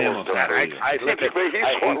going to say I'm a fast eater.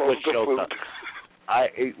 I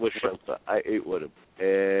ate with Shelter. I ate with him,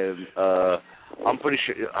 and I'm pretty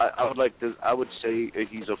sure I would say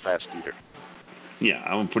he's a fast eater. Yeah,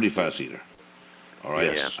 I'm a pretty fast eater. All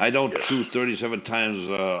right. Yes. I don't chew 37 times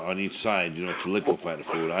on each side, to liquefy the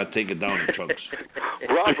food. I take it down in chunks.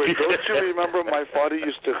 Robert, don't you remember my father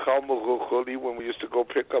used to call me when we used to go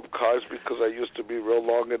pick up cars because I used to be real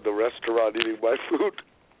long in the restaurant eating my food?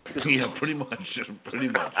 Yeah, pretty much.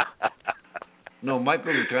 No,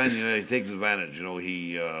 Michael's the kind, he takes advantage.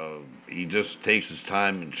 He just takes his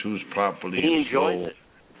time and chews properly. He enjoys it.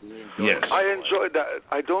 Yes. I enjoy that.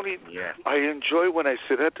 I don't eat. Yeah. I enjoy when I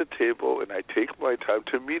sit at the table and I take my time.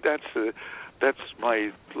 To me, that's that's my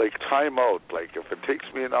like time out. Like if it takes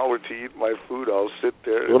me an hour to eat my food, I'll sit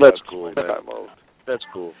there. Well, that's cool, man. Time out. That's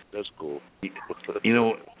cool. That's cool. You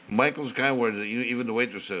know, Michael's kind where even the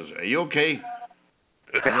waitress says, "Are you okay?"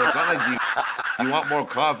 You know, it's not like you want more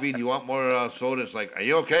coffee, do you want more soda? It's like, "Are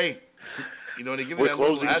you okay?" You know, they give you that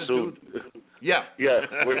little attitude. Soon. Yeah. Yeah,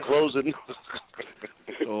 we're closing.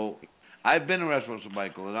 So I've been in restaurants with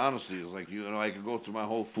Michael, and honestly, it's like, you know, I could go through my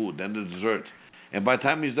whole food, then the dessert, and by the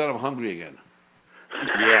time he's done, I'm hungry again.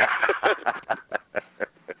 Yeah.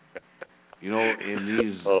 You know,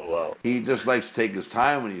 and wow. He just likes to take his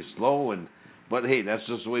time, and he's slow, but hey, that's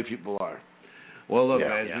just the way people are. Well, look,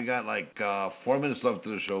 guys, we got like 4 minutes left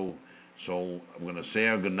of the show, so I'm going to say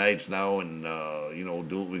our good nights now, and you know,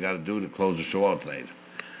 do what we got to do to close the show out tonight.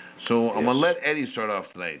 So I'm going to let Eddie start off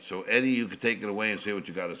tonight. So Eddie, you can take it away and say what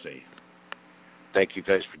you got to say. Thank you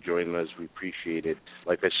guys for joining us. We appreciate it.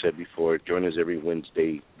 Like I said before, join us every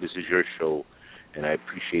Wednesday. This is your show, and I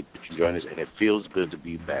appreciate that you join us, and it feels good to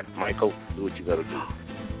be back. Michael, do what you got to do.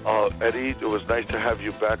 Eddie, it was nice to have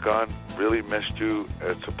you back on. Really missed you.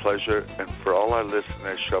 It's a pleasure. And for all our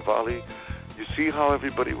listeners, Shavali, you see how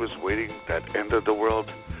everybody was waiting that end of the world?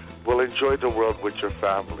 Well, enjoy the world with your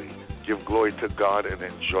family. Give glory to God and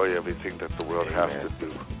enjoy everything that the world has to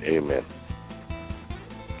do. Amen.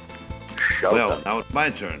 Well, now it's my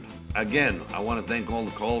turn. Again, I want to thank all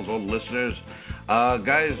the calls, all the listeners.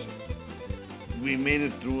 Guys, we made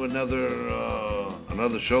it through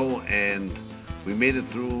another show, and we made it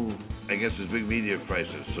through, I guess, this big media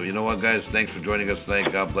crisis. So you know what, guys? Thanks for joining us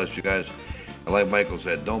tonight. God bless you guys. And like Michael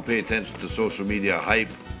said, don't pay attention to social media hype.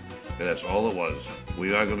 That's all it was.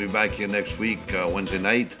 We are going to be back here next week, Wednesday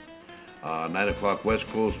night, 9 o'clock West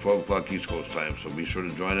Coast, 12 o'clock East Coast time. So be sure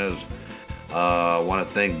to join us. I want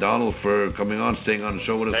to thank Donald for coming on, staying on the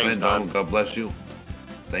show with us tonight. Donald, God bless you.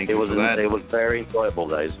 Thank you for that. It was very enjoyable,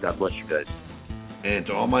 guys. God bless you guys. And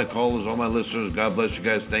to all my callers, all my listeners, God bless you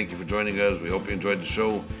guys. Thank you for joining us. We hope you enjoyed the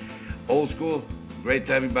show. Old School, great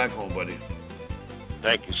to have you back home, buddy.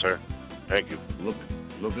 Thank you, sir. Thank you.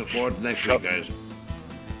 Looking forward to next week, guys.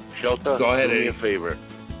 Shelter, go ahead, do Eddie. me a favor.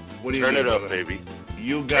 What do you Turn mean, it up, brother? baby.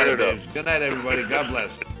 You got it, baby. Good night, everybody. God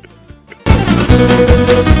bless.